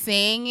hate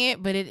saying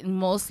it, but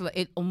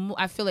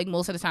I feel like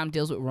most of the time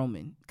deals with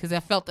Roman. Because I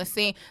felt the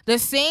same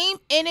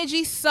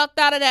energy sucked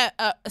out of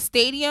that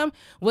stadium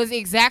was the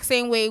exact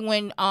same way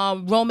when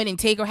Roman and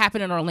Taker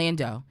happened in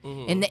Orlando.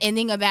 Mm-hmm. And the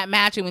ending of that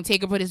match and when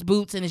Taker put his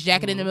boots and his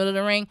jacket in the middle of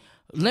the ring.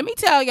 Let me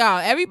tell y'all,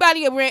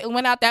 everybody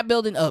went out that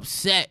building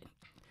upset.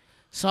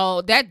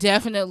 So that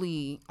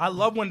definitely. I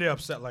love when they're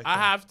upset like that. I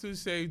have to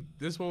say,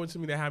 this moment to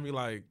me that had me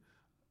like,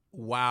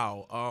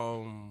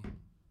 wow.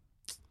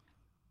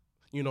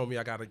 You know me,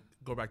 I gotta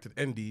go back to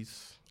the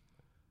Indies.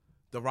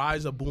 The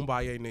rise of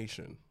Boombayah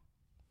Nation.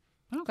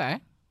 Okay.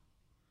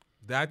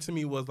 That to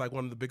me was like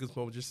one of the biggest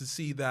moments, just to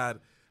see that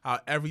how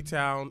every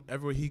town,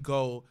 everywhere he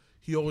go,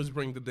 he always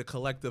bring the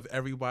collective,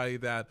 everybody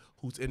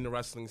who's in the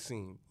wrestling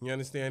scene. You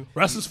understand?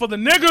 Wrestlers for the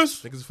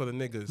niggas. Niggas for the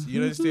niggas.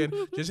 You understand?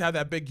 Just have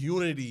that big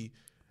unity.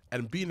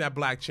 And being that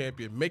black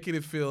champion, making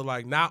it feel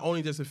like not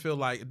only does it feel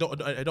like it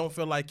don't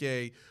feel like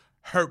a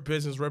Hurt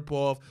Business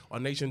ripoff or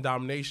Nation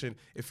Domination.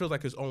 It feels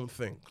like his own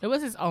thing. It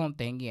was his own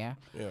thing, yeah.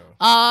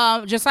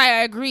 Yeah. Josiah,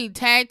 I agree.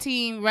 Tag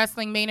team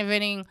wrestling main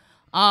eventing,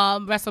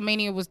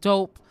 WrestleMania was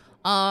dope.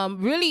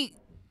 Really,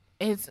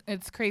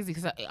 it's crazy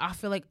because I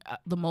feel like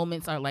the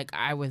moments are like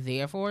I was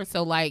there for.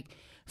 So like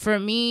for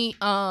me,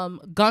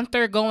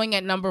 Gunther going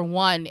at number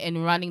 1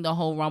 and running the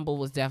whole Rumble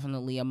was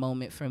definitely a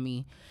moment for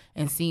me.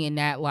 And seeing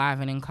that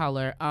live and in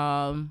color.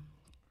 Trying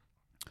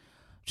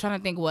to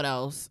think what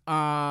else.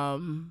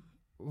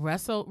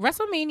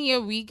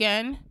 WrestleMania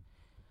weekend,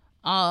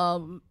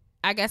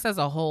 I guess as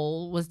a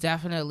whole, was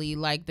definitely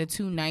like the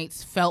 2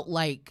 nights felt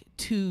like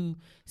 2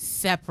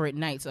 separate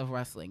nights of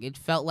wrestling. It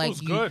felt like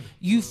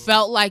you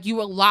felt like you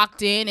were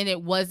locked in and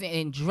it wasn't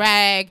in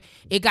drag.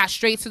 It got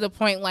straight to the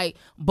point, like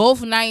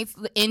both nights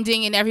the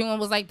ending and everyone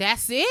was like,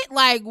 that's it?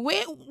 Like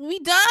we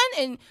done?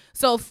 And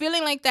so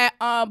feeling like that,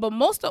 but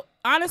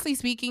honestly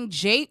speaking,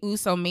 Jey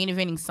Uso main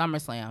eventing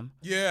SummerSlam.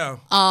 Yeah.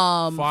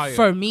 Fire.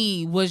 For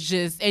me was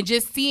just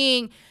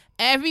seeing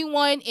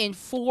everyone in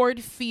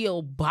Ford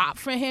Field bop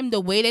for him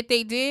the way that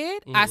they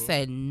did. I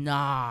said,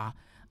 nah.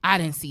 I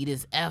didn't see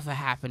this ever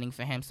happening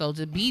for him. So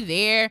to be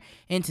there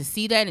and to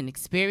see that and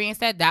experience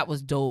that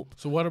was dope.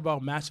 So what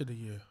about match of the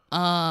year?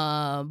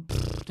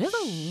 There's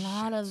a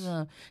lot of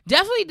them.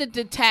 Definitely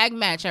the tag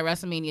match at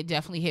WrestleMania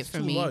definitely hit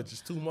for me.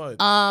 It's too much.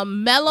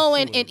 Melo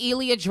and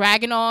Ilya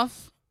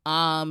Dragunov.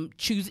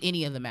 Choose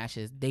any of the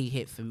matches. They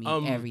hit for me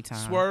every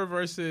time. Swerve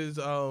versus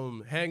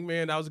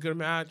Hangman. That was a good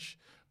match.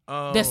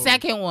 The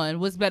second one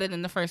was better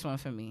than the first one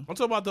for me. I'm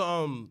talking about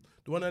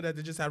the one that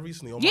they just had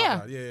recently. Oh my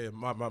God. Yeah.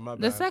 My bad.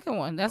 The second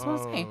one. That's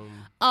what I'm saying.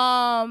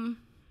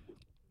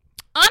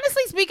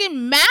 Honestly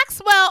speaking,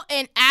 Maxwell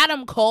and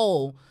Adam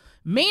Cole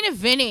main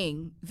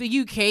eventing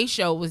the UK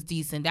show was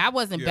decent. That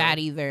wasn't bad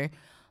either.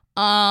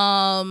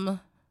 Trying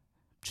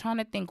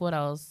to think what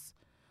else.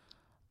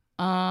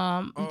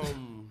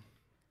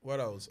 What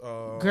else?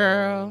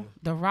 Girl,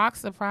 The Rock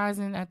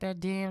surprising at that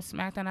damn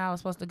SmackDown I was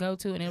supposed to go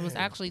to, and it was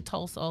actually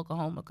Tulsa,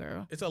 Oklahoma,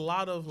 girl. It's a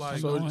lot of like.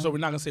 So we're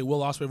not gonna say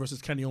Will Ospreay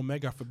versus Kenny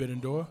Omega at Forbidden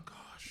Door. Oh,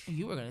 gosh,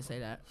 you were gonna say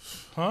that,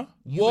 huh?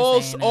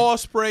 Will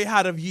Ospreay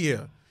had a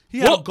year. He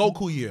had a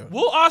Goku year.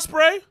 Will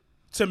Ospreay,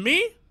 to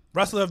me,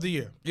 wrestler of the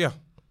year. Yeah.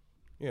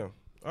 Will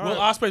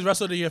Ospreay's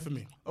wrestler of the year for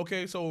me.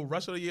 Okay, so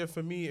wrestler of the year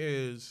for me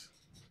is.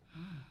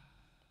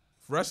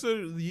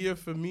 Wrestler of the year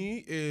for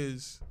me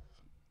is.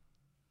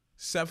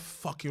 Seth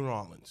fucking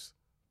Rollins.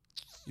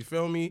 You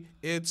feel me?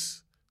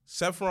 It's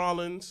Seth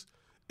Rollins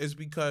is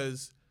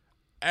because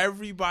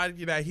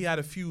everybody that he had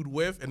a feud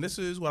with, and this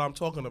is what I'm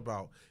talking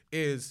about,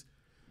 is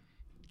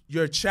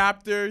your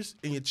chapters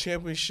in your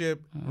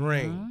championship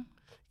reign.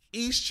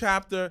 Each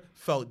chapter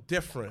felt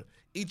different.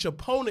 Each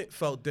opponent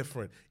felt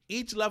different.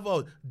 Each level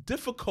of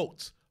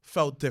difficult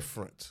felt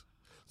different.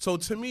 So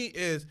to me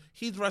is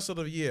he's wrestler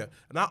of the year.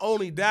 Not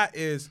only that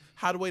is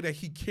how the way that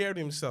he carried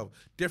himself,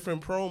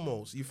 different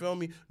promos. You feel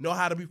me? Know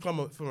how to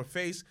become from a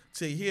face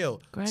to a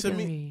heel. Gregory, to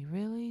me,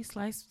 really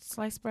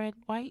slice bread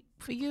white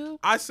for you?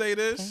 I say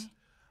this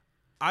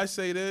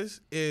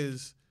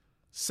is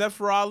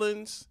Seth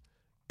Rollins.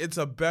 It's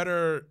a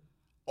better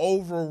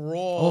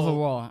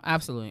overall,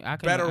 absolutely,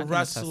 better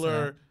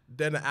wrestler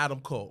than Adam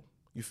Cole.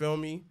 You feel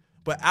me?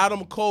 But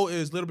Adam Cole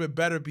is a little bit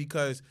better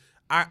because.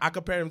 I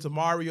compare him to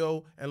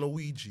Mario and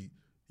Luigi.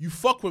 you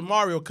fuck with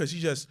Mario because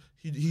he does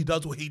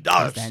what he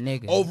does that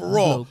nigga.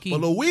 overall. But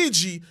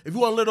Luigi, if you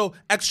want a little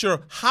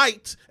extra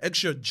height,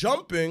 extra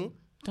jumping,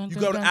 you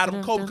go to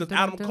Adam Cole because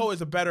Adam Cole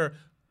is a better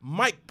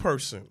mic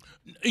person.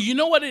 You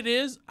know what it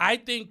is? I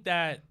think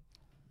that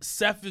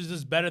Seth is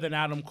just better than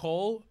Adam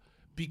Cole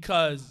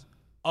because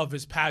of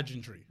his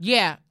pageantry.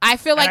 Yeah, I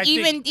feel like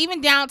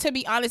even down, to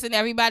be honest, and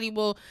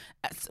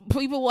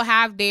people will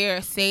have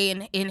their say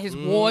in his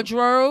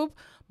wardrobe,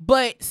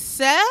 but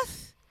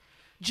Seth,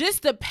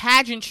 just the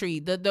pageantry,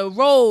 the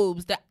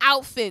robes, the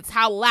outfits,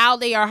 how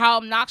loud they are, how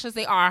obnoxious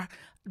they are,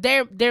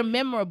 they're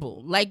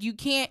memorable. Like you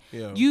can't,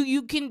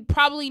 you can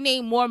probably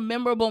name more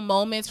memorable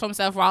moments from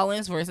Seth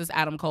Rollins versus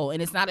Adam Cole,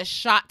 and it's not a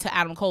shot to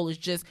Adam Cole. It's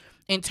just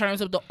in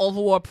terms of the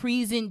overall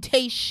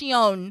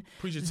presentation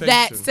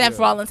that Seth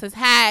Rollins has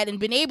had and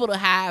been able to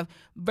have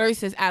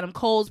versus Adam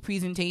Cole's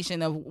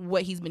presentation of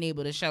what he's been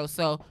able to show.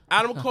 So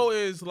Adam Cole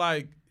is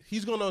like,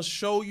 he's gonna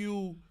show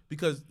you,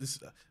 because this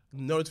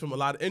notice from a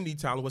lot of indie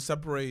talent, what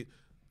separate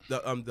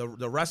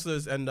the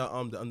wrestlers and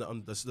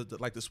the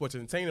sports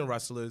entertainment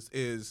wrestlers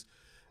is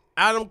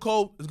Adam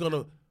Cole is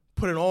gonna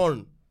put it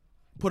on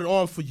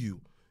for you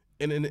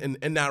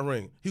in that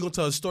ring. He's gonna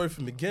tell a story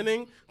from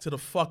beginning to the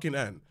fucking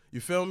end. You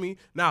feel me?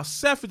 Now,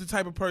 Seth is the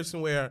type of person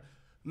where,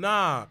 I'm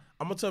going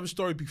to tell the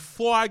story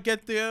before I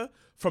get there,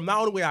 from not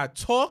only the way I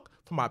talk,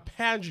 from my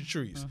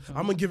pageantries.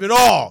 I'm going to give it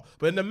all.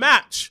 But in the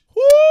match,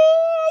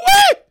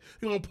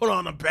 you're going to put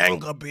on a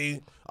banger,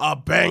 B. A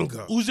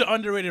banger. Who's your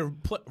underrated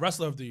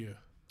wrestler of the year?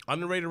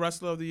 Underrated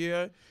wrestler of the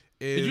year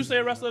is... Did you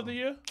say wrestler of the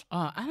year?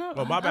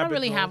 I don't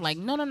really have like,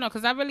 no,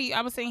 because I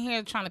was sitting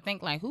here trying to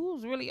think like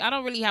who's really, I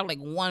don't really have like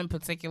one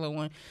particular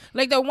one.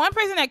 Like the one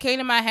person that came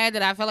to my head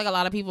that I feel like a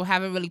lot of people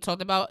haven't really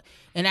talked about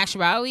in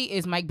actuality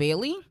is Mike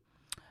Bailey.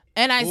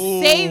 And I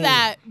say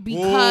that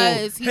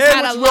because he's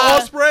had a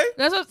lot of,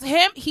 that's what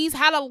him, he's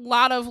had a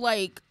lot of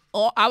like,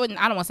 I don't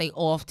want to say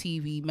off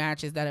TV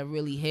matches that have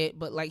really hit,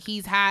 but like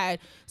he's had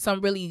some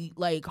really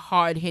like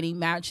hard hitting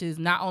matches,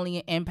 not only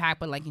in Impact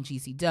but like in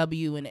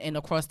GCW and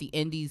across the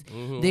Indies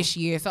this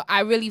year. So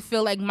I really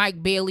feel like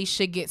Mike Bailey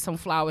should get some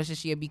flowers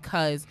this year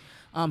because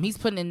he's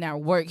putting in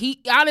that work. He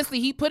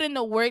put in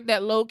the work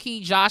that low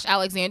key Josh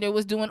Alexander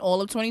was doing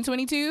all of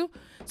 2022.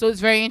 So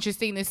it's very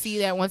interesting to see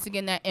that once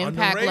again that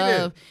Impact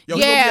underrated. Love. Yo,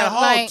 yeah,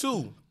 like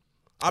too.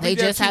 They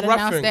just had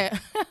announced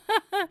that.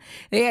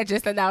 They had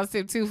just announced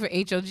him too for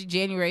HOG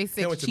January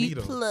 6th. Cheap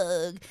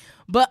plug.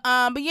 But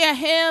yeah,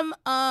 him.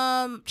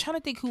 Trying to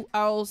think who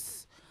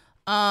else.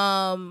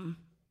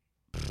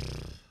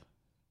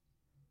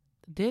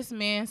 This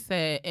man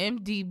said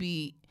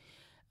MDB.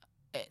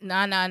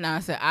 Nah.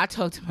 Said I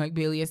talked to Mike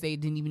Bailey yesterday.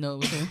 Didn't even know it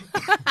was him.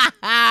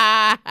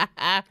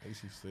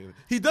 AC Slater.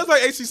 He does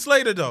like AC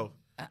Slater though.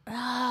 No.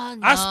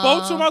 I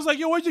spoke to him. I was like,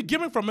 "Yo, where'd you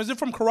get it from? Is it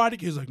from Karate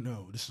Kid?" He's like,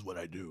 "No, this is what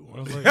I do."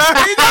 I was like,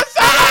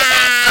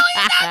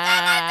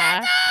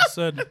 I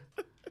said,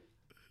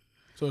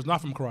 "So it's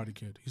not from Karate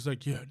Kid." He's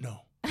like, "Yeah,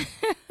 no,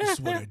 this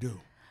is what I do."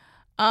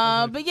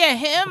 But yeah,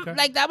 him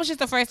like that was just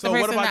the first. So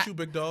what about you,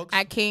 Big Dogs?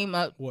 I came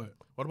up. What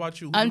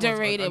about you?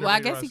 Underrated. Well,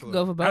 I guess you could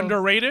go for both.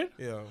 Underrated.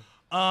 Yeah.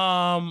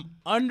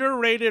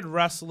 Underrated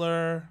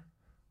wrestler.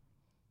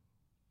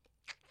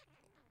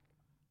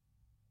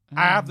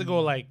 I have to go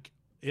like.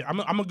 I'm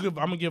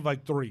gonna give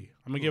like three.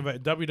 I'm gonna give a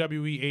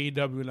WWE,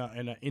 AEW,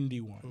 and an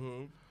indie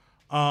one.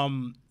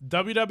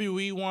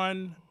 WWE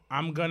one,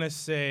 I'm gonna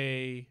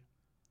say.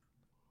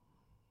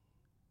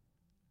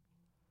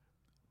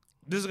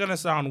 This is gonna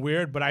sound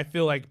weird, but I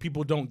feel like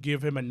people don't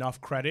give him enough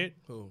credit.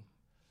 Who?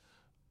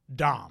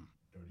 Dom.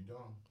 Dirty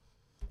Dom.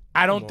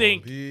 I don't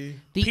think the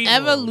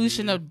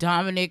evolution of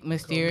Dominic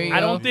Mysterio. I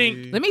don't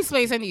think. Let me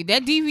explain something.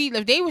 That DVD,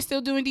 if they were still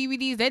doing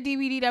DVDs, that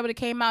DVD that would have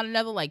came out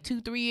another like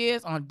 2-3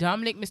 years on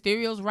Dominic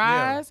Mysterio's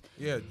rise.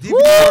 Yeah.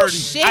 DVD worthy.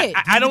 Shit.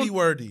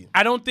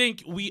 I don't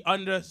think we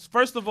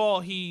First of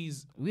all, we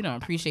don't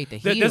appreciate the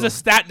heel. There's a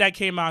stat that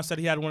came out and said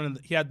he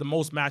had the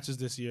most matches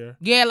this year.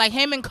 Yeah, like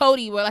him and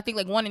Cody were I think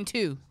like 1 and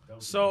 2.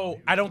 So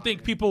I don't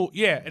think people.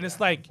 Yeah, and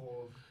it's like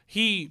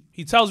he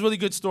tells really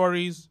good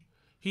stories.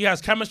 He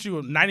has chemistry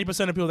with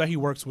 90% of people that he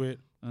works with.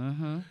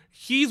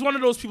 He's one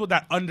of those people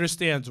that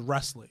understands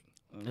wrestling.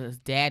 His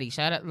daddy,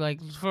 shout out,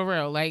 like for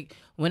real. Like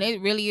when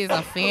it really is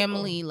a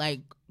family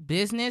like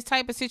business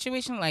type of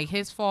situation, like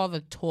his father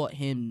taught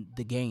him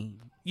the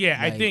game.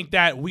 Yeah, like, I think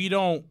that we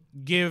don't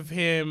give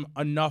him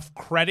enough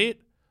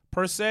credit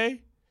per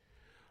se.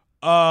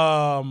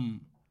 Now,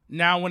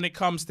 when it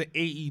comes to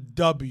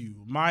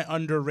AEW, my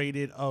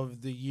underrated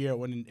of the year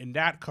when in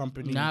that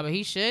company. Nah, but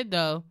he should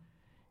though.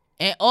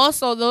 And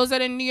also, those that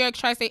are in the New York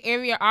tri-state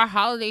area, our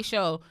holiday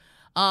show,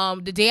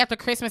 the day after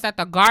Christmas at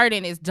the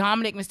Garden is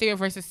Dominic Mysterio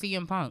versus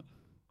CM Punk.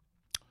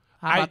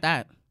 How about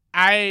that?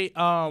 I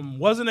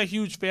wasn't a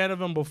huge fan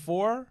of him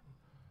before,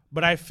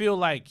 but I feel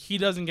like he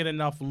doesn't get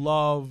enough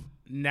love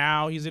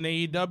now. He's in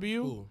AEW.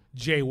 Ooh.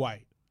 Jay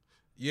White.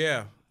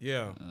 Yeah.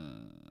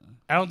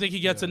 I don't think he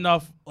gets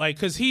enough, like,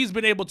 because he's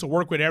been able to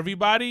work with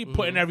everybody,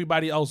 putting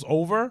everybody else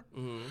over,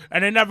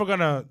 and they're never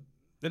gonna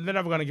They're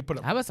never gonna get put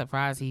up. I was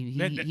surprised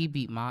he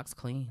beat Mox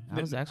clean. I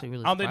was actually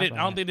really surprised. I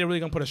don't think they're really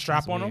gonna put a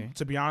strap on him.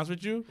 To be honest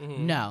with you,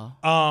 No.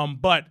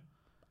 But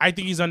I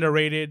think he's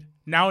underrated.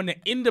 Now in the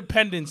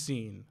independent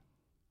scene,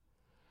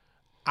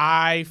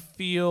 I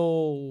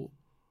feel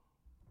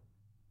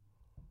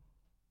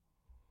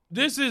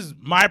this is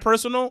my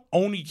personal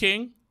Oni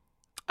King.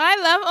 Shout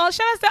out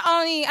to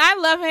Oni. I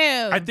love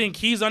him. I think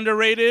he's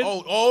underrated.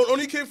 Oh,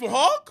 Oni King from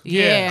Hawk?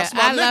 Yeah, that's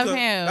my I nigga. love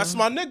him. That's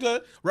my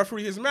nigga.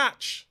 Referee his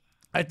match.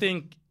 I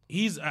think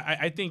he's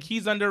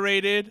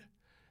underrated.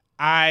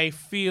 I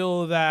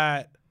feel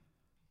that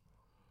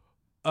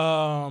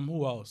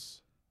who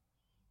else?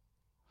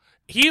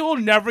 He will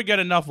never get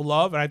enough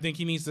love, and I think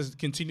he needs to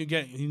continue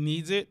getting. He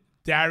needs it.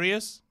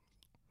 Darius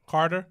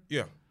Carter.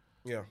 Yeah.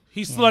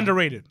 He's still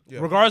underrated,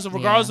 regardless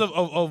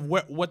of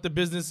what the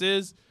business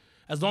is.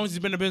 As long as he's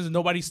been in the business,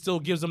 nobody still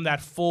gives him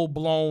that full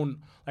blown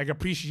like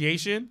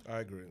appreciation. I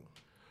agree.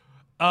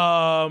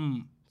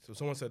 So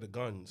someone said the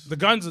guns. The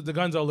guns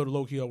are a little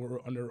low key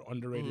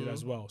underrated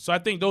as well. So I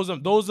think those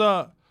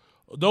are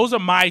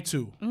my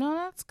two. No,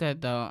 that's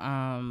good though.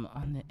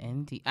 On the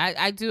indie,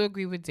 I do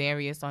agree with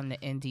Darius on the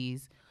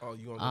indies. Oh,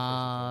 you want to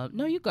go first?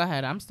 No, you go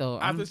ahead. I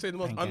have to say the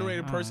most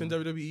underrated person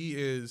in WWE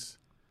is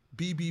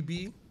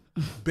BBB,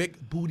 Big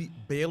Booty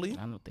Bailey.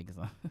 I don't think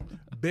so.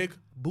 Big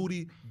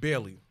Booty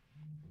Bailey.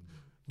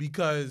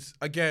 Because,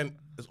 again,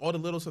 it's all the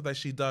little stuff that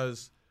she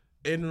does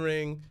in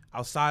ring,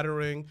 outside the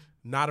ring,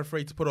 not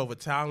afraid to put over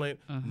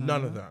talent,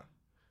 none of that.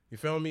 You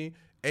feel me?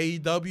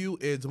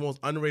 AEW is the most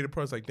underrated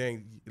person. Like,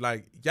 dang,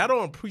 like, y'all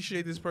don't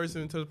appreciate this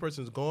person until this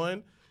person's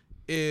gone.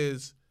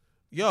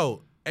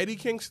 Eddie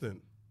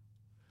Kingston.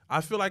 I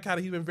feel like how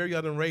he's been very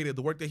underrated.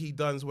 The work that he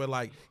does where,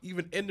 like,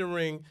 even in the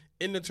ring,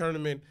 in the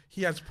tournament,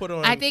 he has put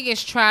on. I think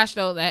it's trash,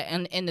 though, that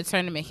in the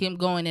tournament, him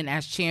going in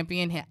as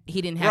champion,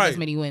 he didn't have as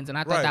many wins, and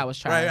I thought that was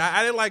trash. Right,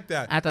 I didn't like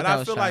that. I thought that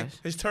was feel trash.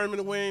 like his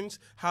tournament wins,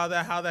 how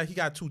that he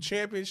got 2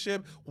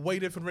 championships,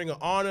 waited for Ring of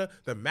Honor,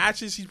 the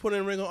matches he put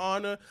in Ring of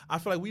Honor. I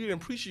feel like we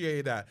didn't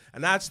appreciate that.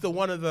 And that's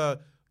one of the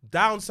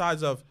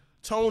downsides of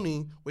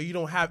Tony, where you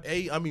don't have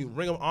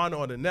Ring of Honor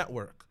on the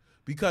network.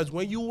 Because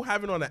when you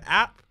have it on the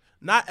app,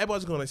 not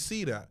everyone's going to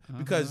see that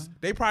because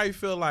they probably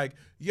feel like,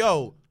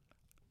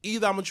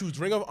 either I'm going to choose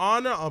Ring of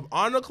Honor,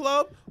 Honor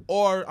Club,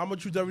 or I'm going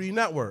to choose WWE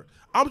Network.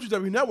 I'm going to choose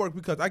WWE Network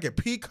because I get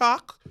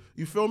Peacock.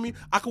 You feel me?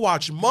 I can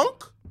watch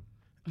Monk.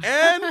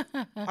 I'm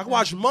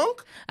not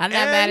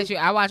mad at you.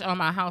 I watch all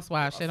my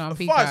Housewives shit on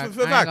Peacock.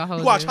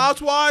 You watch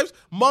Housewives,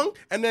 Monk,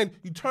 and then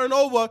you turn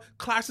over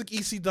classic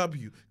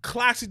ECW,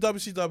 classic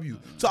WCW.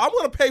 So I'm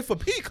going to pay for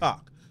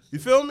Peacock. You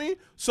feel me?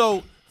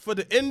 So for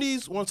the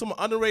indies, when some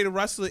underrated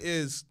wrestler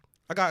is,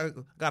 I got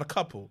a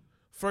couple.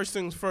 First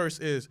things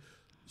first is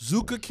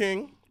Zuka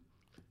King,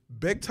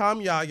 Big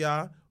Time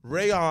Yaya,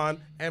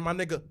 Rayon, and my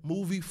nigga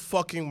Movie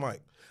fucking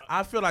Mike.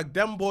 I feel like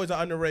them boys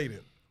are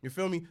underrated. You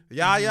feel me?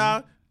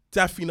 Yaya,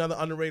 definitely another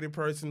underrated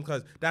person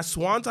because that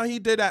swanton he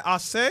did at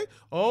Ase,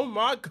 oh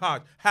my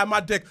God, had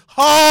my dick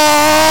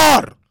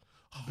hard.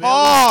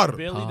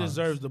 Bailey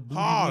deserves the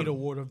Booty Meat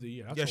Award of the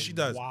year. That's she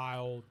does.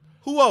 Wild.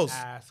 Who else?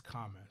 Ass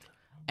comment.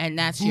 And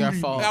that's your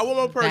fault. I got one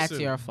more person. That's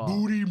your fault.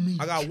 Booty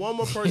meat. I got one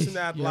more person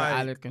that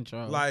out of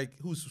control. Like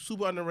who's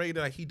super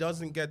underrated. Like he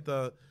doesn't get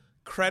the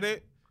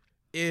credit.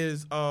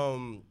 There's a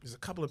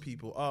couple of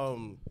people. Oh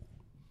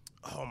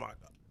my God.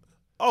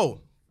 Oh,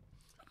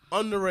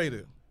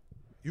 underrated.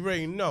 You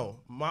already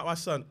know my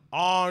son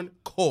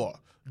Encore.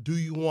 Do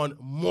you want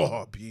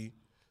more, B?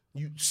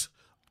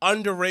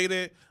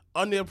 Underrated,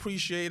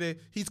 underappreciated.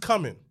 He's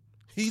coming.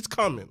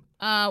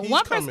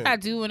 One person I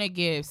do want to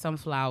give some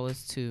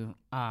flowers to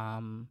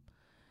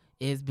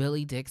is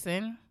Billy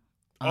Dixon.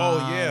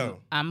 Yeah.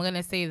 I'm going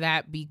to say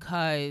that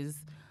because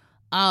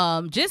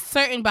just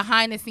certain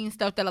behind the scenes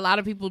stuff that a lot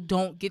of people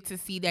don't get to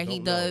see that he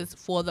does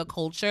for the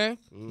culture.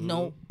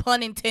 No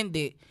pun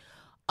intended.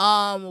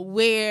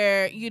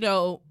 Where,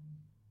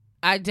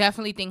 I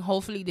definitely think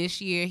hopefully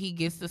this year he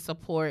gets the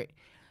support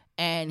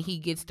and he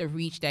gets the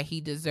reach that he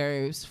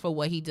deserves for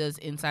what he does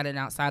inside and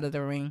outside of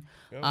the ring.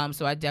 Yep.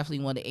 So I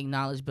definitely want to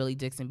acknowledge Billy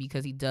Dixon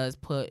because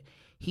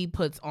he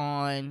puts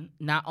on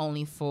not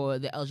only for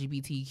the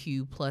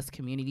LGBTQ plus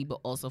community, but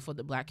also for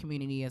the Black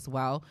community as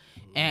well.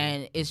 Mm-hmm.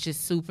 And it's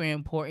just super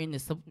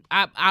important.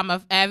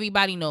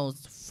 Everybody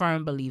knows,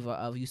 firm believer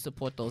of you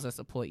support those that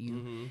support you.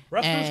 Mm-hmm.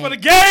 Wrestling's for the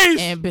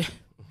gays!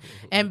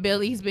 And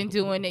Billy's been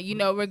doing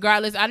it,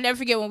 regardless. I'll never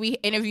forget when we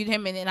interviewed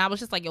him and I was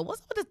just like, yo,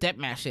 what's up with this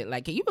deathmatch shit?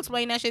 Like, can you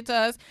explain that shit to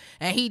us?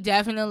 And he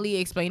definitely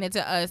explained it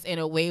to us in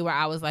a way where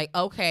I was like,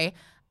 okay,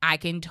 I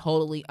can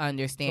totally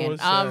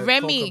understand.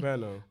 Remy,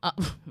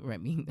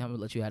 Remy, I'm gonna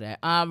let you out of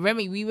that.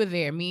 Remy, we were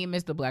there. Me and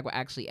Mr. Black were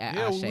actually at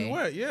Ashe. We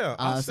were,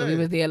 yeah. So we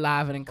were there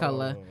live and in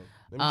color.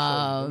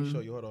 Let me show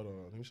you. Hold on.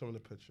 Let me show him the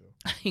picture.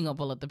 He gonna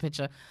pull up the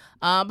picture.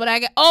 But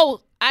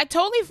I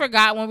totally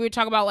forgot when we were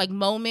talking about like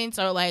moments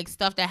or like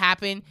stuff that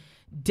happened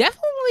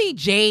definitely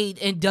Jade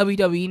in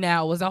WWE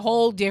now was a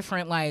whole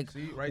different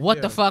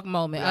what the fuck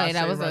moment. Yeah,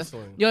 that was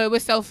it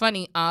was so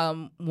funny.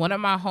 One of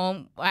my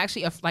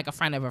a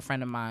friend of a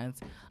friend of mine's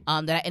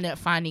that I ended up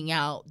finding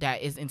out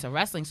that is into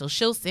wrestling. So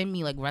she'll send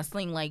me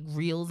wrestling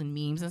reels and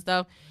memes and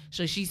stuff.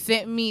 So she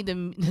sent me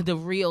the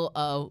reel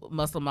of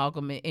Muscle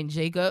Malcolm and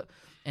Jacob.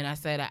 And I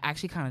said, I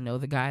actually kind of know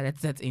the guy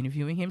that's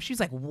interviewing him. She's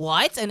like,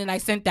 what? And then I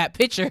sent that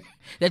picture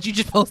that you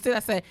just posted. I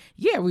said,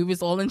 yeah, we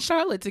was all in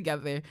Charlotte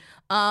together.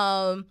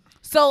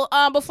 So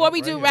before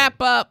we do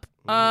wrap up,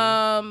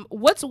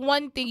 what's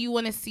one thing you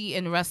want to see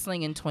in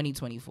wrestling in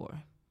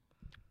 2024?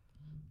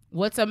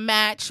 What's a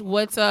match?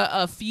 What's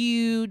a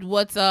feud?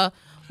 What's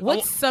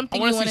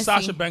something you want to see?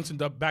 Sasha Banks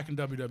back in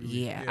WWE.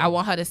 Yeah, I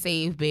want her to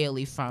save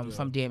Bayley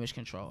from Damage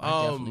Control.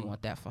 I definitely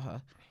want that for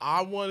her.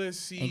 I want to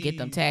see... And get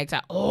them tags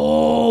out.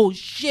 Oh,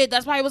 shit.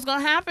 That's probably what's going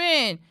to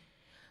happen.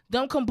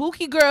 Them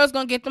Kabuki girls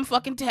going to get them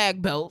fucking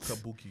tag belts.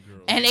 Kabuki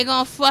girls. And they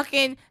going to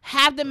fucking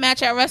have the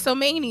match at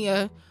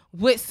WrestleMania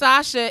with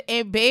Sasha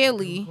and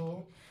Bayley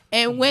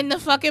and win the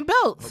fucking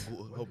belts.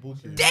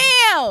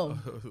 Damn.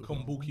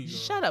 Kabuki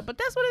girls. Shut up. But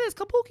that's what it is.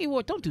 Kabuki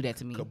war. Don't do that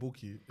to me.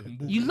 Kabuki.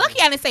 You lucky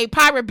I didn't say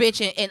pirate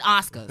bitch and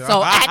Oscar.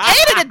 So at the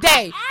end of the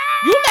day,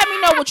 you let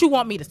me know what you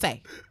want me to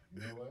say.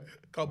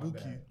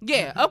 Kabuki.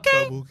 Yeah,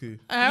 okay. Kabuki.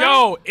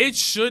 Yo, it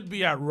should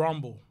be at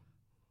Rumble.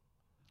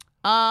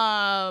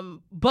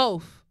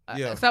 Both.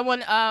 Yeah.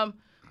 Someone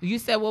you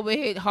said what would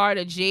hit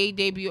harder, Jade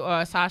debut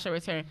or Sasha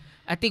return?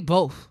 I think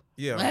both.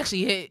 Yeah. Will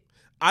actually hit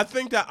I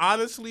think that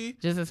honestly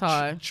just as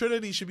hard.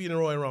 Trinity should be in the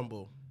Royal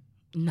Rumble.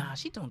 Nah,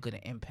 she doing good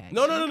at Impact.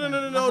 No.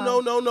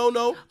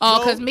 Oh,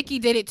 because Mickey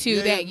did it too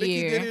that Mickey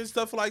year. Mickey did it and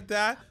stuff like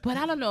that. But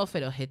I don't know if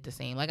it'll hit the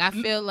same. I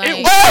feel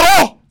like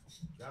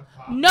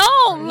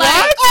No,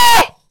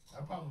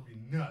 That probably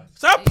be nuts.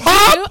 Is that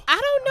pop?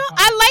 I don't know.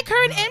 I like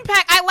her in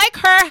Impact. I like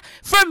her.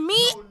 For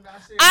me,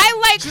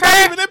 I like She's her.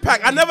 not even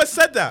Impact. I never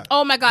said that.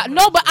 Oh my God.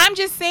 No, but I'm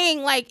just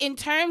saying, in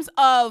terms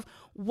of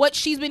what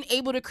she's been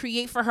able to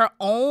create for her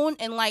own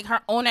and her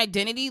own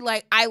identity,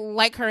 I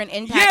like her in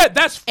Impact. Yeah,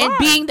 that's fine. And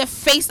being the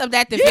face of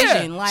that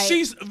division. Yeah,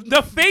 she's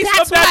the face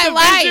that's of that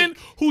what I division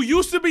like. who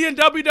used to be in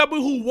WWE,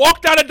 who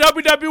walked out of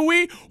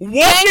WWE,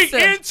 walking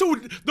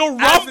into the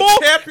Rumble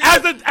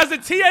as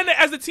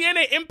a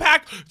TNA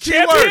Impact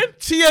champion.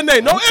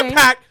 TNA, no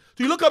Impact.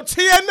 You look up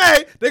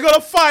TNA, they're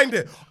gonna find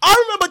it.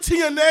 I remember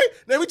TNA.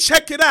 Let me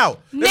check it out.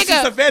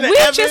 Nigga,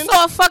 we just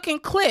saw a fucking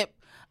clip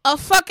of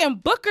fucking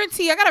Booker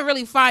T. I gotta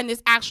really find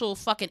this actual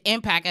fucking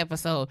Impact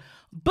episode.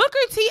 Booker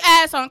T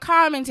ass on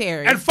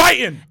commentary and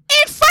fighting.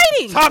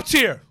 Top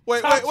tier.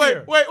 Wait. No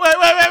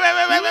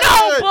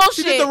bullshit.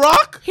 He did The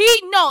Rock? He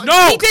did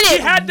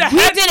it. He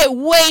did it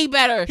way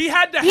better. He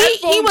had the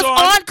headphones on. He was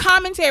on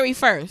commentary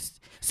first.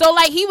 So,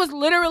 he was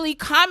literally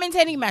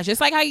commentating matches,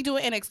 just like how you do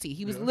in NXT.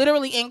 He was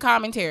literally in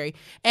commentary.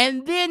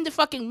 And then the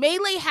fucking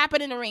melee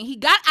happened in the ring. He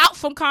got out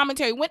from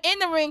commentary, went in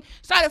the ring,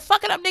 started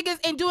fucking up niggas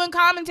and doing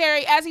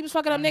commentary as he was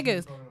fucking up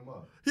niggas.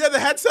 He had the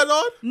headset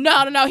on?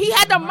 No. He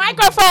had the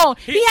microphone.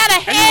 He had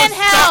a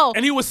handheld.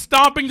 And he was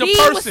stomping the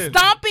person. He was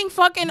stomping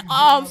fucking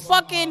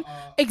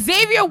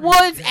Xavier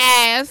Woods'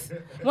 ass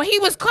when he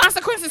was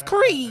Consequences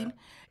Creed.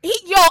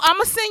 I'm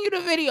gonna send you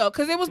the video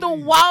because it was the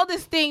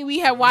wildest thing we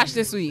had watched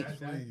this week.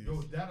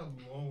 That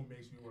alone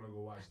makes me want to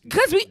go watch.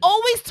 Because we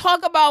always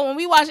talk about when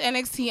we watch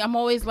NXT, I'm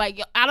always like,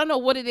 I don't know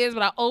what it is,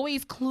 but I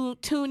always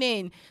tune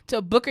in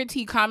to Booker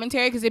T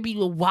commentary because it'd be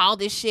the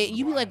wildest shit. And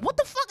you be like, what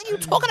the fuck are you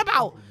talking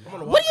about?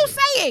 What are you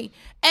saying?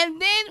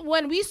 And then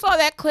when we saw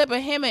that clip of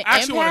him and I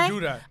actually want Impact, to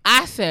do that.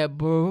 I said,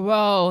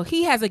 bro,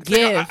 he has a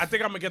gift. I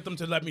think I'm going to get them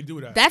to let me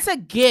do that. That's a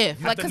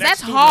gift. Because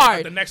that's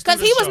hard. Because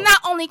he was not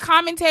only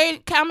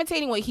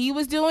commentating what he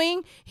was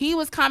doing, he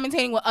was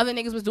commentating what other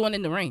niggas was doing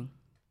in the ring.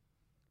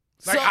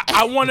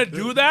 I want to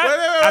do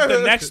that at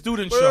the next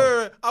student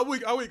show. I'm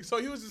weak. So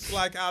he was just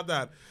out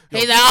that.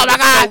 He's like, oh my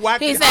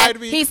God. He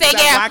said,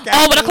 yeah,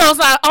 over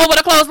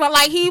the clothesline.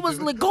 Like, he was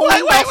going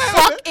the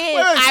fuck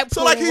in.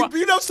 So, he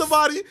beat up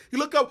somebody. You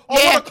look up over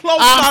the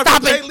clothesline.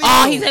 Stop it.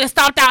 Oh, he's going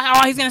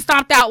to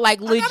stomp out.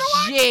 Like,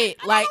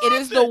 legit. Like, it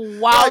is the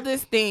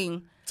wildest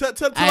thing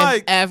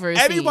I've ever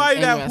seen.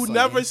 Anybody who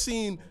never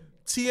seen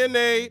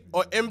TNA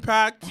or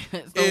Impact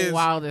it's the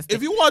wildest thing.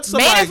 If you want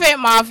somebody, Main Event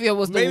Mafia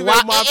was the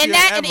wildest. And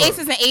that in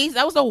Aces and Eights,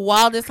 that was the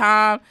wildest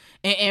time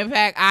in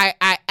Impact.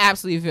 I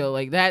absolutely feel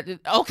like that.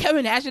 Oh,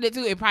 Kevin Nash did it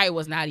too. It probably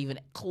was not even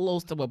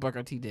close to what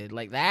Booker T did.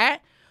 Like,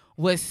 that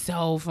was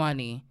so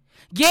funny.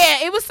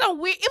 Yeah, it was so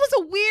weird. It was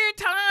a weird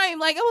time.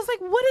 Like, it was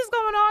like, what is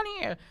going on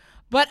here?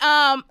 But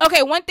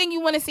okay, one thing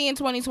you want to see in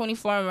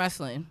 2024 in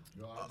wrestling.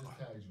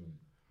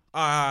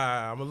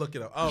 I'm gonna look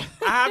it up. I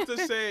have to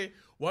say.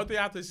 One thing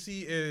I have to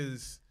see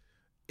is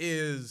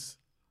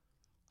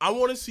I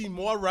want to see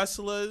more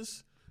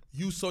wrestlers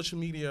use social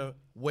media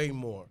way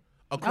more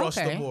across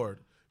the board.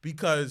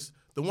 Because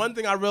the one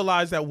thing I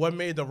realized that what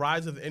made the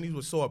rise of the indies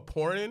was so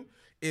important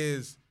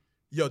is,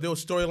 there were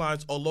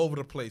storylines all over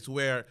the place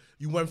where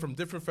you went from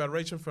different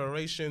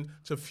federation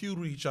to feud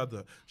with each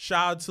other.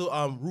 Shout out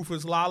to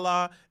Rufus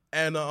Lala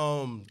and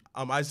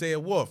Isaiah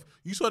Wolf.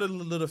 You saw the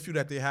little feud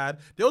that they had.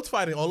 They was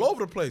fighting all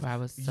over the place.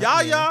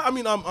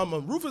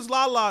 Rufus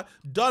Lala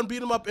done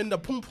beat him up in the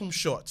Pum Pum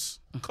shorts.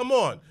 Come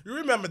on. You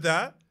remember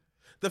that?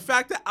 The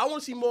fact that I want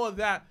to see more of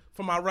that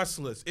from my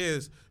wrestlers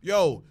is,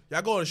 y'all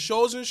go to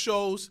shows and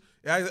shows.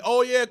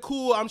 Oh, yeah,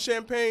 cool, I'm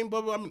Champagne,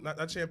 blah, blah. I mean,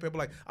 not Champagne, but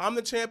like, I'm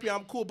the champion,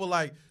 I'm cool, but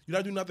like, you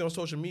don't do nothing on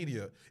social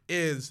media.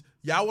 Is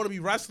y'all want to be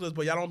wrestlers,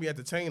 but y'all don't be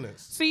entertainers.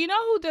 So you know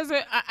who does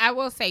it? I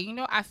will say,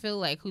 I feel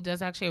like who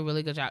does actually a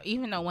really good job,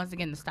 even though, once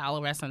again, the style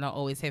of wrestling don't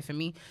always hit for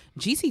me.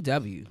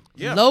 GCW.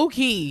 Yeah. Low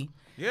key.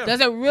 Yeah.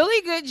 Does a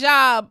really good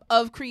job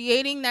of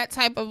creating that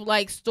type of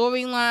like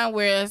storyline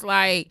where it's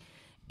like,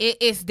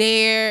 it's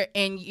there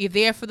and you're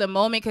there for the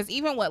moment. Because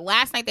even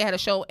last night they had a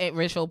show at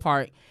Ridgefield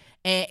Park.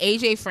 And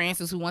AJ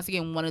Francis, who once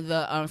again one of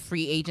the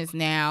free agents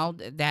now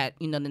that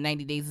the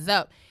 90 days is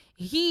up,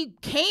 he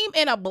came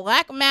in a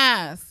black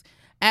mask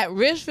at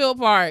Ridgefield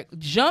Park,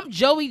 jumped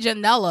Joey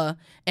Janela,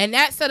 and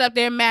that set up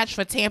their match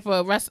for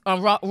Tampa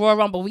Royal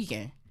Rumble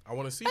weekend. I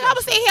want to see. And I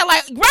was sitting here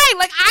like, right,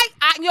 like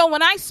I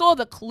when I saw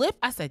the clip,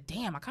 I said,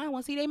 damn, I kind of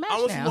want to see their match now. I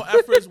want to see more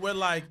efforts where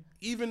like.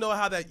 Even though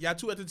how that y'all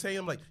two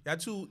entertain, like y'all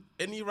two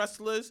indie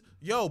wrestlers,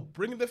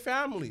 bring the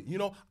family.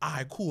 All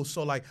right, cool.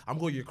 So like I'm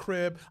going to your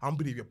crib, I'm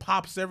gonna be your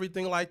pops,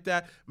 everything like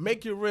that.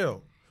 Make it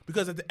real.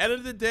 Because at the end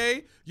of the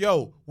day,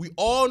 we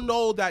all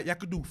know that y'all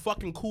could do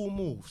fucking cool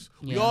moves.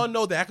 Yeah. We all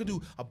know that I could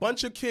do a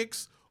bunch of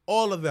kicks,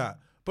 all of that.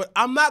 But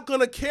I'm not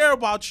gonna care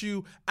about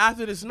you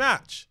after this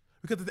match.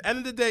 Because at the end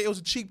of the day, it was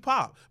a cheap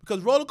pop.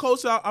 Because Roller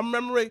Coaster, I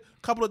remember it a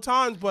couple of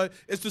times, but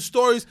it's the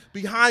stories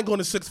behind going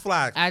to Six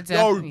Flags.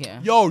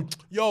 You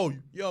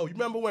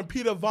remember when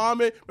Peter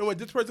vomit? Remember when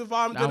this person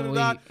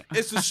vomited?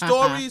 It's the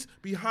stories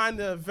behind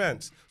the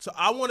events. So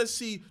I want to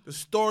see the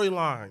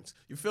storylines.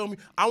 You feel me?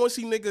 I want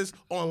to see niggas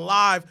on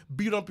live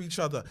beat up each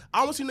other. I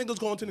want to see niggas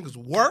going to niggas'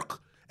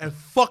 work and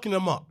fucking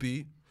them up,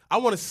 B. I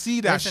want to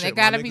see that shit. There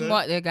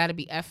gotta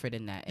be effort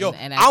in that.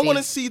 And I want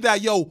to see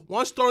that.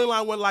 One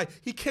storyline went like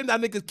he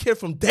kidnapped that nigga's kid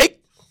from daycare,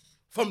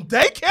 my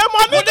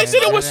nigga. Well, they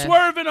said it was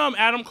swerving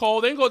Adam Cole.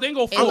 They go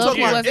full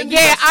gear. I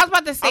was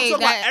about to say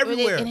I'm talking about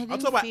everywhere. I'm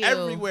talking about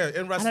everywhere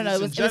in wrestling. I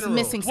don't know. It was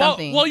missing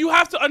something. Well, you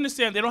have to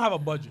understand they don't have a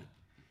budget.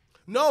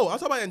 No, I'm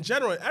talking about in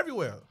general,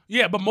 everywhere.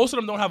 Yeah, but most of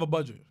them don't have a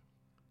budget.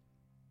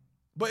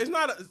 But it's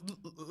not.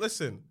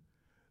 Listen.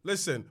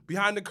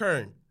 Behind the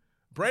curtain,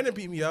 Brandon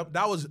beat me up.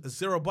 That was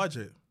zero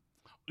budget.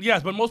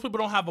 Yes, but most people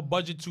don't have a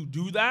budget to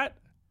do that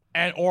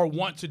or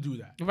want to do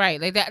that. Right,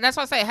 like that. That's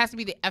why I say it has to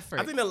be the effort.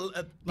 I think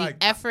the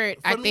effort.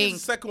 For me, the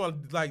second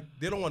one, like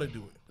they don't want to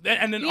do it.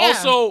 And then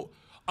also,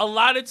 a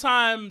lot of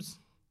times,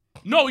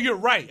 no, you're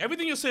right.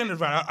 Everything you're saying is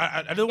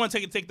right. I don't want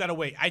to take that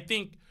away. I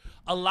think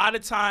a lot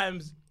of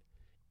times,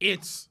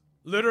 it's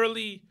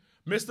literally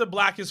Mr.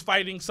 Black is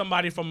fighting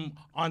somebody from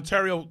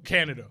Ontario,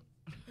 Canada.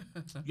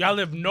 Y'all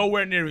live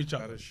nowhere near each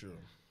other. That is true.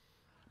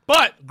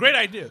 But great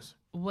ideas.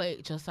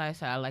 Wait, Josiah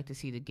said I'd like to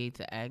see the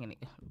Gates of Agony.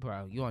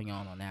 Bro, you on your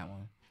own on that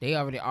one. They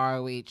already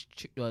ROH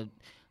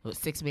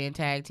 6-man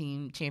tag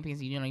team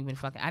champions. You don't even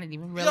I didn't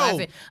even realize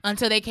it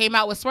until they came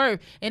out with Swerve.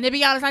 And to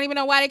be honest, I didn't even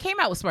know why they came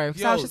out with Swerve.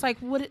 So I was just like,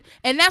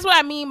 and that's what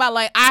I mean by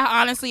like,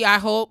 I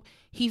hope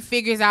he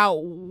figures out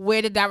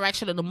where the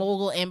direction of the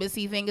Mogul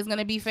Embassy thing is going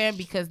to be for him,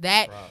 because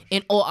that,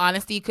 in all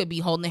honesty, could be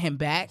holding him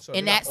back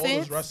in that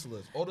sense.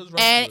 All those wrestlers.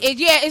 And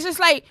it's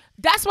just like,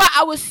 that's why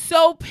I was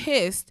so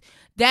pissed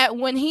that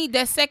when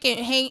that second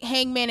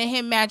Hangman and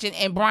him match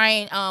and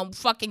Brian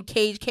fucking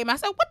Cage came out, I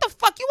said, what the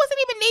fuck? You wasn't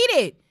even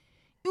needed.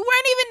 You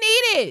weren't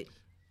even needed.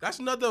 That's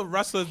another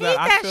wrestler that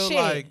I feel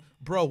like,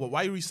 bro,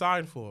 why you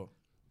resign for?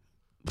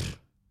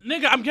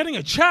 Nigga, I'm getting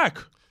a check.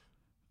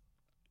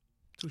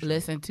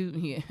 Listen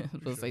to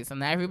we'll say so.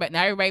 Not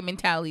everybody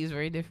mentality is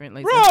very different.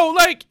 Like, bro,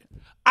 like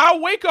I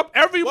wake up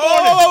every morning.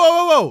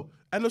 Whoa.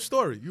 End of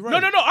story. You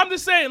right. No. I'm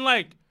just saying,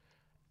 like,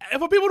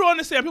 for people to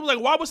understand, people are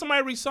like, why would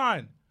somebody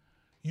resign?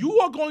 You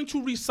are going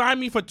to resign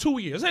me for 2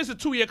 years. It's a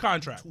 2-year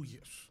contract. 2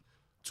 years.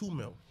 $2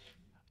 million.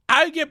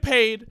 I get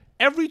paid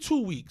every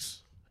 2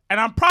 weeks, and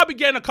I'm probably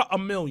getting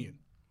 $1 million.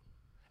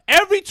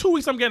 Every 2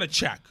 weeks, I'm getting a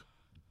check.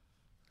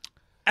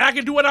 And I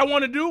can do what I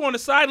want to do on the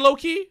side, low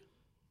key,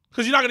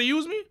 because you're not going to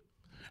use me.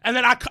 And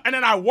then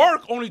I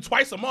work only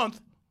twice a month,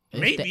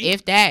 maybe.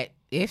 If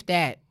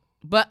that.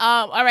 But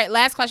all right,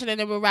 last question, and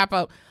then we'll wrap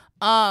up.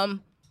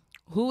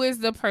 Who is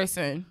the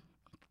person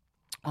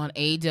on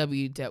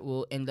AEW that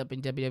will end up in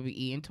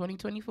WWE in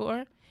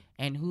 2024,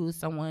 and who's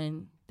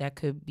someone that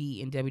could be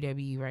in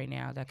WWE right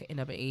now that could end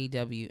up in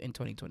AEW in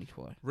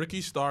 2024? Ricky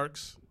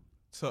Starks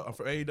from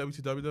AEW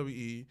to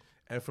WWE,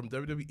 and from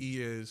WWE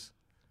is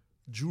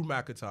Drew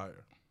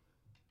McIntyre.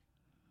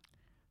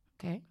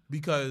 Okay.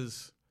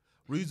 Because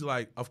reasons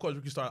like, of course,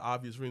 Ricky Starks,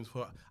 obvious reasons.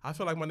 For I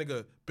feel like my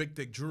nigga Big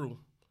Dick Drew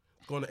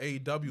going to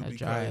AEW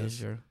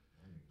because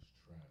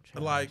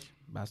like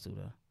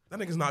Basuda. That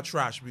nigga's not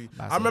trash, B.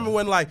 I remember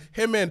when like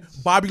him and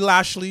Bobby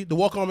Lashley, the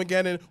Walk On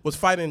Armageddon, was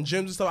fighting in gyms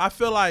and stuff. I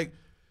feel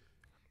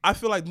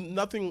like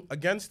nothing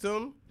against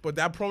him, but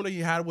that promo that he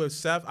had with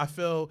Seth, I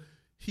feel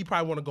he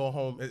probably want to go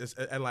home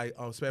and like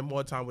spend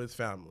more time with his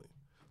family.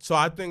 So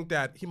I think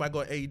that he might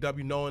go to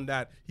AEW knowing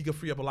that he can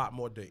free up a lot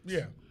more dates.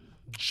 Yeah.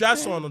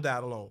 Just on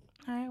that alone.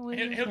 All right, what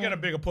do you He'll think? get a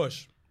bigger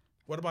push.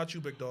 What about you,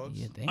 Big Dogs?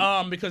 You think?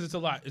 Because it's a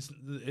lot.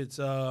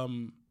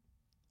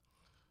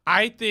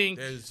 I think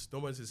There's no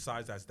one's his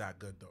size that's that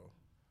good though.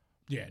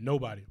 yeah,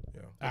 nobody.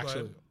 Yeah.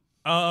 Actually.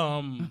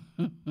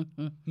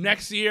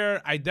 Next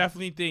year I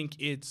definitely think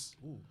it's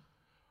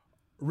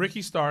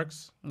Ricky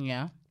Starks.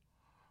 Yeah.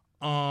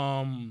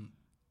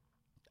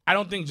 I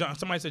don't think John.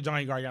 Somebody said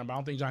Johnny Gargano, but I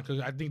don't think John. Because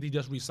I think they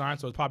just re-signed,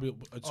 so it's probably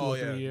a 2 or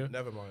 3 year.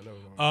 Never mind.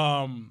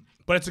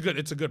 But it's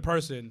a good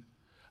person.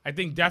 I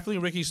think definitely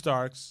Ricky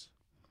Starks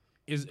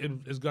is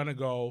gonna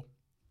go.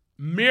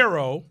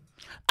 Miro.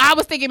 I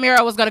was thinking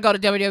Miro was gonna go to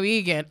WWE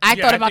again. I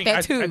thought about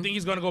that too. I think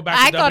he's gonna go back.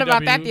 I to thought WWE,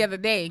 about that the other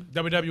day.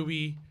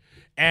 WWE,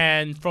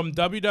 and from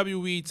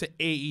WWE to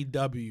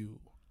AEW,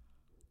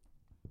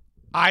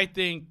 I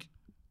think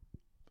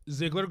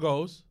Ziggler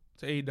goes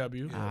to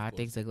AEW. I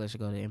think Ziggler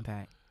should go to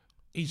Impact.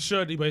 He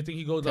should, but I think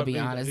he goes To up. be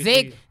honest,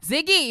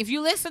 Ziggy, if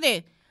you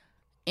listening,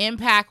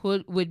 Impact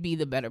would be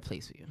the better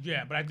place for you.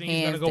 Yeah, but I think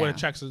he's Hands gonna go where down. the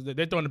checks is.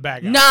 They're throwing the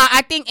bag out. Nah,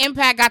 I think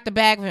Impact got the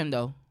bag for him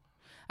though.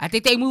 I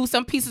think they moved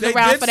some pieces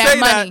around for that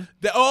money.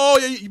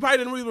 You probably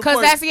didn't read the Because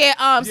report.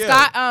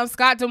 that's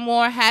Scott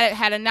D'Amore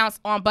had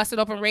announced on Busted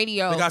Open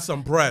Radio They got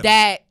some bread.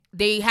 that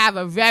they have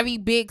a very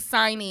big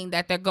signing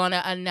that they're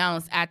gonna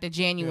announce at the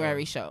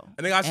January show.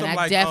 And they got some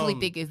I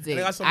definitely think it's Zig.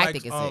 Zig. I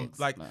think it's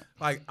Zig.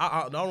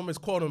 I don't know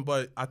misquote him,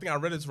 but I think I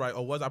read it right,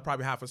 or was I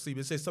probably half asleep?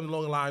 It says something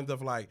along the lines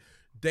of like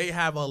they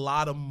have a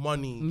lot of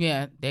money.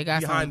 Yeah, they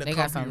got behind some. the They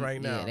got company some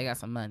right now. Yeah, they got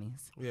some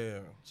monies. Yeah.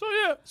 So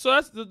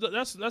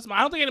that's my.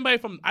 I don't think anybody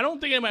from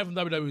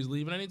WWE is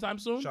leaving anytime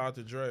soon. Shout out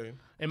to Dre.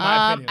 In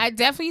my opinion, I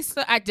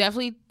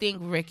definitely think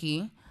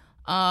Ricky.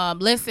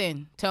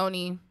 Listen,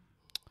 Tony.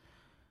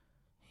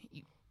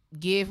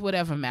 Give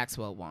whatever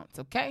Maxwell wants,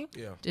 okay?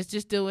 Yeah.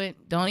 Just do it.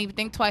 Don't even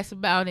think twice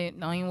about it.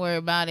 Don't even worry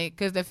about it.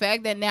 Because the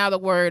fact that now the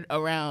word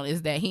around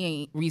is that he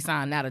ain't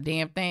re-signed not a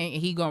damn thing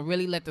and he going to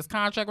really let this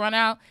contract run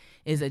out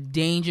is a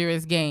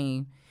dangerous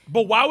game.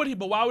 But why would he?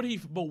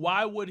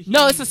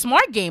 No, it's a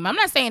smart game. I'm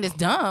not saying it's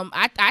dumb.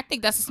 I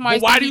think that's a smart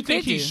game. But why do you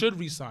think he should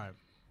resign?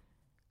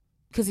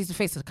 Because he's the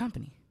face of the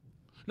company.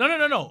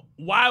 No.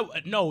 Why?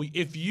 No,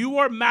 if you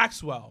are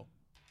Maxwell,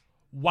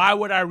 why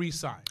would I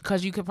resign?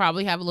 Because you could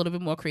probably have a little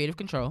bit more creative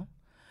control.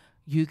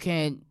 You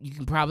can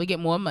probably get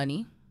more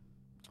money.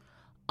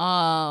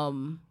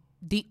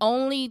 The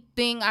only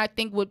thing I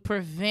think would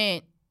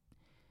prevent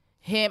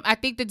him, I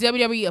think the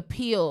WWE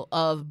appeal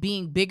of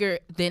being bigger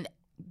than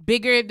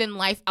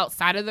life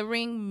outside of the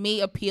ring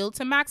may appeal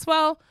to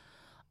Maxwell,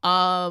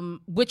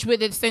 which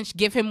would essentially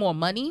give him more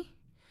money.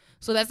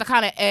 So that's the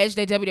kind of edge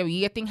that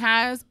WWE I think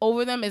has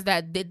over them, is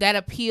that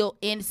appeal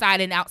inside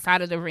and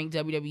outside of the ring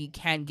WWE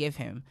can give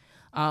him.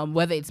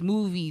 Whether it's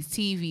movies,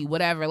 TV,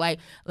 whatever. Like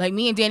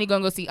me and Danny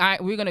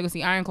we're gonna go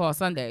see Iron Claw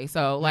Sunday.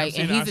 So and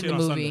he's in the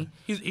movie.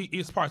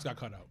 His parts got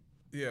cut out.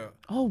 Yeah.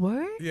 Oh,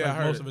 word?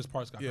 Yeah, most of his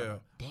parts got cut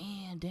out.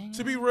 Damn.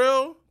 To be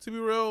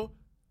real,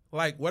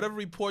 like whatever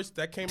reports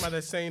that came out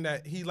that's saying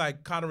that he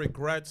like kind of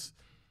regrets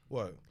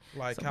what,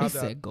 like Somebody how that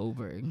said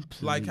Goldberg.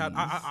 Please. like how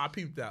I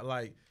peeped that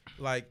like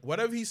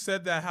whatever he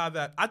said that how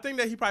that I think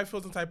that he probably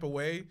feels some type of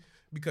way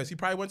because he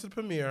probably went to the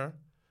premiere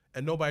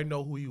and nobody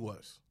know who he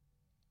was.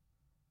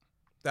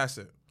 That's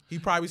it. He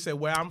probably said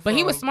where I'm from. But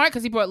he was smart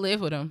because he brought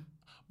Liv with him.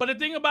 But the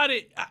thing about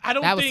it, I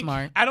don't That think was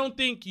smart. I don't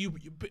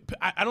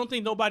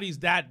think nobody's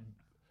that.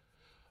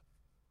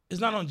 It's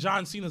not on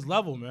John Cena's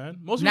level, man.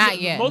 Most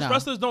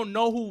wrestlers don't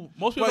know who.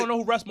 Most people don't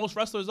know who most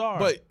wrestlers are.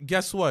 But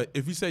guess what?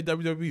 If you say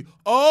WWE,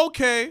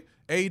 okay,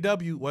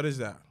 AEW, what is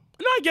that?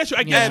 No, I get you.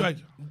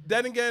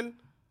 Then again,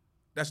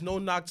 that's no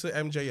knock to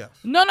MJF.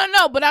 No.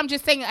 But I'm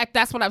just saying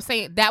that's what I'm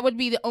saying. That would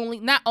be the only,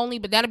 not only,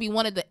 but that'd be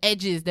one of the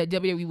edges that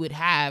WWE would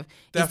have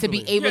is to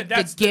be able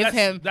to give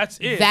him that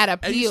appeal.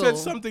 And you said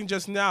something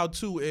just now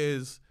too.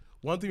 Is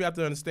one thing you have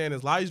to understand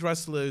is a lot of these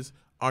wrestlers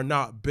are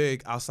not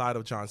big outside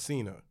of John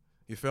Cena.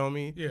 You feel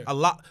me? Yeah. A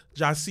lot.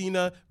 John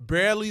Cena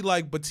barely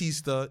like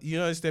Batista.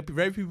 You understand?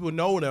 Very few people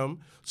know him.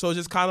 So it's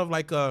just kind of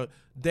like a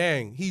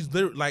dang. He's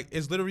literally like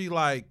it's literally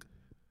like.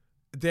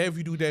 Damn if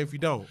you do, damn if you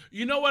don't.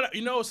 You know what?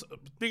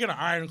 Speaking of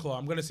Iron Claw,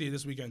 I'm gonna see it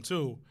this weekend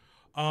too.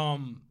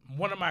 One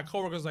of my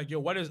coworkers was like, "Yo,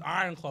 what is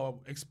Iron Claw?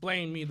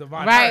 Explain me the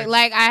Von Right, Erichs."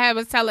 like I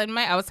was telling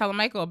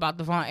Michael about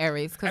the Von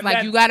Erichs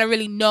because you gotta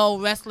really know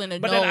wrestling to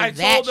know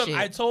that shit.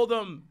 I told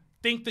him,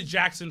 think the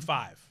Jackson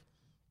 5.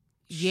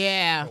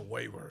 Yeah. Oh,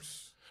 way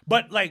worse.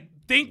 But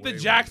think the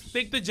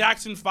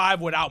Jackson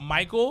 5 without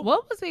Michael.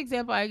 What was the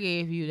example I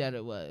gave you that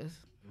it was?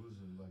 It was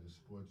like a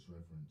sports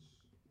reference.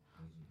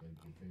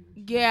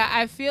 Yeah,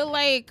 I feel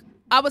like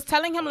I was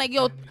telling him like,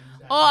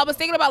 I was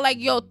thinking about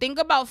think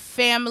about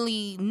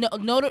family,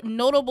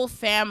 notable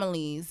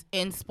families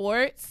in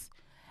sports,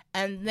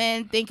 and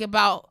then think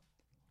about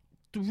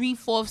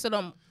 3/4 of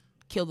them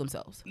kill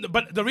themselves.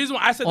 But the reason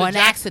why I said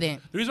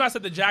accident. The reason why I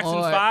said the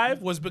Jackson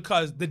 5 was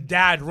because the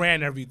dad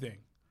ran everything.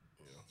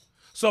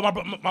 So my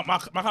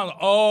kind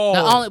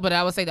of but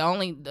I would say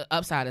the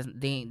upside is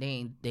they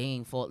ain't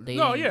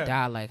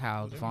die like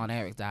how Von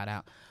Erichs died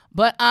out.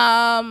 But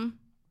all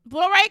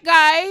right,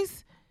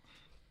 guys,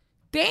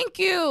 thank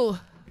you.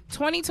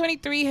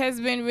 2023 has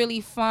been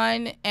really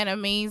fun and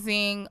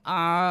amazing.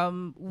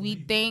 We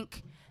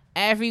thank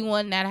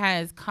everyone that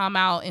has come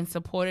out and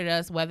supported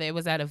us, whether it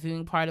was at a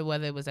viewing party,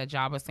 whether it was at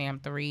Job or Sam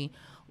 3,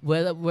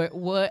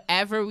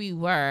 wherever we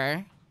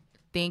were.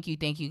 Thank you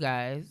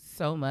guys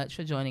so much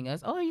for joining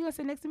us. Oh, are you gonna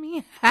sit next to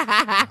me?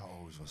 I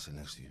always want to sit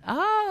next to you.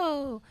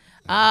 Oh,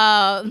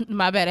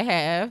 my better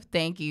half.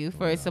 Thank you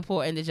for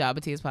supporting the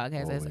Job Tears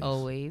podcast as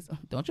always.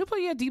 Don't you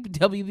put your deep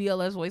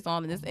WBLS voice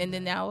on in this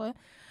ending hour?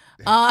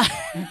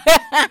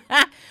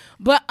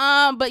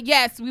 But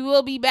yes, we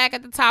will be back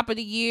at the top of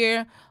the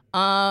year.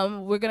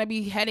 We're gonna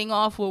be heading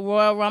off with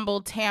Royal Rumble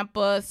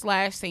Tampa /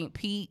 St.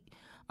 Pete.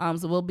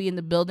 So we'll be in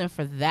the building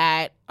for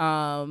that.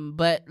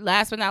 But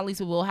last but not least,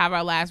 we will have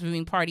our last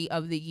viewing party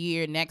of the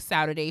year next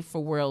Saturday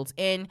for World's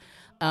End,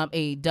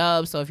 a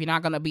dub. So if you're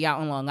not going to be out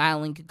on Long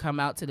Island, you can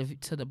come out to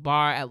the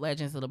bar at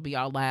Legends. It'll be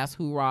our last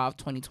hoorah of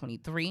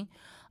 2023.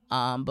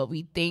 But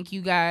we thank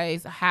you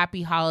guys.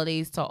 Happy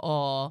holidays to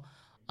all.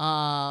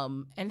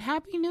 And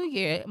Happy New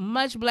Year.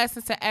 Much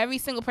blessings to every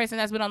single person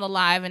that's been on the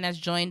live and that's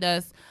joined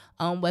us.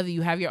 Whether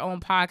you have your own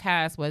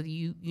podcast, whether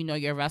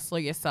you're a wrestler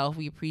yourself,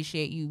 we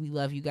appreciate you. We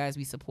love you guys.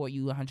 We support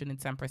you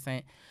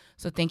 110%.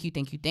 So thank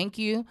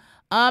you.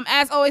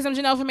 As always, I'm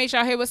Janelle from Make Sure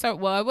I Hear What's Up.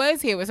 Well, I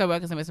was here with Sir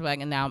Wilkins and Mr. Black,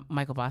 and now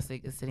Michael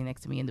Bostic is sitting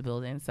next to me in the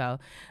building. So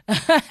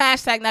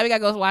hashtag now we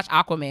gotta go watch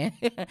Aquaman.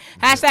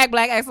 Hashtag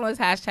Black Excellence.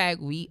 Hashtag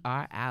we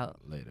are out.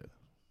 Later.